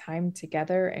enjoying that time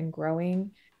together and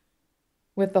growing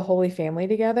with the Holy Family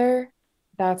together.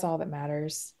 That's all that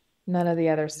matters. None of the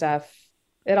other stuff.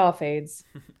 It all fades.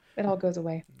 It all goes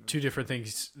away. Two different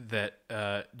things that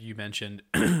you mentioned.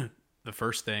 The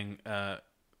first thing,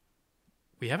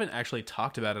 we haven't actually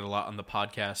talked about it a lot on the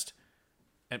podcast,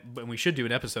 but we should do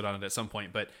an episode on it at some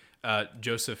point. But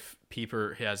Joseph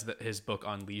Pieper has his book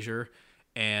on leisure,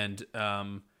 and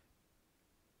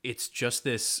it's just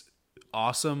this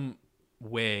awesome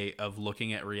way of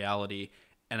looking at reality.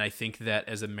 And I think that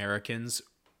as Americans,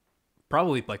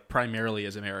 probably like primarily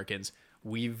as Americans,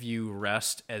 we view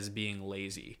rest as being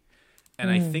lazy. And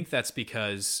I think that's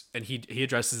because, and he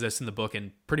addresses this in the book,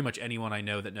 and pretty much anyone I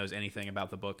know that knows anything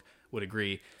about the book would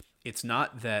agree. It's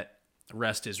not that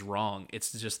rest is wrong.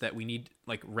 It's just that we need,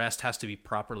 like, rest has to be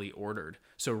properly ordered.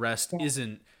 So rest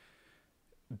isn't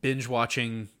binge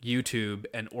watching YouTube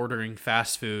and ordering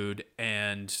fast food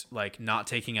and like not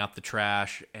taking out the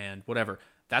trash and whatever.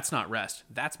 That's not rest.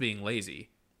 That's being lazy.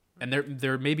 And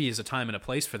there maybe is a time and a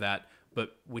place for that,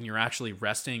 but when you're actually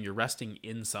resting, you're resting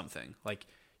in something. Like,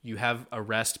 you have a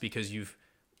rest because you've,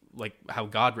 like how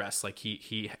God rests, like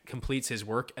he completes his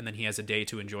work and then he has a day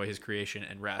to enjoy his creation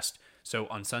and rest. So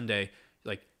on Sunday,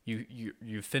 like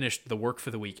you finished the work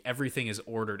for the week, everything is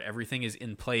ordered, everything is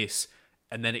in place,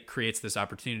 and then it creates this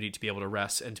opportunity to be able to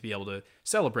rest and to be able to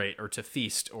celebrate or to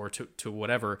feast or to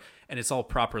whatever, and it's all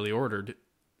properly ordered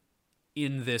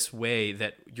in this way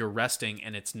that you're resting,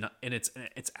 and it's not, and it's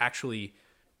actually,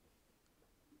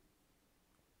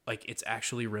 like, it's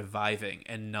actually reviving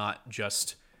and not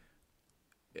just,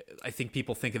 I think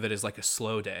people think of it as like a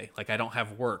slow day. Like, I don't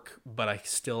have work, but I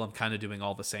still am kind of doing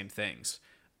all the same things.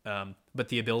 But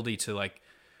the ability to, like,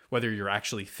 whether you're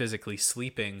actually physically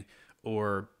sleeping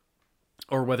or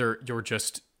whether you're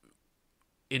just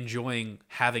enjoying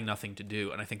having nothing to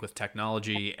do. And I think with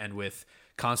technology and with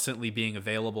constantly being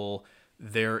available,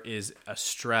 there is a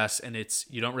stress, and it's,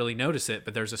 you don't really notice it,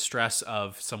 but there's a stress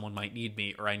of someone might need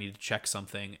me or I need to check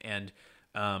something. And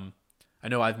I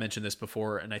know I've mentioned this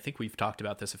before, and I think we've talked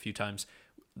about this a few times,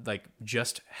 like,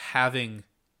 just having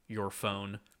your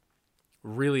phone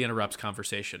really interrupts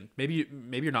conversation. Maybe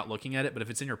you're not looking at it, but if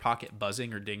it's in your pocket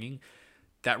buzzing or dinging,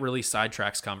 that really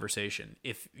sidetracks conversation.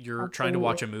 If you're trying to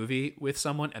watch a movie with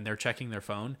someone and they're checking their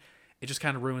phone, it just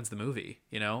kind of ruins the movie.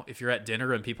 You know, if you're at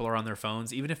dinner and people are on their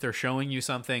phones, even if they're showing you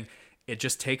something, it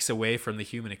just takes away from the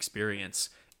human experience.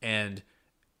 And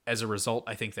as a result,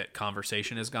 I think that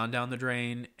conversation has gone down the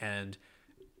drain. And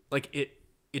like,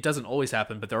 it doesn't always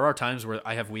happen, but there are times where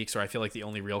I have weeks where I feel like the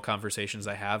only real conversations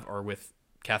I have are with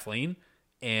Kathleen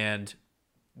and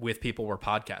with people we're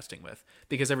podcasting with,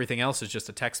 because everything else is just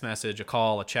a text message, a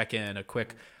call, a check-in, a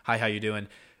quick, hi, how you doing?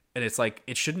 And it's like,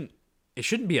 it shouldn't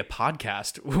be a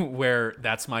podcast where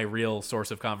that's my real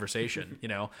source of conversation, you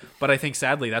know? But I think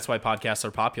sadly, that's why podcasts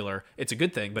are popular. It's a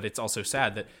good thing, but it's also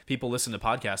sad that people listen to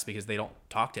podcasts because they don't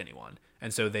talk to anyone.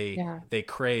 And so they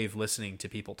crave listening to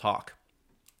people talk.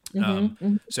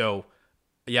 So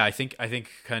yeah, I think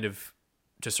kind of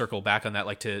to circle back on that,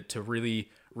 like to really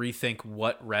rethink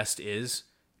what rest is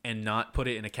and not put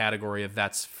it in a category of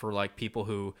that's for like people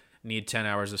who need 10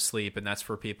 hours of sleep and that's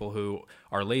for people who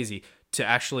are lazy, to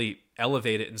actually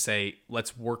elevate it and say,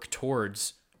 let's work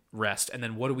towards rest. And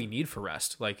then what do we need for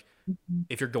rest? Like,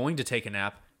 if you're going to take a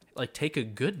nap, like take a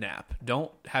good nap.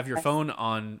 Don't have your Yes. phone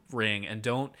on ring, and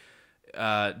don't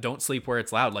sleep where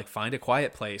it's loud. Like find a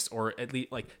quiet place, or at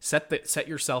least like set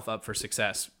yourself up for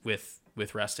success with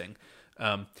resting.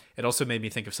 It also made me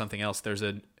think of something else.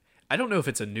 I don't know if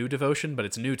it's a new devotion, but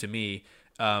it's new to me,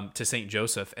 to Saint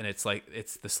Joseph, and it's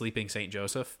the Sleeping Saint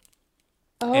Joseph.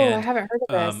 Oh, I And haven't heard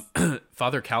of this.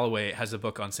 Father Calloway has a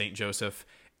book on Saint Joseph,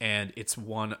 and I think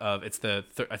it's the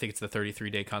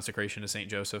 33-day consecration to Saint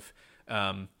Joseph,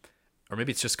 or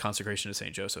maybe it's just consecration to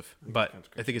Saint Joseph, but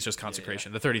I think it's just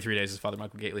consecration. Yeah. The 33 days is Father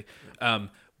Michael Gately,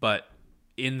 but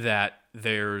in that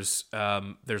there's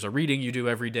a reading you do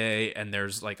every day, and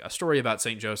there's like a story about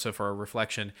Saint Joseph or a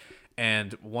reflection.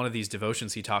 And one of these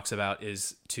devotions he talks about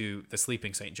is to the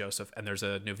Sleeping Saint Joseph, and there's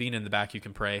a novena in the back you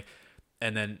can pray,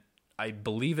 and then I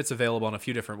believe it's available on a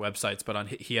few different websites, but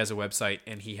he has a website,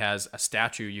 and he has a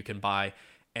statue you can buy,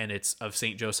 and it's of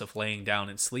Saint Joseph laying down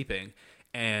and sleeping.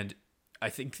 And I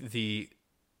think the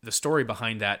story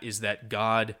behind that is that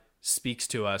God speaks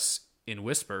to us in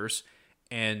whispers,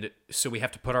 and so we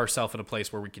have to put ourselves in a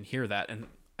place where we can hear that. And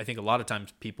I think a lot of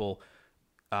times people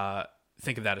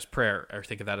think of that as prayer, or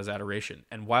think of that as adoration.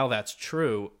 And while that's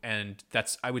true, and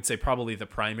that's, I would say, probably the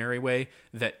primary way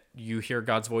that you hear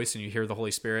God's voice and you hear the Holy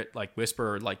Spirit like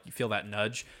whisper, or like you feel that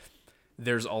nudge,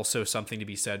 there's also something to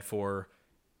be said for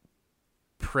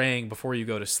praying before you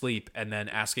go to sleep, and then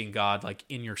asking God, like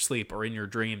in your sleep or in your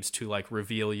dreams, to like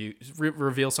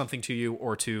reveal something to you,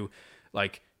 or to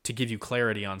give you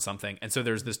clarity on something. And so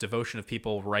there's this devotion of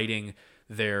people writing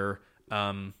their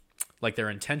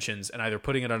their intentions, and either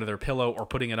putting it under their pillow or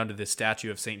putting it under this statue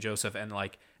of Saint Joseph, and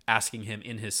like asking him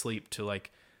in his sleep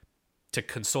to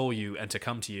console you and to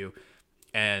come to you.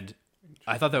 And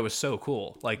I thought that was so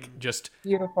cool. Like, just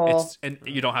Beautiful. and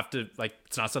you don't have to, like,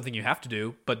 it's not something you have to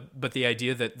do, but the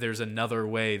idea that there's another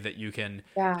way that you can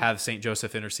have Saint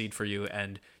Joseph intercede for you,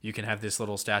 and you can have this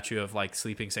little statue of like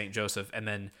sleeping Saint Joseph, and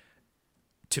then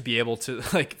to be able to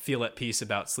like feel at peace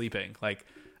about sleeping. Like,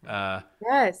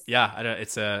 Yes. yeah,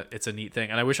 it's a neat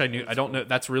thing. And I wish I knew, I don't know,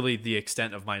 that's really the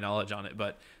extent of my knowledge on it,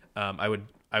 but I would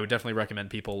definitely recommend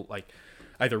people like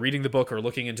either reading the book or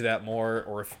looking into that more,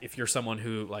 or if you're someone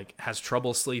who like has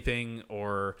trouble sleeping,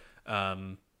 or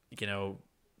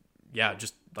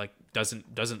just like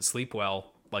doesn't sleep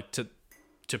well, like to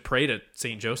pray to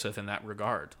Saint Joseph in that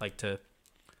regard, like to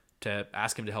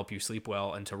ask him to help you sleep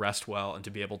well and to rest well, and to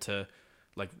be able to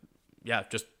like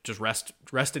just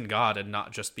rest in God, and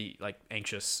not just be like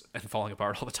anxious and falling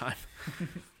apart all the time.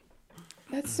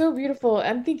 That's so beautiful.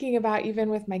 I'm thinking about, even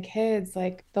with my kids,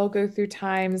 like they'll go through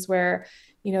times where,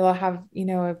 they'll have,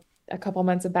 a couple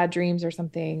months of bad dreams or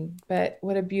something. But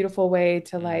what a beautiful way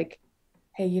to like,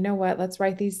 hey, you know what? Let's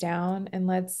write these down, and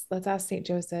let's ask Saint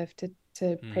Joseph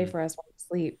to pray for us while we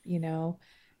sleep,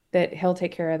 that he'll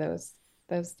take care of those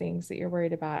things that you're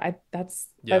worried about. That's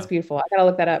beautiful. I gotta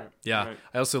look that up. Yeah. Right.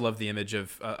 I also love the image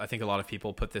of, I think a lot of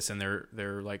people put this in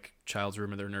their like child's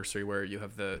room or their nursery, where you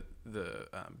have the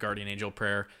guardian angel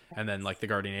prayer, and then like the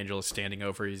guardian angel is standing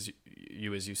over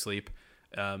you as you sleep.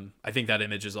 I think that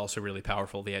image is also really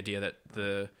powerful. The idea that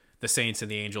the saints and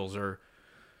the angels are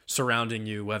surrounding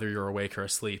you, whether you're awake or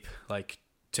asleep, like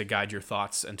to guide your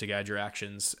thoughts and to guide your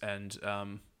actions.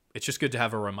 And, it's just good to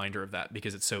have a reminder of that,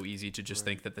 because it's so easy to just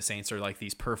think that the saints are like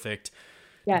these perfect,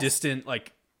 distant,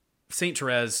 like Saint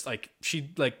Therese, like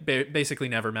she like basically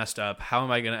never messed up. How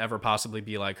am I going to ever possibly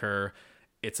be like her?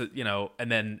 It's but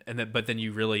then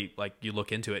you really like, you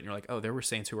look into it and you're like, oh, there were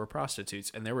saints who were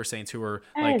prostitutes, and there were saints who were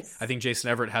like, I think Jason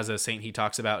Everett has a saint he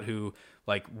talks about who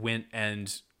like went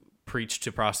and preached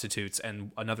to prostitutes,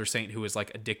 and another saint who was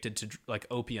like addicted to like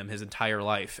opium his entire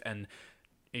life. And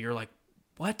you're like,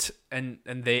 what? And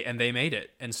they made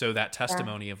it. And so that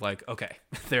testimony of like, okay,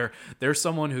 there's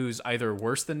someone who's either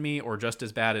worse than me or just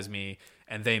as bad as me,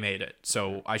 and they made it.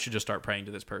 So I should just start praying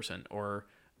to this person, or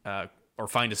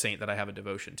find a saint that I have a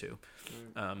devotion to.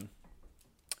 And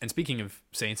speaking of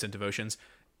saints and devotions,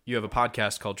 you have a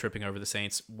podcast called Tripping Over the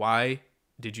Saints. Why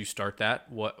did you start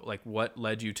that? What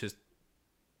led you to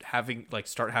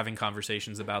start having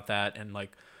conversations about that? And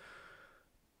like,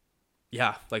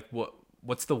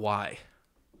 what's the why?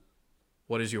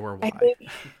 What is your why?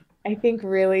 I think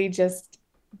really just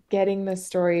getting the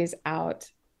stories out,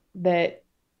 that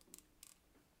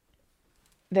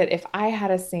if I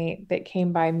had a saint that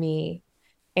came by me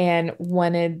and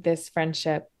wanted this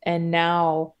friendship, and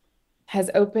now has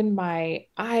opened my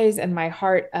eyes and my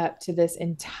heart up to this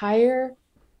entire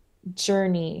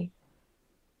journey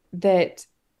that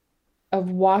of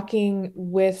walking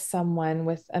with someone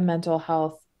with a mental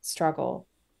health struggle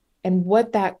and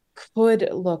what that could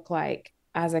look like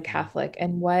as a Catholic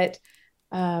and what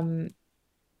um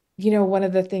one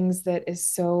of the things that is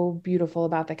so beautiful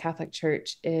about the Catholic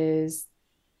Church is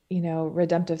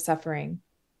redemptive suffering.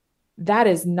 That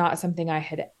is not something I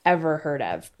had ever heard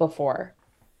of before.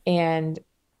 And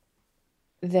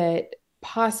that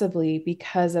possibly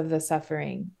because of the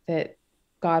suffering that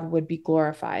God would be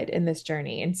glorified in this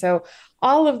journey. And so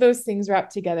all of those things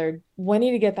wrapped together,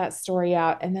 wanting to get that story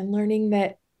out and then learning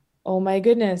that, oh my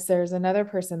goodness, there's another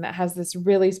person that has this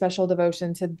really special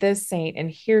devotion to this saint, and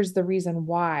here's the reason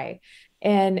why.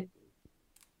 And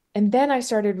then I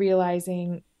started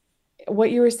realizing what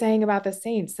you were saying about the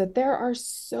saints, that there are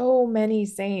so many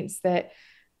saints that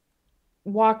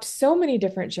walked so many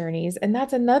different journeys. And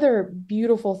that's another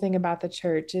beautiful thing about the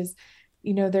church is,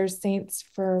 there's saints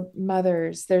for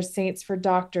mothers, there's saints for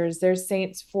doctors, there's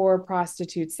saints for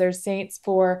prostitutes, there's saints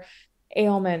for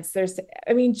ailments. Just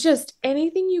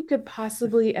anything you could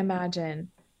possibly imagine.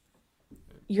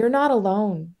 You're not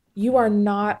alone. You are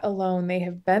not alone. They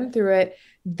have been through it.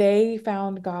 They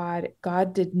found God.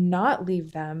 God did not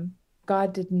leave them.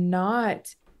 God did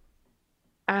not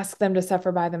ask them to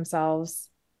suffer by themselves.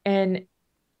 And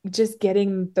just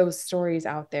getting those stories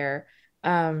out there.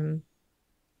 And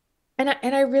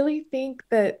I really think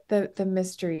that the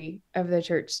mystery of the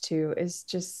church too is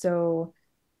just so.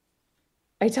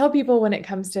 I tell people when it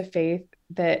comes to faith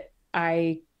that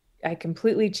I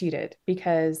completely cheated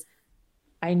because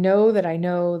I know that I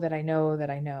know that I know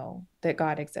that I know that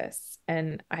God exists.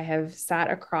 And I have sat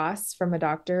across from a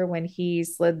doctor when he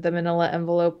slid the manila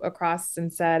envelope across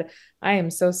and said, I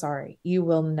am so sorry. You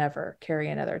will never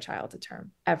carry another child to term,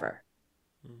 ever.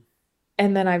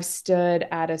 And then I've stood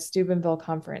at a Steubenville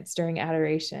conference during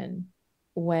adoration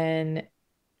when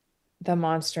the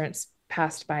monstrance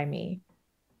passed by me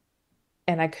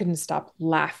and I couldn't stop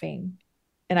laughing.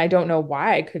 And I don't know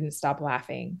why I couldn't stop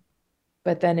laughing.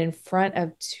 But then in front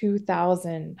of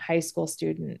 2,000 high school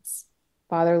students,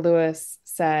 Father Lewis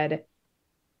said,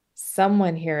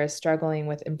 someone here is struggling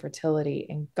with infertility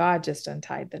and God just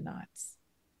untied the knots.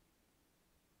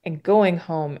 And going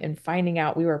home and finding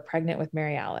out we were pregnant with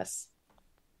Mary Alice.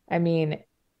 I mean,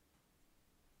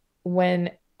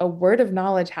 when a word of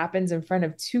knowledge happens in front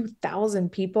of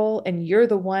 2,000 people and you're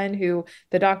the one who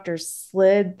the doctor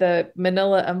slid the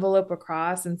manila envelope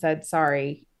across and said,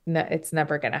 sorry, no, it's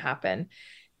never going to happen.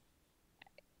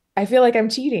 I feel like I'm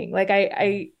cheating. Like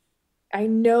I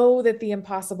know that the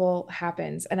impossible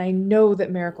happens and I know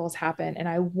that miracles happen. And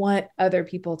I want other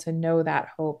people to know that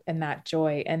hope and that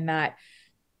joy and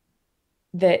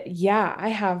yeah, I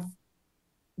have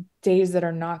days that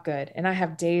are not good. And I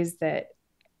have days that,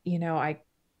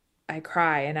 I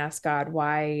cry and ask God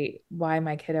why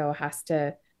my kiddo has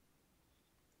to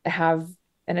have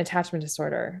an attachment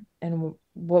disorder and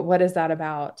what is that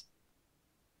about?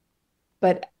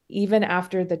 But even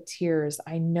after the tears,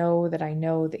 I know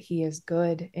that he is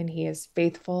good and he is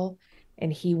faithful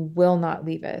and he will not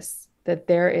leave us, that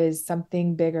there is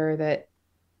something bigger that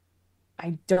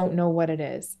I don't know what it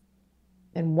is.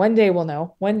 And one day we'll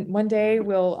know. One day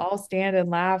we'll all stand and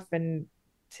laugh and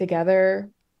together,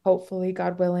 hopefully,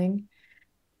 God willing.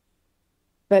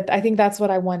 But I think that's what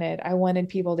I wanted. I wanted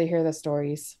people to hear the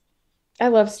stories. I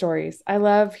love stories. I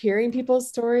love hearing people's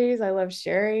stories. I love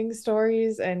sharing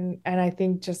stories. And I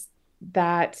think just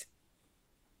that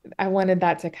I wanted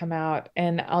that to come out.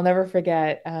 And I'll never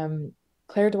forget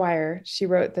Claire Dwyer. She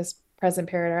wrote this Present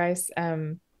Paradise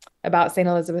about St.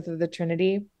 Elizabeth of the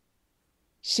Trinity.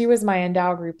 She was my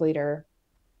Endow group leader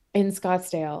in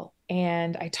Scottsdale.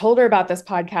 And I told her about this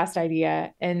podcast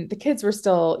idea. And the kids were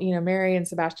still, Mary and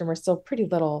Sebastian were still pretty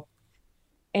little.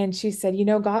 And she said,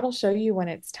 God will show you when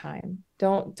it's time.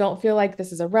 Don't feel like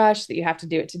this is a rush that you have to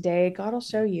do it today. God will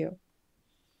show you.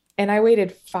 And I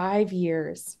waited 5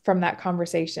 years from that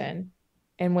conversation.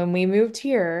 And when we moved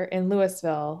here in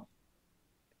Louisville,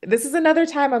 this is another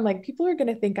time I'm like, people are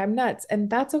going to think I'm nuts, and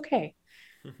that's okay.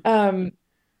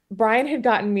 Brian had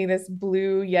gotten me this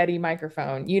blue Yeti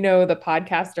microphone, the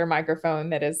podcaster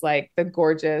microphone that is like the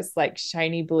gorgeous, like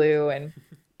shiny blue. And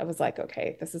I was like,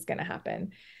 okay, this is going to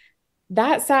happen.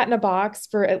 That sat in a box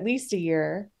for at least a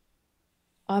year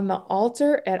on the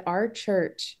altar at our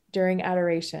church during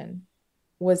adoration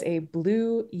was a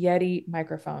blue Yeti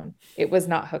microphone. It was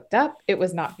not hooked up. It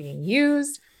was not being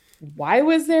used. Why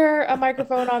was there a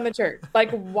microphone on the church?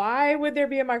 Like, why would there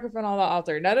be a microphone on the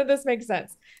altar? None of this makes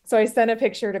sense. So I sent a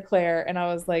picture to Claire and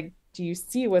I was like, do you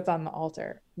see what's on the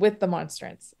altar with the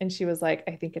monstrance? And she was like,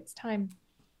 I think it's time.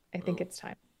 I think it's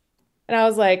time. And I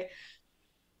was like,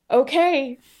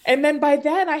 okay. And then by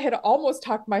then I had almost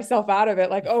talked myself out of it.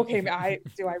 Like, okay, do I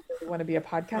really want to be a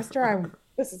podcaster?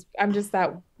 I'm just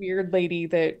that weird lady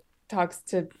that talks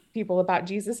to people about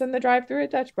Jesus in the drive-through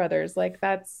at Dutch Brothers. Like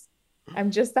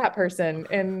I'm just that person.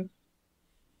 And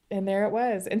there it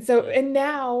was. And so, and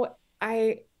now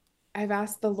I've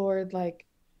asked the Lord, like,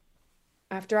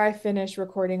 after I finish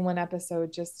recording one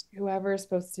episode, just whoever is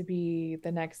supposed to be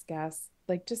the next guest,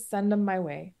 like, just send them my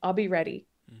way. I'll be ready.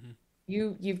 Mm-hmm.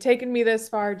 You've taken me this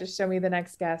far, just show me the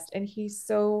next guest. And he's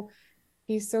so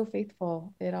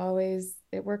faithful.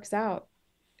 It works out.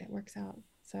 It works out.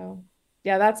 So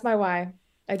yeah, that's my why.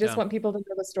 I just Yeah. want people to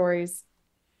know the stories.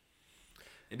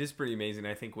 It is pretty amazing.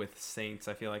 I think with saints,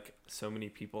 I feel like so many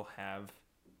people have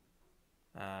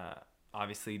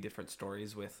obviously different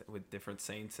stories with different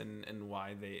saints and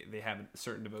why they have a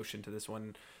certain devotion to this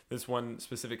one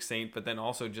specific saint, but then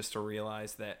also just to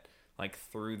realize that like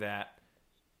through that,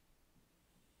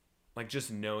 like just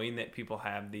knowing that people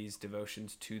have these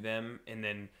devotions to them, and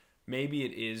then maybe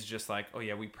it is just like, oh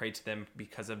yeah, we pray to them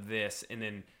because of this,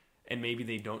 and maybe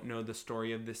they don't know the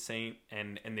story of this saint,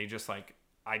 and they just like,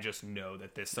 I just know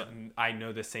that I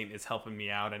know this saint is helping me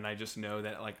out, and I just know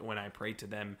that like when I pray to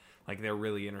them, like they're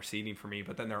really interceding for me.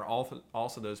 But then there are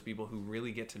also those people who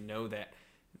really get to know that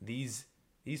these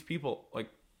people, like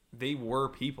they were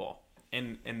people,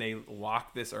 and they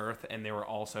walked this earth, and they were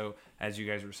also, as you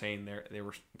guys were saying,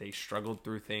 they struggled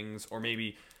through things, or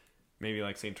maybe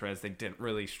like Saint Therese, they didn't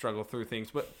really struggle through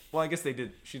things, but well, I guess they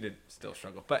did. She did still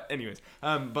struggle, but anyways,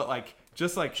 but like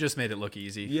just made it look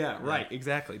easy. Yeah, right,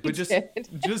 exactly. But just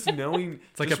knowing,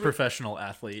 it's like a professional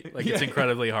athlete. Like it's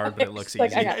incredibly hard, but it looks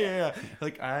like, easy. Yeah.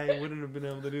 Like I wouldn't have been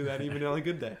able to do that even on a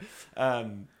good day.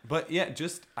 But yeah,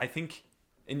 just I think,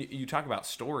 and you talk about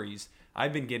stories.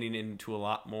 I've been getting into a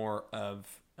lot more of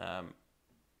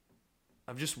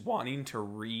just wanting to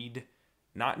read,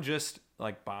 not just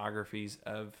like biographies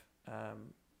of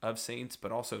saints,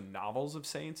 but also novels of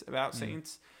saints, about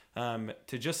saints,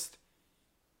 to just,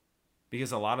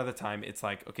 because a lot of the time it's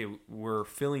like, okay, we're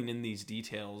filling in these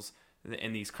details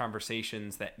and these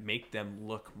conversations that make them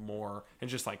look more and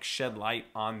just like shed light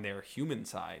on their human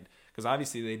side, because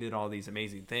obviously they did all these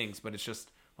amazing things, but it's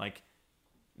just like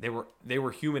they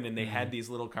were human, and they had these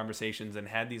little conversations and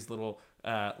had these little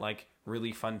like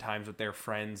really fun times with their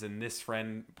friends, and this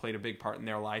friend played a big part in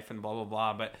their life and blah blah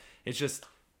blah. But it's just,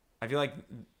 I feel like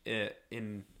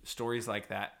in stories like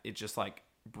that, it just like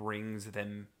brings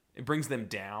them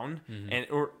down,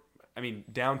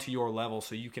 and down to your level,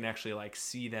 so you can actually like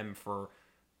see them for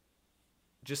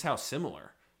just how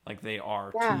similar like they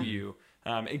are to you.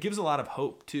 It gives a lot of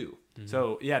hope too.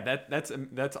 So yeah,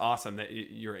 that's awesome that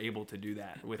you're able to do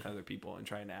that with other people and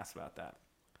trying to ask about that.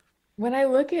 When I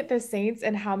look at the saints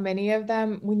and how many of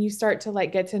them, when you start to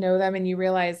like get to know them and you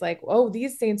realize like, oh,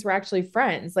 these saints were actually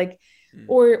friends, like,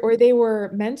 or they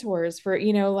were mentors for,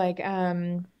 like,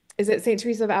 is it Saint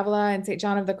Teresa of Avila and Saint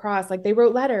John of the Cross? Like they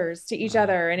wrote letters to each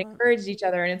other and encouraged each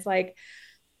other. And it's like,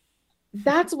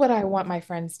 that's what I want my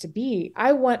friends to be.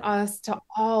 I want us to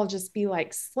all just be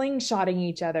like slingshotting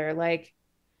each other. Like,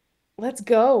 let's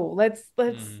go. Let's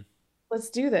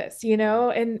do this,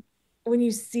 And when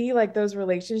you see like those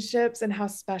relationships and how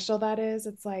special that is,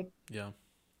 it's like, yeah.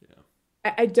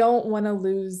 I don't want to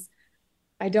lose.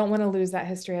 I don't want to lose that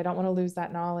history. I don't want to lose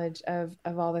that knowledge of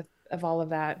all of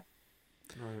that.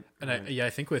 Right. And I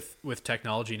think with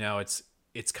technology now, it's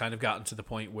kind of gotten to the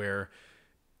point where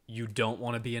you don't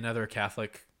want to be another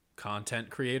Catholic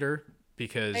content creator,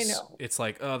 because it's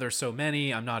like, oh, there's so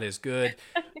many, I'm not as good.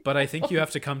 But I think you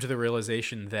have to come to the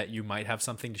realization that you might have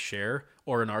something to share,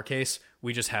 or in our case,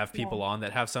 we just have people on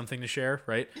that have something to share,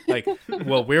 right? Like,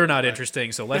 well, we're not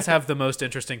interesting, so let's have the most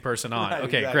interesting person on. Right,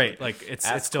 okay, exactly. Great. Like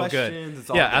it's still good.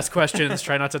 Good. Ask questions,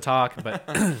 try not to talk, but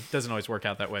it doesn't always work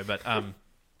out that way.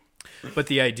 But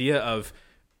the idea of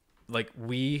like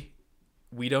we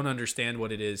don't understand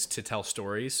what it is to tell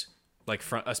stories, like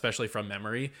especially from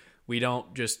memory. We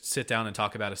don't just sit down and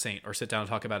talk about a saint, or sit down and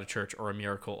talk about a church or a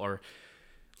miracle, or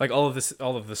like all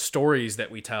of the stories that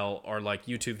we tell are like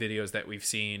YouTube videos that we've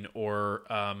seen, or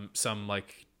some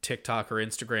like TikTok or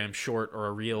Instagram short or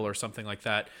a reel or something like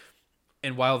that.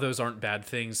 And while those aren't bad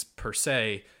things per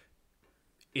se,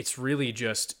 it's really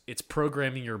just, it's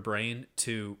programming your brain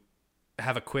to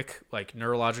have a quick like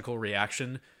neurological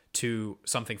reaction to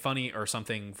something funny or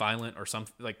something violent or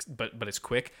something like, but it's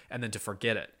quick, and then to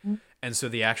forget it. And so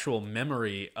the actual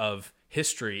memory of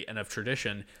history and of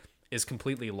tradition is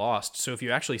completely lost. So if you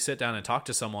actually sit down and talk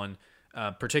to someone,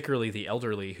 particularly the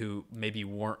elderly, who maybe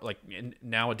weren't like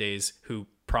nowadays, who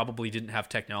probably didn't have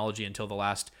technology until the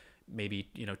last maybe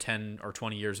 10 or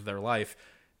 20 years of their life,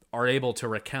 are able to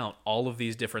recount all of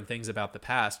these different things about the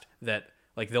past that,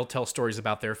 like, they'll tell stories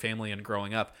about their family and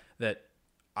growing up that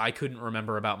I couldn't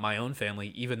remember about my own family,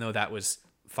 even though that was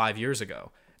 5 years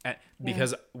ago,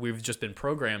 because we've just been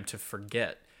programmed to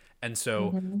forget. And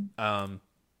so,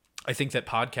 I think that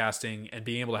podcasting and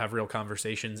being able to have real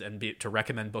conversations and to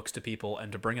recommend books to people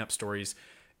and to bring up stories,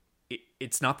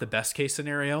 it's not the best case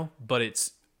scenario, but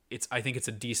I think it's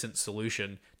a decent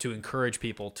solution to encourage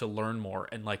people to learn more.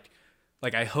 And like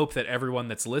I hope that everyone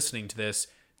that's listening to this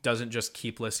doesn't just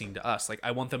keep listening to us. Like,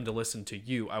 I want them to listen to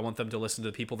you. I want them to listen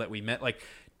to the people that we met, like,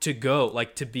 to go,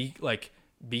 like, to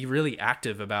be really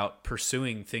active about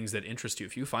pursuing things that interest you.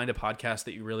 If you find a podcast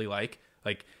that you really like,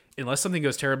 unless something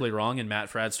goes terribly wrong and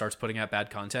Matt Fradd starts putting out bad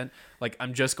content, like,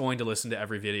 I'm just going to listen to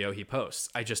every video he posts.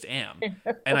 I just am.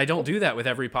 And I don't do that with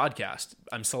every podcast.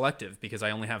 I'm selective because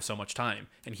I only have so much time.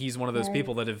 And he's one of those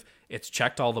people that it's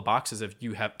checked all the boxes of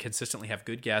you consistently have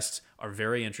good guests, are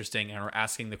very interesting, and are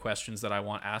asking the questions that I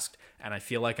want asked. And I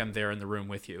feel like I'm there in the room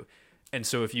with you. And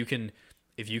so if you can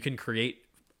create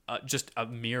just a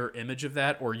mirror image of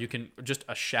that, or you can just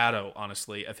a shadow,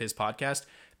 honestly, of his podcast,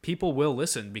 people will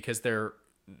listen because they're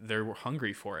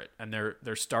hungry for it, and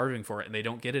they're starving for it, and they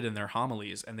don't get it in their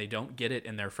homilies, and they don't get it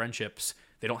in their friendships.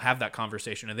 They don't have that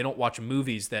conversation, and they don't watch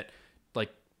movies that,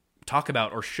 like, talk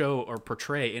about or show or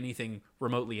portray anything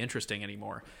remotely interesting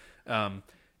anymore. And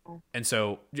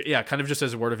so, yeah, kind of just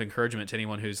as a word of encouragement to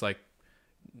anyone who's, like,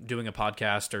 doing a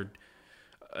podcast or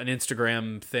an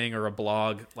Instagram thing or a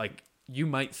blog, like, you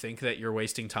might think that you're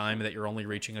wasting time and that you're only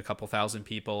reaching a couple thousand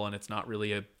people, and it's not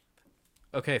really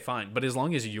okay, fine. But as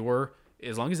long as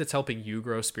it's helping you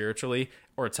grow spiritually,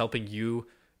 or it's helping you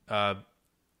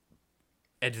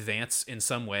advance in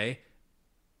some way,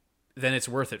 then it's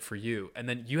worth it for you. And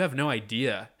then you have no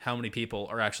idea how many people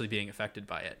are actually being affected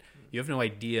by it. You have no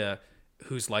idea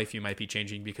whose life you might be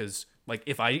changing, because, like,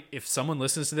 if someone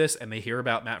listens to this and they hear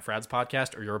about Matt Fradd's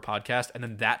podcast or your podcast, and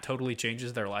then that totally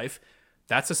changes their life,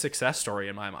 that's a success story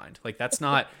in my mind. Like, that's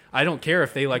not, I don't care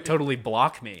if they, like, totally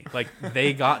block me. Like,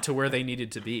 they got to where they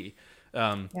needed to be.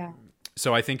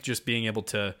 So I think just being able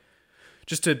to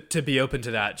be open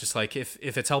to that, just like, if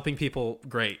it's helping people,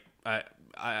 great. I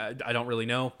don't really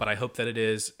know, but I hope that it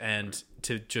is. And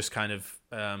to just kind of,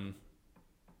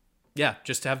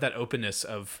 just to have that openness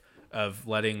of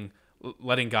letting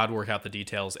God work out the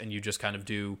details, and you just kind of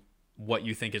do what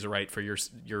you think is right for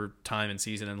your time and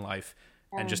season in life,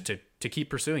 and just to keep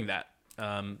pursuing that.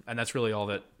 And that's really all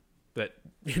that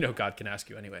God can ask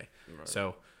you anyway. Right.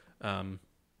 So, I'll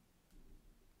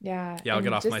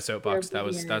get off my soapbox.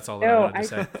 That's all that I wanted to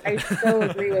say. I so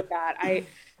agree with that. I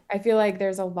feel like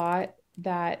there's a lot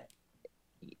that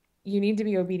you need to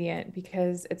be obedient,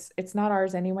 because it's not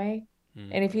ours anyway.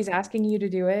 And if he's asking you to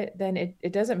do it, then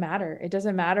it doesn't matter. It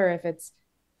doesn't matter if it's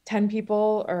 10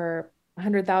 people or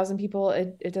 100,000 people.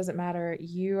 It doesn't matter.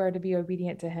 You are to be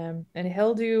obedient to him, and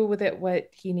he'll do with it what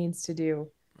he needs to do.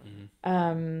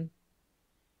 And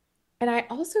I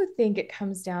also think it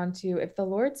comes down to, if the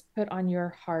Lord's put on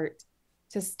your heart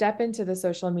to step into the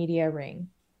social media ring,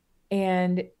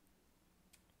 and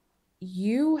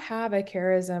you have a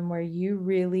charism where you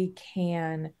really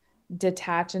can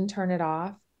detach and turn it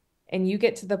off, and you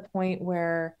get to the point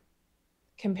where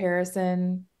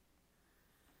comparison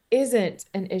isn't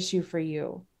an issue for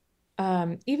you,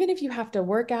 even if you have to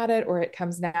work at it or it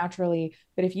comes naturally,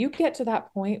 but if you get to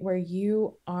that point where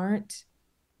you aren't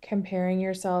comparing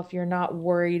yourself, you're not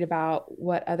worried about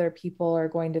what other people are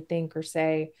going to think or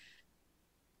say,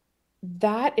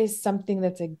 that is something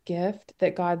that's a gift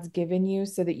that God's given you,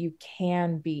 so that you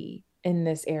can be in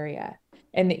this area,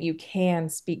 and that you can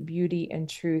speak beauty and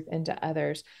truth into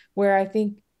others. Where I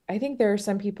think there are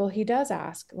some people he does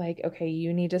ask, like, okay,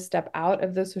 you need to step out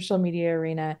of the social media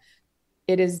arena.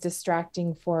 It is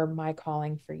distracting for my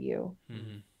calling for you.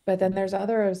 But then there's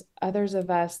others of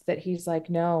us that he's like,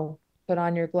 no, put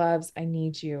on your gloves. I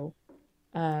need you.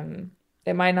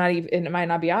 It might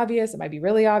not be obvious. It might be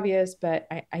really obvious, but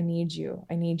I need you.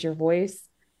 I need your voice.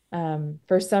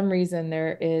 For some reason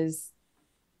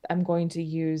I'm going to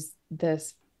use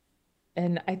this.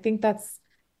 And I think that's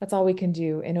all we can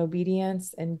do in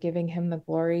obedience and giving him the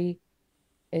glory,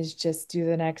 is just do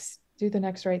the next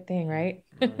right thing. Right.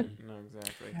 No,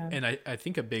 exactly. Yeah. And I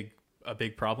think a big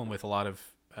problem with a lot of,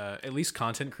 at least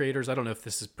content creators, I don't know if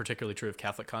this is particularly true of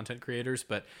Catholic content creators,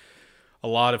 but a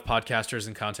lot of podcasters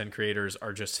and content creators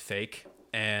are just fake,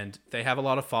 and they have a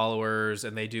lot of followers,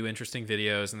 and they do interesting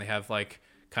videos, and they have, like,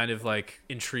 kind of, like,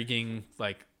 intriguing,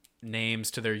 like, names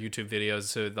to their YouTube videos.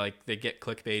 So, like, they get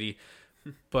clickbaity,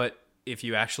 but if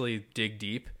you actually dig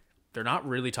deep, they're not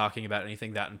really talking about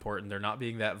anything that important. They're not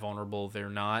being that vulnerable. They're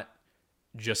not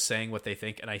just saying what they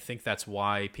think. And I think that's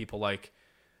why people like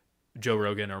Joe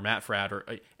Rogan or Matt Fradd or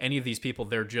any of these people,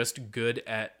 they're good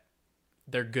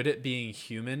at being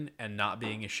human and not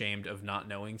being ashamed of not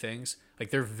knowing things. Like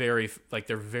they're very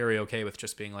okay with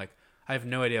just being like, I have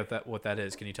no idea what that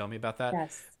is. Can you tell me about that?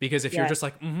 Yes. Because if you're Yes. just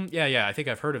like, yeah, I think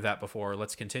I've heard of that before.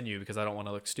 Let's continue because I don't want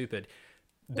to look stupid.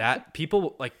 That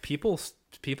people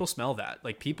smell that.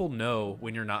 Like people know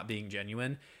when you're not being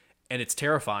genuine, and it's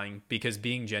terrifying because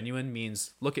being genuine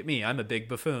means, look at me, I'm a big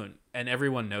buffoon, and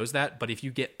everyone knows that. But if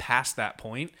you get past that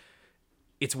point,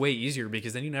 it's way easier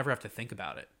because then you never have to think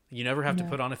about it. You never have to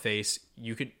put on a face.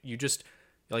 You just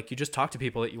talk to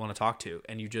people that you want to talk to,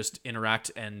 and you just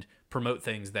interact and promote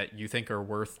things that you think are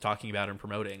worth talking about and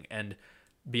promoting. And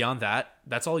beyond that,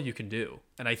 that's all you can do.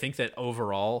 And I think that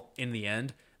overall, in the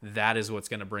end, that is what's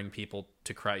going to bring people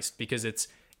to Christ, because it's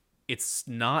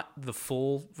not the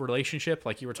full relationship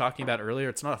like you were talking about earlier.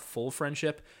 It's not a full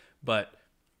friendship, but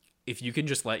if you can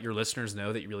just let your listeners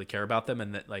know that you really care about them,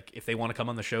 and that like if they want to come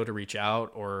on the show to reach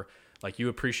out, or like you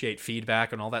appreciate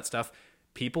feedback and all that stuff,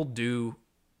 people do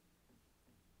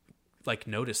like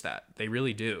notice that. They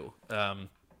really do.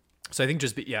 So I think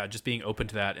just being open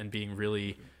to that and being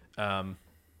really,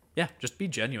 just be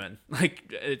genuine.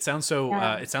 Like it sounds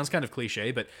it sounds kind of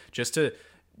cliche, but just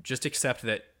accept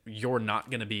that you're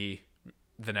not going to be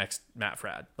the next Matt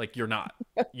Fradd. Like you're not,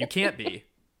 you can't be.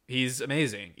 He's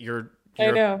amazing. You're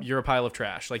a pile of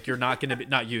trash. Like you're not going to be,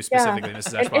 not you specifically,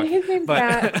 Mrs. Eschbach. And his name's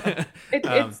Matt.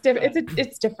 It's different.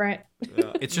 It's different.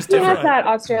 It's just He different. has that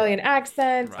Australian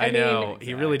accent. I know.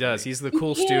 He really does. He's the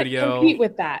cool can't studio. compete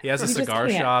with that. He has a You just cigar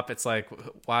can't. shop. It's like,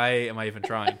 why am I even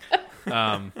trying?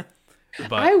 But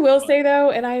I will say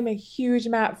though, and I am a huge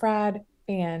Matt Fradd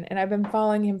fan, and I've been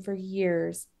following him for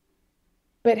years.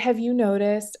 But have you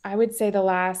noticed, I would say the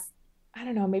last, I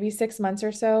don't know, maybe 6 months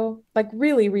or so, like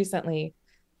really recently,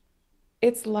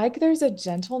 it's like there's a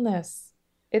gentleness.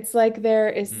 It's like there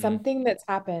is something that's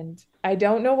happened. I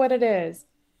don't know what it is,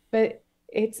 but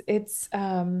it's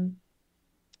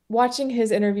watching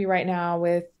his interview right now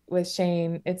with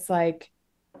Shane, it's like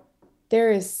there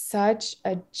is such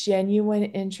a genuine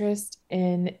interest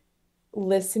in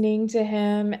listening to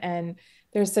him, and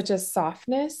there's such a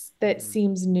softness that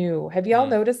seems new. Have y'all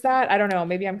noticed that? I don't know.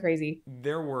 Maybe I'm crazy.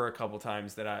 There were a couple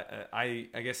times that I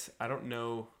guess I don't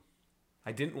know.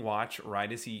 I didn't watch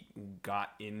right as he got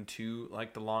into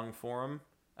like the long forum.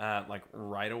 Like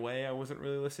right away, I wasn't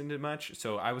really listening to much,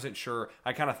 so I wasn't sure.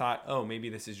 I kind of thought, oh, maybe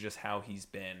this is just how he's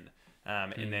been.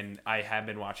 And then I have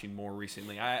been watching more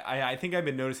recently. I think I've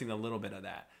been noticing a little bit of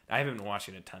that. I haven't been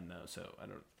watching a ton though, so I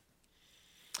don't.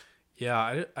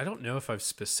 Yeah, I don't know if I've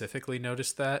specifically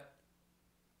noticed that.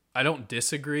 I don't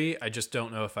disagree. I just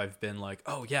don't know if I've been like,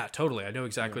 oh yeah, totally. I know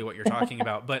exactly what you're talking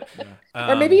about. But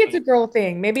Or maybe it's a girl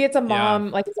thing. Maybe it's a mom.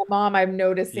 Yeah. Like as a mom, I'm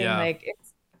noticing like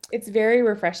it's very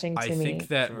refreshing to me. I think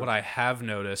that what I have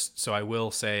noticed, so I will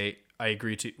say I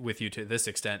agree with you to this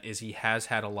extent, is he has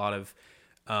had a lot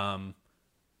of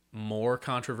more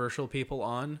controversial people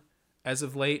on as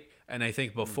of late. And I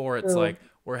think before it's like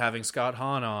we're having Scott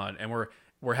Hahn on, and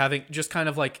we're having just kind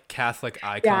of like Catholic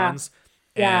icons.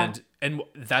 Yeah. And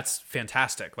that's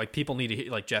fantastic. Like people need to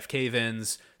hear like Jeff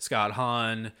Cavins, Scott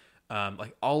Hahn,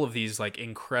 like all of these like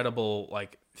incredible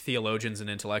like theologians and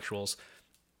intellectuals.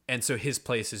 And so his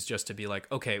place is just to be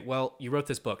like, okay, well, you wrote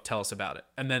this book, tell us about it.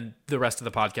 And then the rest of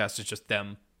the podcast is just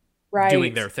them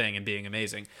doing their thing and being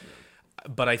amazing.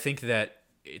 But I think that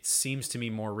it seems to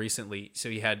me more recently. So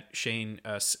he had Shane,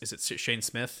 is it Shane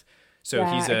Smith? So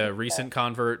he's a recent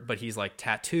convert, but he's like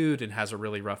tattooed and has a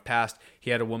really rough past.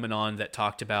 He had a woman on that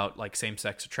talked about like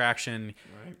same-sex attraction.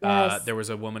 Right. There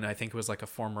was a woman, I think it was like a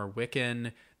former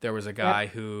Wiccan. There was a guy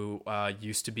who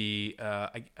used to be,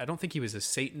 I don't think he was a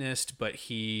Satanist, but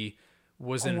he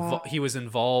was he was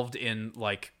involved in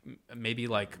like maybe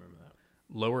like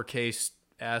lowercase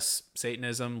s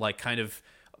Satanism, like kind of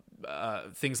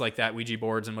things like that, Ouija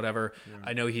boards and whatever. Yeah.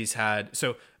 I know he's had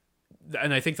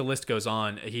and I think the list goes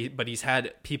on. But he's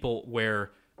had people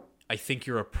where I think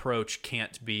your approach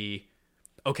can't be,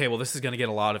 okay, well, this is going to get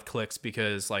a lot of clicks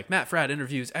because like Matt Fradd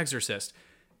interviews exorcist.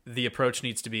 The approach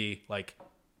needs to be like,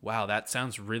 wow, that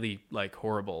sounds really like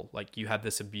horrible. Like you had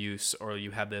this abuse or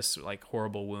you had this like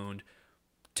horrible wound.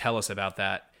 Tell us about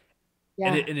that.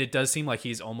 Yeah. And it does seem like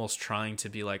he's almost trying to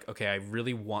be like, okay, I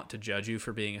really want to judge you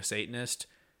for being a Satanist.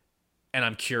 And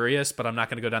I'm curious, but I'm not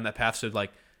going to go down that path. So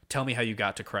like, tell me how you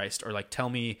got to Christ, or like tell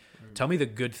me the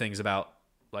good things about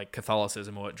like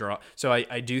Catholicism and what draw. So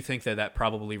I do think that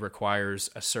probably requires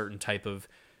a certain type of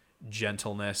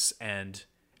gentleness and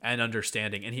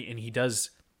understanding. And he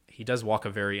does walk a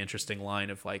very interesting line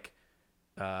of like,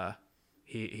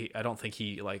 he I don't think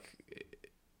he like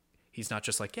he's not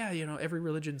just like, yeah, every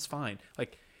religion's fine.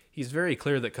 Like, he's very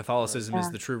clear that Catholicism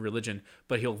is the true religion,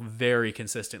 but he'll very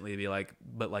consistently be like,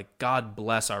 but like, God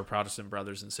bless our Protestant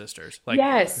brothers and sisters. Like,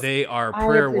 Yes, they are I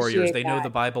prayer warriors. appreciate They know the that.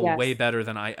 Bible Yes. way better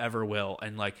than I ever will.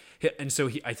 And like, and so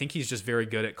I think he's just very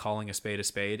good at calling a spade.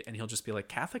 And he'll just be like,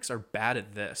 Catholics are bad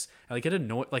at this. And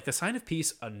like, like the sign of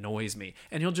peace annoys me.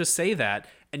 And he'll just say that,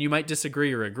 and you might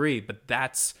disagree or agree, but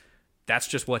that's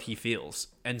just what he feels.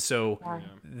 And so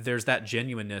there's that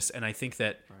genuineness. And I think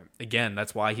that, again,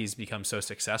 that's why he's become so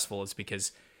successful, is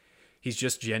because he's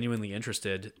just genuinely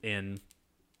interested in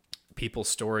people's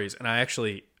stories. And I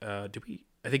actually, I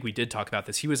think we did talk about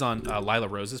this. He was on Lila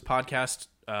Rose's podcast.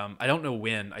 I don't know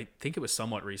when, I think it was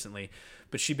somewhat recently,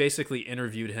 but she basically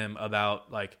interviewed him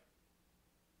about like,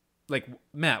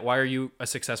 Matt, why are you a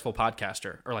successful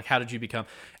podcaster? Or like, how did you become?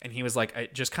 And he was like, I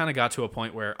just kind of got to a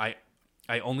point where I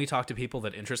only talk to people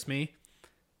that interest me,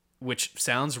 which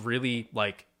sounds really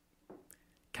like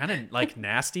kind of like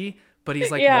nasty, but he's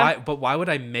like, why would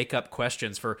I make up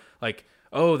questions for like,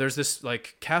 oh, there's this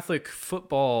like Catholic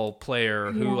football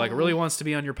player who like really wants to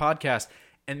be on your podcast,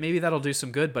 and maybe that'll do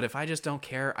some good, but if I just don't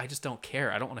care, I just don't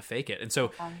care. I don't want to fake it. And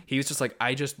so he was just like,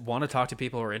 I just want to talk to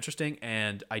people who are interesting,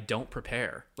 and I don't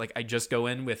prepare. Like, I just go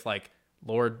in with like,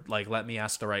 Lord, like, let me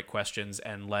ask the right questions,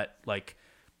 and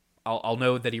I'll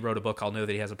know that he wrote a book. I'll know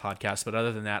that he has a podcast. But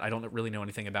other than that, I don't really know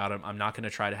anything about him. I'm not going to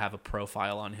try to have a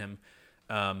profile on him.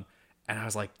 And I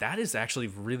was like, that is actually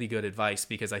really good advice,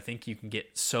 because I think you can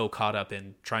get so caught up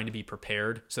in trying to be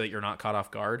prepared so that you're not caught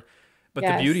off guard. But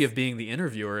the beauty of being the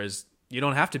interviewer is you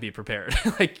don't have to be prepared.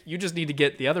 Like, you just need to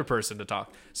get the other person to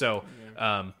talk. So,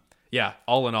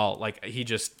 all in all, like, he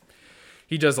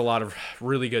does a lot of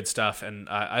really good stuff, and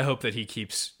I hope that he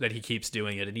keeps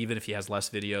doing it. And even if he has less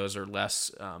videos or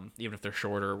less, even if they're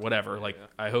shorter or whatever,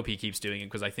 I hope he keeps doing it,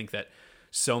 because I think that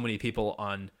so many people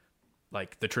on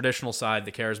like the traditional side,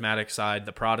 the charismatic side,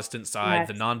 the Protestant side,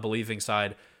 the non-believing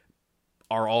side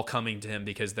are all coming to him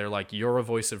because they're like, you're a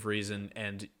voice of reason,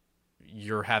 and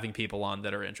you're having people on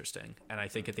that are interesting. And I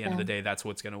think at the end of the day, that's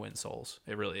what's going to win souls.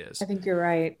 It really is. I think you're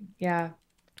right. Yeah.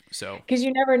 So, because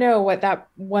you never know what that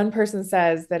one person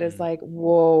says that is like,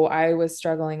 whoa, I was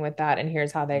struggling with that, and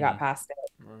here's how they got past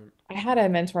it. Right. I had a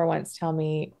mentor once tell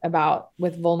me about,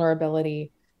 with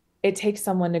vulnerability, it takes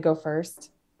someone to go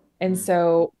first. And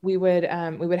so we would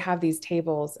have these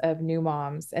tables of new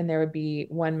moms, and there would be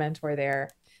one mentor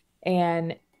there.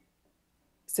 And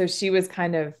so she was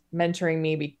kind of mentoring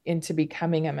me into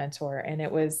becoming a mentor. And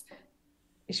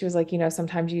she was like,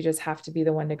 sometimes you just have to be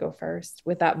the one to go first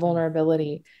with that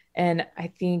vulnerability. And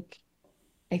I think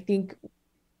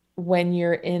when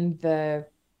you're in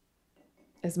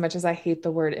as much as I hate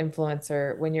the word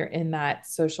influencer, when you're in that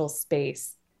social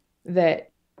space, that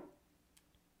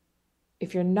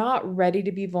if you're not ready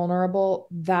to be vulnerable,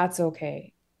 that's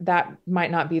okay. That might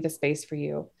not be the space for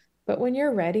you. But when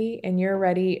you're ready, and you're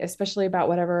ready, especially about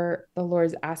whatever the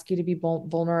Lord's asked you to be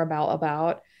vulnerable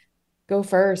about, go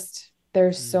first.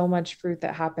 There's so much fruit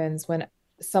that happens when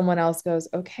someone else goes,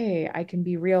 okay, I can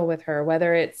be real with her,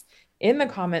 whether it's in the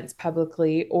comments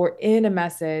publicly or in a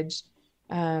message.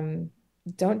 Don't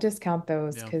discount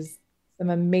those, because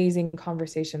some amazing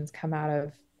conversations come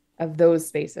out of those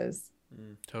spaces.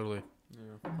 Totally.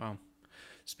 Yeah. Wow.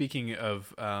 Speaking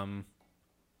of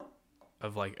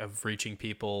reaching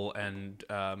people and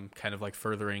kind of like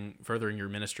furthering your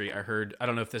ministry, I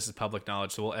don't know if this is public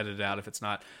knowledge, so we'll edit it out if it's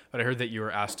not, but I heard that you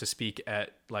were asked to speak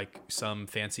at like some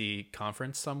fancy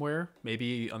conference somewhere,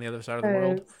 maybe on the other side of the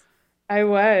world. I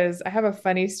have a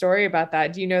funny story about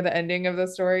that. Do you know the ending of the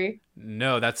story?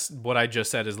 No, that's what I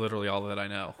just said is literally all that I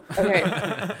know.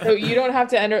 Okay. So you don't have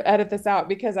to edit this out,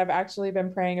 because I've actually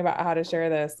been praying about how to share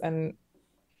this. And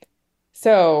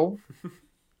so,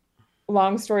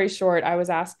 long story short, I was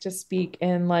asked to speak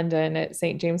in London at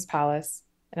St. James Palace,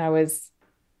 and I was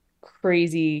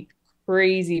crazy,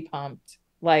 crazy pumped.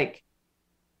 Like,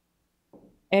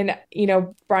 and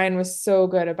Brian was so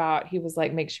good about, he was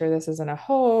like, make sure this isn't a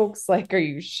hoax. Like, are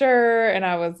you sure? And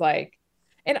I was like,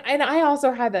 and I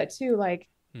also had that too. Like,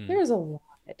 there's a lot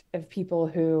of people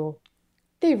who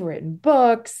they've written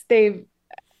books.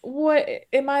 What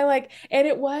am I like? And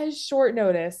it was short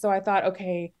notice. So I thought,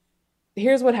 okay,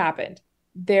 here's what happened.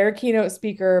 Their keynote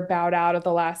speaker bowed out at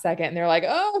the last second, and they're like,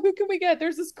 oh, who can we get?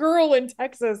 There's this girl in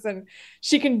Texas, and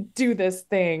she can do this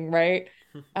thing, right?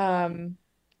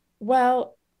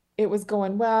 Well, it was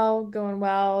going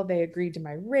well. They agreed to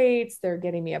my rates. They're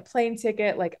getting me a plane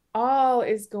ticket. Like, all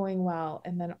is going well.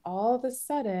 And then all of a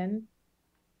sudden,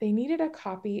 they needed a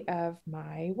copy of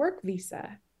my work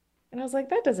visa. And I was like,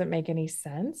 that doesn't make any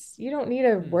sense. You don't need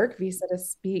a work visa to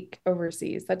speak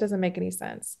overseas. That doesn't make any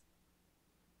sense.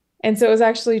 And so it was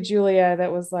actually Julia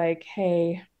that was like,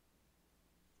 hey,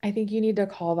 I think you need to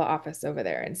call the office over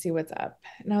there and see what's up.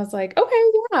 And I was like, okay,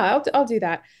 yeah, I'll do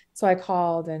that. So I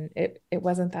called and it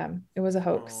wasn't them. It was a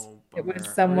hoax. Oh, It was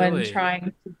bummer. someone Really?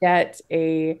 trying to get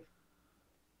a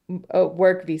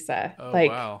work visa. Oh,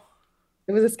 Like wow.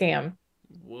 it was a scam.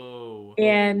 Whoa.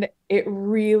 And it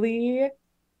really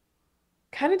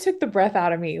kind of took the breath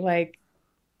out of me. Like,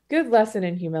 good lesson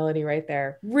in humility right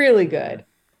there. Really Mm. good.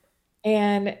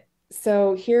 And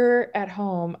so here at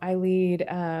home, I lead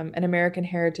an American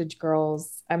Heritage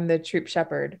Girls. I'm the troop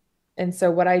shepherd. And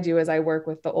so what I do is I work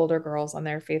with the older girls on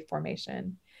their faith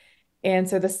formation. And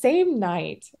so the same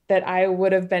night that I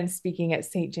would have been speaking at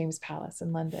St. James Palace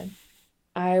in London,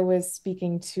 I was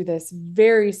speaking to this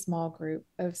very small group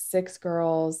of 6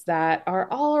 girls that are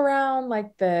all around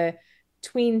like the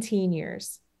tween teen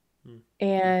years. Mm.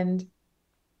 And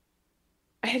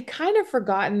I had kind of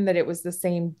forgotten that it was the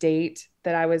same date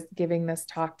that I was giving this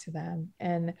talk to them.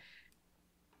 And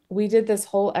we did this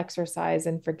whole exercise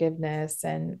in forgiveness,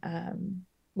 and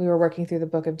we were working through the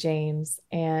book of James.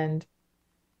 And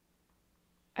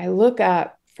I look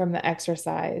up from the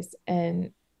exercise,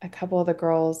 and a couple of the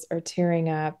girls are tearing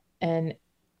up. And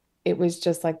it was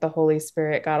just like the Holy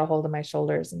Spirit got a hold of my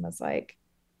shoulders and was like,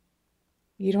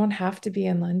 you don't have to be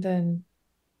in London.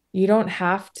 You don't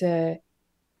have to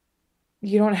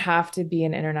you don't have to be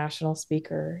an international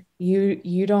speaker.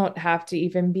 You don't have to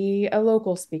even be a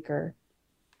local speaker.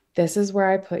 This is where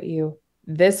I put you.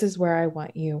 This is where I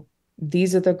want you.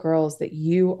 These are the girls that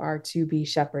you are to be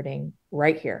shepherding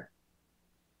right here.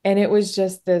 And it was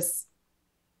just this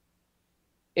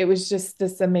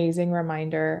amazing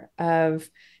reminder of,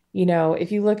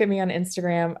 if you look at me on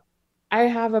Instagram, I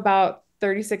have about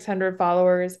 3,600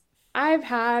 followers. I've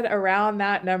had around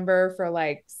that number for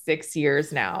like 6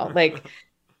 years now. Like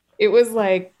it was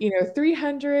like,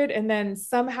 300, and then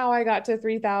somehow I got to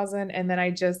 3,000, and then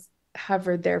I just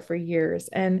hovered there for years.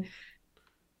 And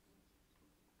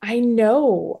I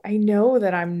know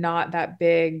that I'm not that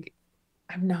big.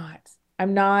 I'm not.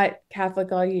 I'm not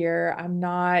Catholic all year. I'm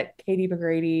not Katie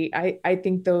McGrady. I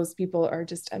think those people are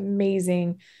just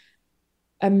amazing,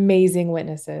 amazing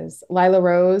witnesses. Lila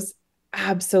Rose,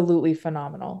 absolutely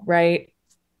phenomenal, right?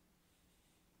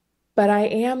 But I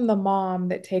am the mom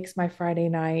that takes my Friday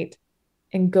night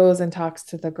and goes and talks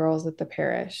to the girls at the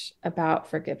parish about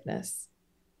forgiveness.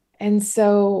 And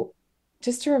so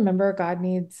just to remember,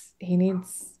 he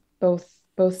needs both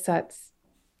sets.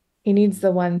 He needs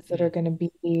the ones that are going to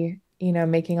be,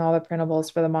 making all the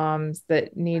printables for the moms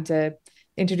that need to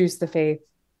introduce the faith.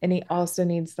 And he also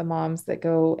needs the moms that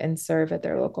go and serve at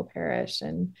their local parish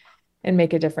and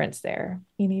make a difference there.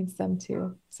 He needs them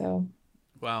too. So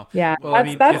Wow. yeah, Well, I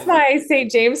mean, that's my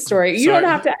St. James story. You don't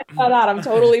sorry, have to edit that out. I'm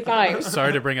totally fine.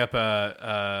 sorry to bring up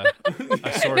a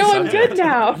sore No, I'm good subject.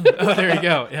 now. Oh, there you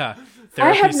go. Yeah. I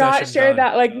Therapy have not session shared done.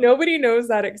 that. Like nobody knows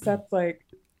that except like,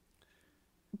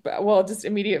 well, just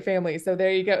immediate family. So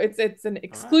there you go. It's an All right.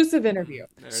 exclusive interview.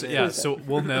 There it So, is. yeah, Exclusive.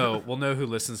 so we'll know who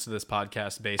listens to this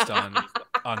podcast based on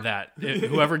that.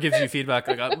 Whoever gives you feedback,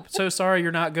 like, I'm so sorry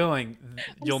you're not going,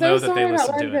 you'll so know that they sorry about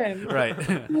listen to London. it, right?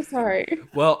 I'm sorry.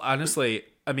 Well, honestly,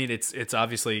 I mean, it's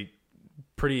obviously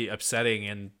pretty upsetting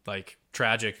and like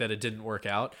tragic that it didn't work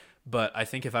out. But I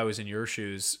think if I was in your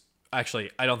shoes, actually,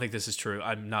 I don't think this is true.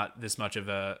 I'm not this much of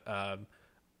a,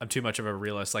 I'm too much of a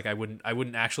realist. Like I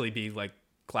wouldn't actually be like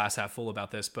glass half full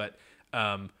about this, but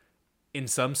in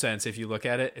some sense, if you look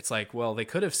at it, it's like, well, they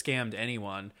could have scammed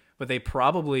anyone, but they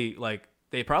probably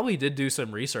did do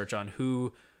some research on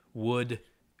who would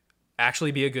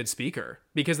actually be a good speaker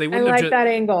because they I wouldn't have like just that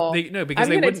angle. because I'm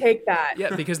they gonna wouldn't take that.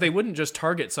 yeah because they wouldn't just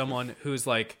target someone who's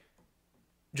like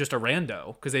just a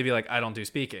rando because they'd be like, I don't do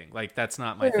speaking, like that's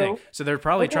not my thing. True. So they're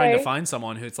probably trying to Okay. find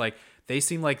someone who's like, they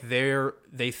seem like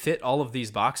they fit all of these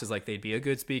boxes, like they'd be a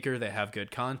good speaker, they have good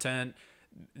content,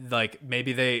 like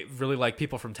maybe they really like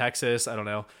people from Texas, I don't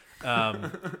know.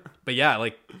 But yeah,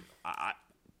 like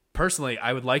personally,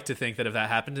 I would like to think that if that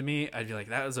happened to me, I'd be like,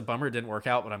 that was a bummer, it didn't work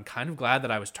out, but I'm kind of glad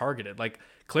that I was targeted. Like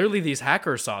clearly these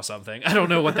hackers saw something. I don't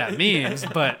know what that means,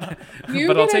 but You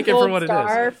but I'll get take a it for gold what it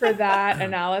star is. for that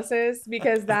analysis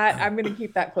because that I'm gonna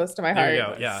keep that close to my There heart.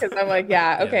 you go. Yeah. Because I'm like,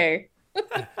 yeah, Yeah. okay.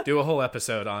 Do a whole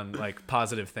episode on like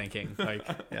positive thinking. Like,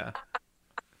 yeah,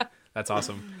 that's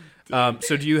awesome.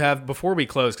 So do you have, before we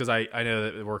close, because I know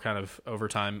that we're kind of over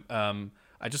time,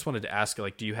 I just wanted to ask,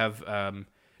 like, do you have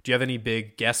any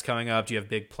big guests coming up? Do you have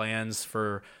big plans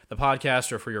for the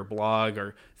podcast or for your blog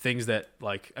or things that,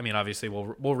 like, I mean, obviously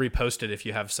we'll repost it if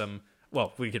you have some,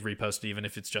 well, we could repost it even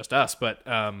if it's just us, but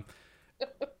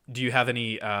do you have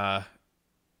any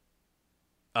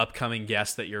upcoming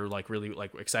guests that you're like really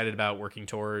like excited about working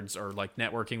towards, or like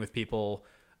networking with people?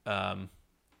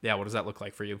 Yeah, what does that look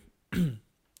like for you?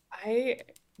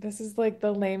 This is like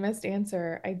the lamest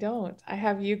answer. I don't. I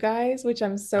have you guys, which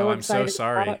I'm Oh, so I'm so excited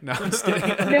sorry. about. No, I'm just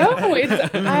kidding. No,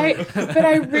 but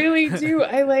I really do.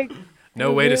 I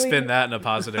No way to really, spin that in a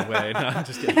positive way. No, I'm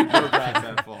just kidding. No glass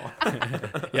half full.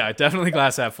 Yeah, definitely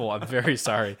glass half full. I'm very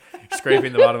sorry.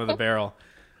 Scraping the bottom of the barrel.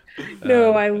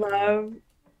 no, I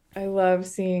love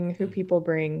seeing who people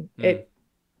bring. Mm.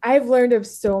 I've learned of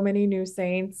so many new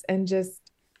saints and just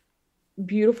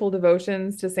beautiful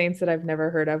devotions to saints that I've never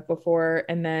heard of before.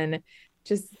 And then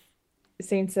just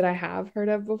saints that I have heard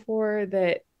of before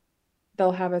that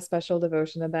they'll have a special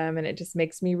devotion to them. And it just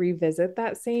makes me revisit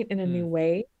that saint in a new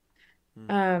way.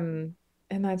 Um,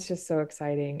 and that's just so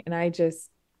exciting. And I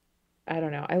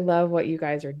don't know. I love what you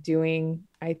guys are doing.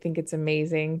 I think it's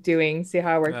amazing see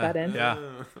how I worked that in?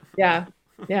 Yeah. Yeah.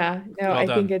 Yeah. No, Well I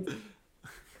done. think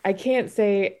I can't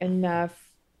say enough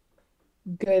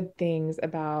good things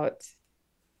about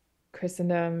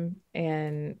Christendom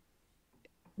and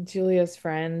Julia's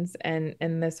friends and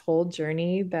this whole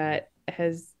journey that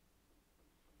has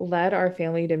led our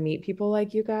family to meet people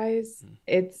like you guys.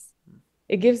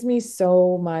 It gives me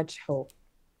so much hope.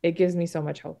 It gives me so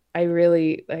much hope. I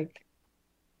really like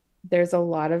there's a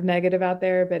lot of negative out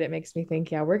there, but it makes me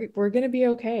think, yeah, we're gonna be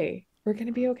okay. We're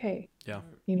gonna be okay. Yeah.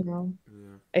 You know,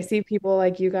 I see people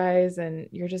like you guys and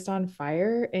you're just on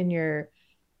fire and you're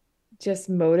just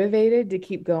motivated to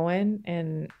keep going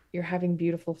and you're having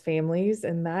beautiful families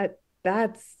and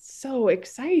that's so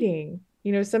exciting.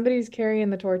 You know, somebody's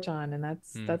carrying the torch on and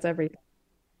that's everything.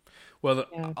 Well,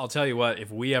 Yeah. I'll tell you what, if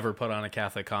we ever put on a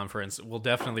Catholic conference, we'll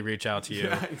definitely reach out to you.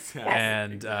 Yeah, exactly.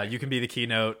 And you can be the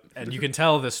keynote and you can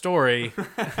tell the story.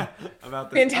 About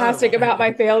this Fantastic other one. about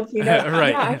my failed keynote. Right.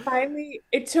 Yeah,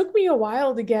 it took me a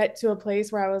while to get to a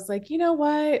place where I was like, you know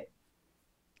what?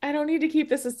 I don't need to keep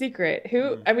this a secret.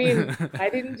 I mean, I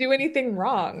didn't do anything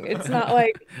wrong. It's not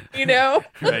like, you know,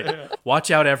 Right. Watch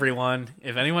out, everyone.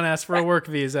 If anyone asks for a work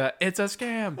visa, it's a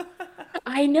scam.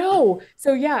 I know.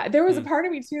 So yeah, there was a part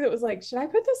of me too that was like, should I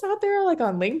put this out there like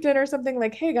on LinkedIn or something?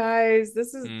 Like, hey guys,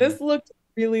 this looked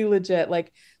really legit.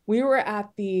 Like we were at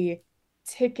the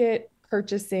ticket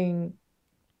purchasing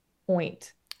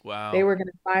point. Wow. They were going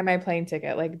to buy my plane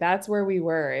ticket. Like that's where we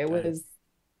were. It Okay. was,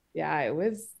 yeah, it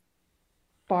was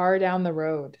far down the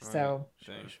road. So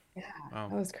Thanks. yeah, Wow.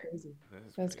 that was crazy.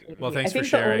 That was crazy. Well, thanks I for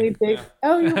think the only sharing. big,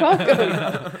 oh, you're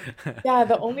welcome. Yeah,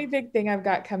 the only big thing I've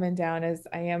got coming down is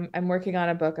I'm working on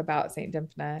a book about Saint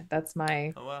Dymphna. That's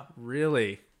my Oh wow.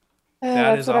 Really? uh, That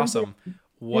that's is what I'm awesome. doing.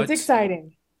 What, It's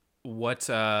exciting.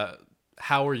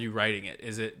 how are you writing it?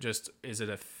 Is it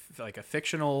like a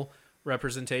fictional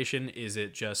representation? Is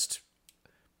it just,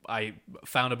 I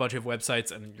found a bunch of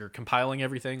websites and you're compiling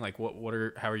everything? Like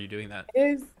how are you doing that?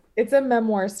 It's a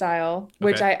memoir style,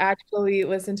 which Okay. I actually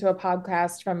listened to a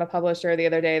podcast from a publisher the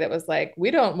other day that was like,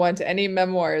 we don't want any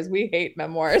memoirs. We hate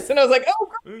memoirs. And I was like, oh,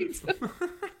 great.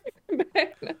 I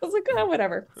was like, oh,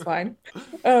 whatever. It's fine.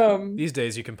 These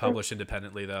days you can publish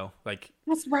independently though. Like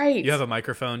That's right. you have a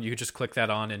microphone, you could just click that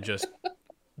on and just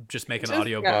make an Just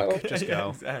audio go. book. Just Yeah, go.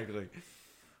 exactly.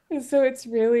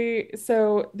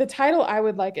 So the title I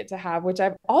would like it to have, which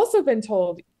I've also been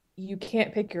told you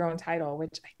can't pick your own title,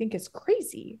 which I think is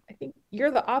crazy. I think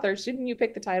you're the author. Shouldn't you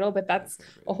pick the title? But that's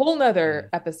a whole nother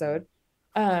episode.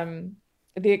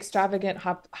 The extravagant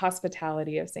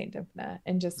hospitality of Saint Dymphna,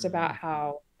 and just about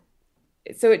how,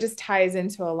 so it just ties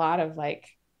into a lot of like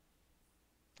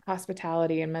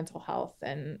hospitality and mental health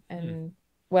and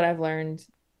what I've learned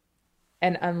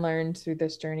and unlearned through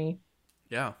this journey.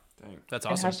 Yeah. Dang. That's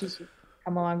And how awesome. she's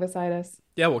come along beside us.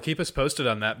 Yeah, well, keep us posted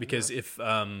on that because if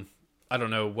I don't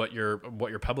know what your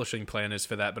publishing plan is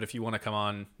for that, but if you want to come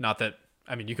on, not that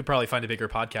I mean, you could probably find a bigger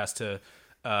podcast to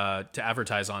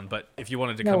advertise on, but if you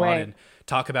wanted to No come on way. and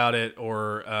talk about it,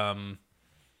 or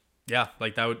yeah,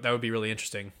 like that would be really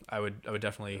interesting. I would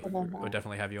definitely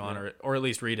have you on, or at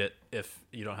least read it if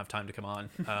you don't have time to come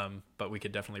on. But we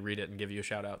could definitely read it and give you a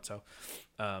shout out. So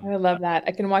I love that.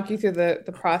 I can walk you through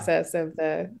the process of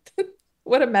the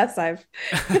what a mess I've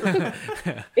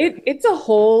it's a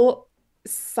whole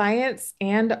science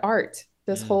and art,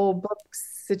 this whole book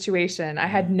situation. I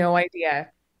had no idea.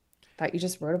 Thought you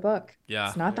just wrote a book. Yeah.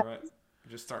 It's not that Right.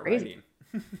 Just start crazy.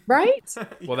 writing. right.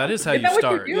 well, that is how Is you that what you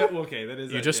start. do? Yeah, okay, that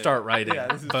is You it, just yeah. start writing, Yeah,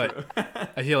 this is but true.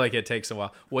 I feel like it takes a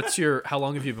while. How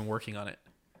long have you been working on it?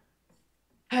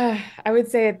 I would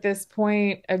say at this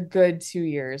point a good 2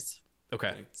 years.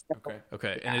 Okay. Okay.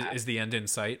 Okay. Yeah. And is the end in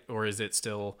sight, or is it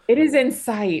still? It is in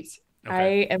sight. Okay.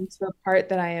 I am to a part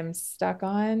that I am stuck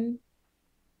on.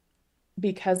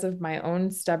 because of my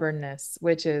own stubbornness,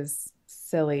 which is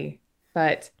silly,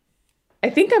 but I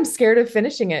think I'm scared of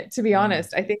finishing it, to be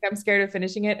honest. I think I'm scared of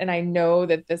finishing it. And I know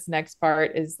that this next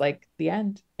part is like the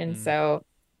end. And so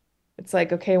it's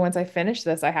like, okay, once I finish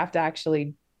this, I have to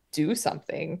actually do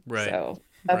something. Right. So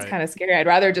that's Right. kind of scary. I'd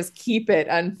rather just keep it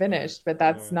unfinished, but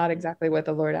that's not exactly what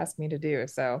the Lord asked me to do.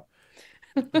 So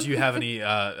Do you have any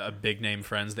big name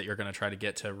friends that you're going to try to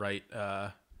get to write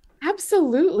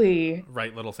absolutely.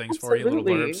 write little things for you, little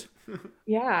Absolutely. blurbs?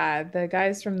 Yeah, the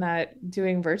guys from that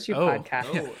Doing Virtue Oh,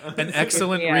 podcast. yeah. An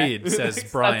excellent Yeah. read, says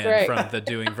Brian right. from the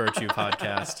Doing Virtue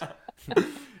podcast.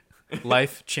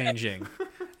 Life changing.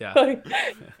 Yeah. Like,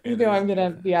 I'm gonna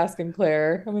be asking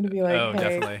Claire. I'm gonna be like, Oh, hey,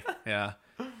 definitely. Yeah.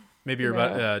 Maybe you're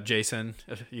about Jason.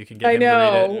 If you can get I him to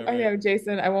read it. know,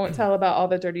 Jason. I won't tell about all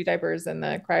the dirty diapers in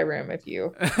the cry room if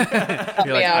you.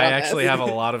 You're like, out I on actually this." have a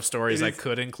lot of stories I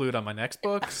could include on my next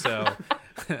book. So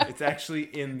It's actually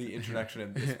in the introduction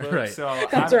of this book, Right. so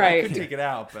That's I right. could take it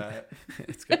out, but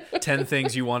it's good. 10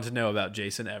 things you want to know about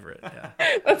Jason Everett. Yeah.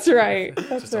 That's right.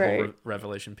 That's Just a right. whole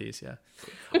revelation piece. Yeah.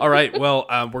 All right. Well,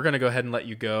 we're going to go ahead and let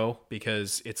you go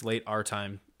because it's late our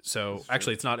time. So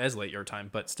actually it's not as late your time,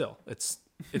 but still it's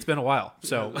been a while.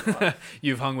 So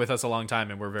you've hung with us a long time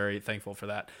and we're very thankful for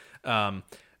that.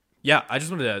 Yeah, I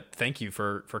just wanted to thank you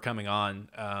for coming on.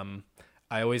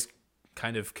 I always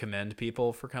kind of commend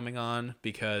people for coming on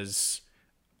because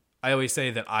I always say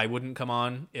that I wouldn't come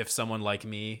on if someone like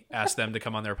me asked them to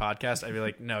come on their podcast. I'd be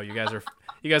like, no, you guys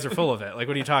are full of it. Like,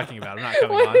 what are you talking about? I'm not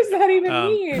coming on. What does that even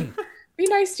mean? Be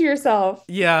nice to yourself.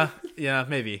 Yeah,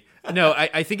 maybe. No,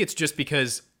 I think it's just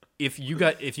because if you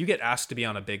get asked to be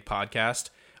on a big podcast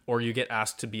or you get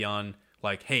asked to be on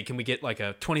like, hey, can we get like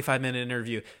a 25-minute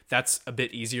interview? That's a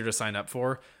bit easier to sign up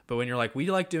for. But when you're like,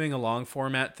 we like doing a long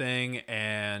format thing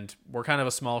and we're kind of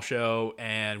a small show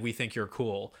and we think you're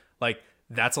cool, like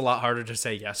that's a lot harder to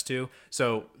say yes to.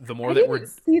 So the more I that didn't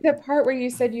see the part where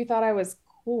you said you thought I was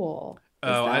cool.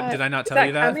 did I not tell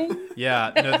you that? Coming?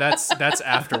 Yeah, no, that's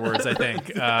afterwards, I think.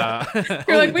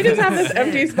 You're like, we just have this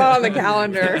empty spot on the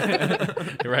calendar.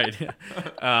 Right.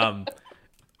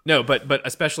 No, but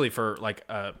especially for like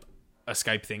a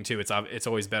Skype thing too, it's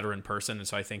always better in person, and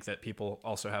so I think that people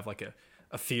also have like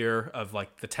a fear of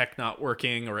like the tech not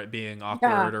working or it being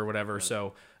awkward or whatever.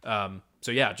 So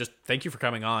yeah, just thank you for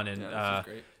coming on and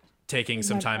taking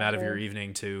some time out of your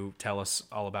evening to tell us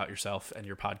all about yourself and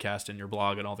your podcast and your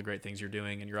blog and all the great things you're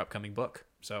doing and your upcoming book.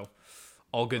 So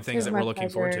all good things that we're looking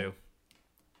forward to.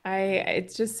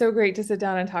 It's just so great to sit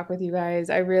down and talk with you guys.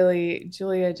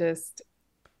 Julia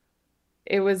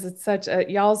it was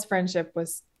y'all's friendship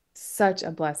was such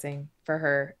a blessing for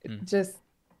her. Just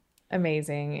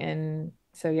amazing. And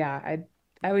so, yeah,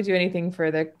 I would do anything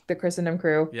for the Christendom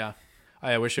crew. Yeah.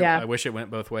 I wish it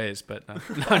went both ways, but no,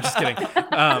 I'm just kidding.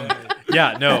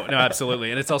 Yeah, no,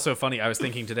 absolutely. And it's also funny. I was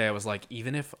thinking today, I was like,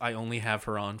 even if I only have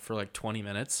her on for like 20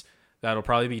 minutes, that'll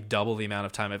probably be double the amount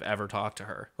of time I've ever talked to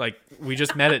her. Like we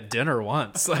just met at dinner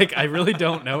once. Like I really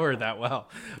don't know her that well.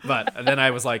 But then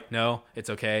I was like, no, it's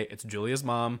okay. It's Julia's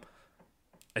mom.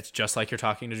 It's just like you're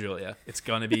talking to Julia. It's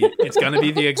gonna be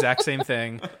the exact same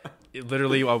thing.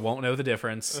 Literally, I won't know the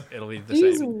difference. It'll be the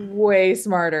She's same. way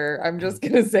smarter. I'm just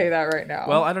gonna say that right now.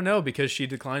 Well, I don't know because she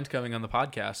declined coming on the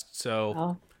podcast.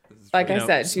 So, like I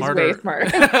said, she's way smarter.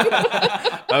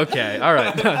 Okay, all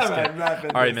right. No,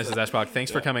 all right, Mrs. Eschbach,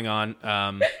 thanks for coming on.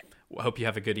 Hope you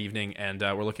have a good evening, and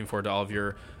we're looking forward to all of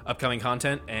your upcoming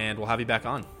content, and we'll have you back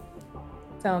on.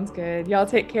 Sounds good. Y'all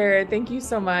take care. Thank you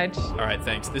so much. All right,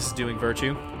 thanks. This is Doing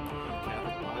Virtue.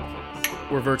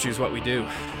 Where virtue is what we do.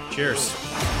 Cheers.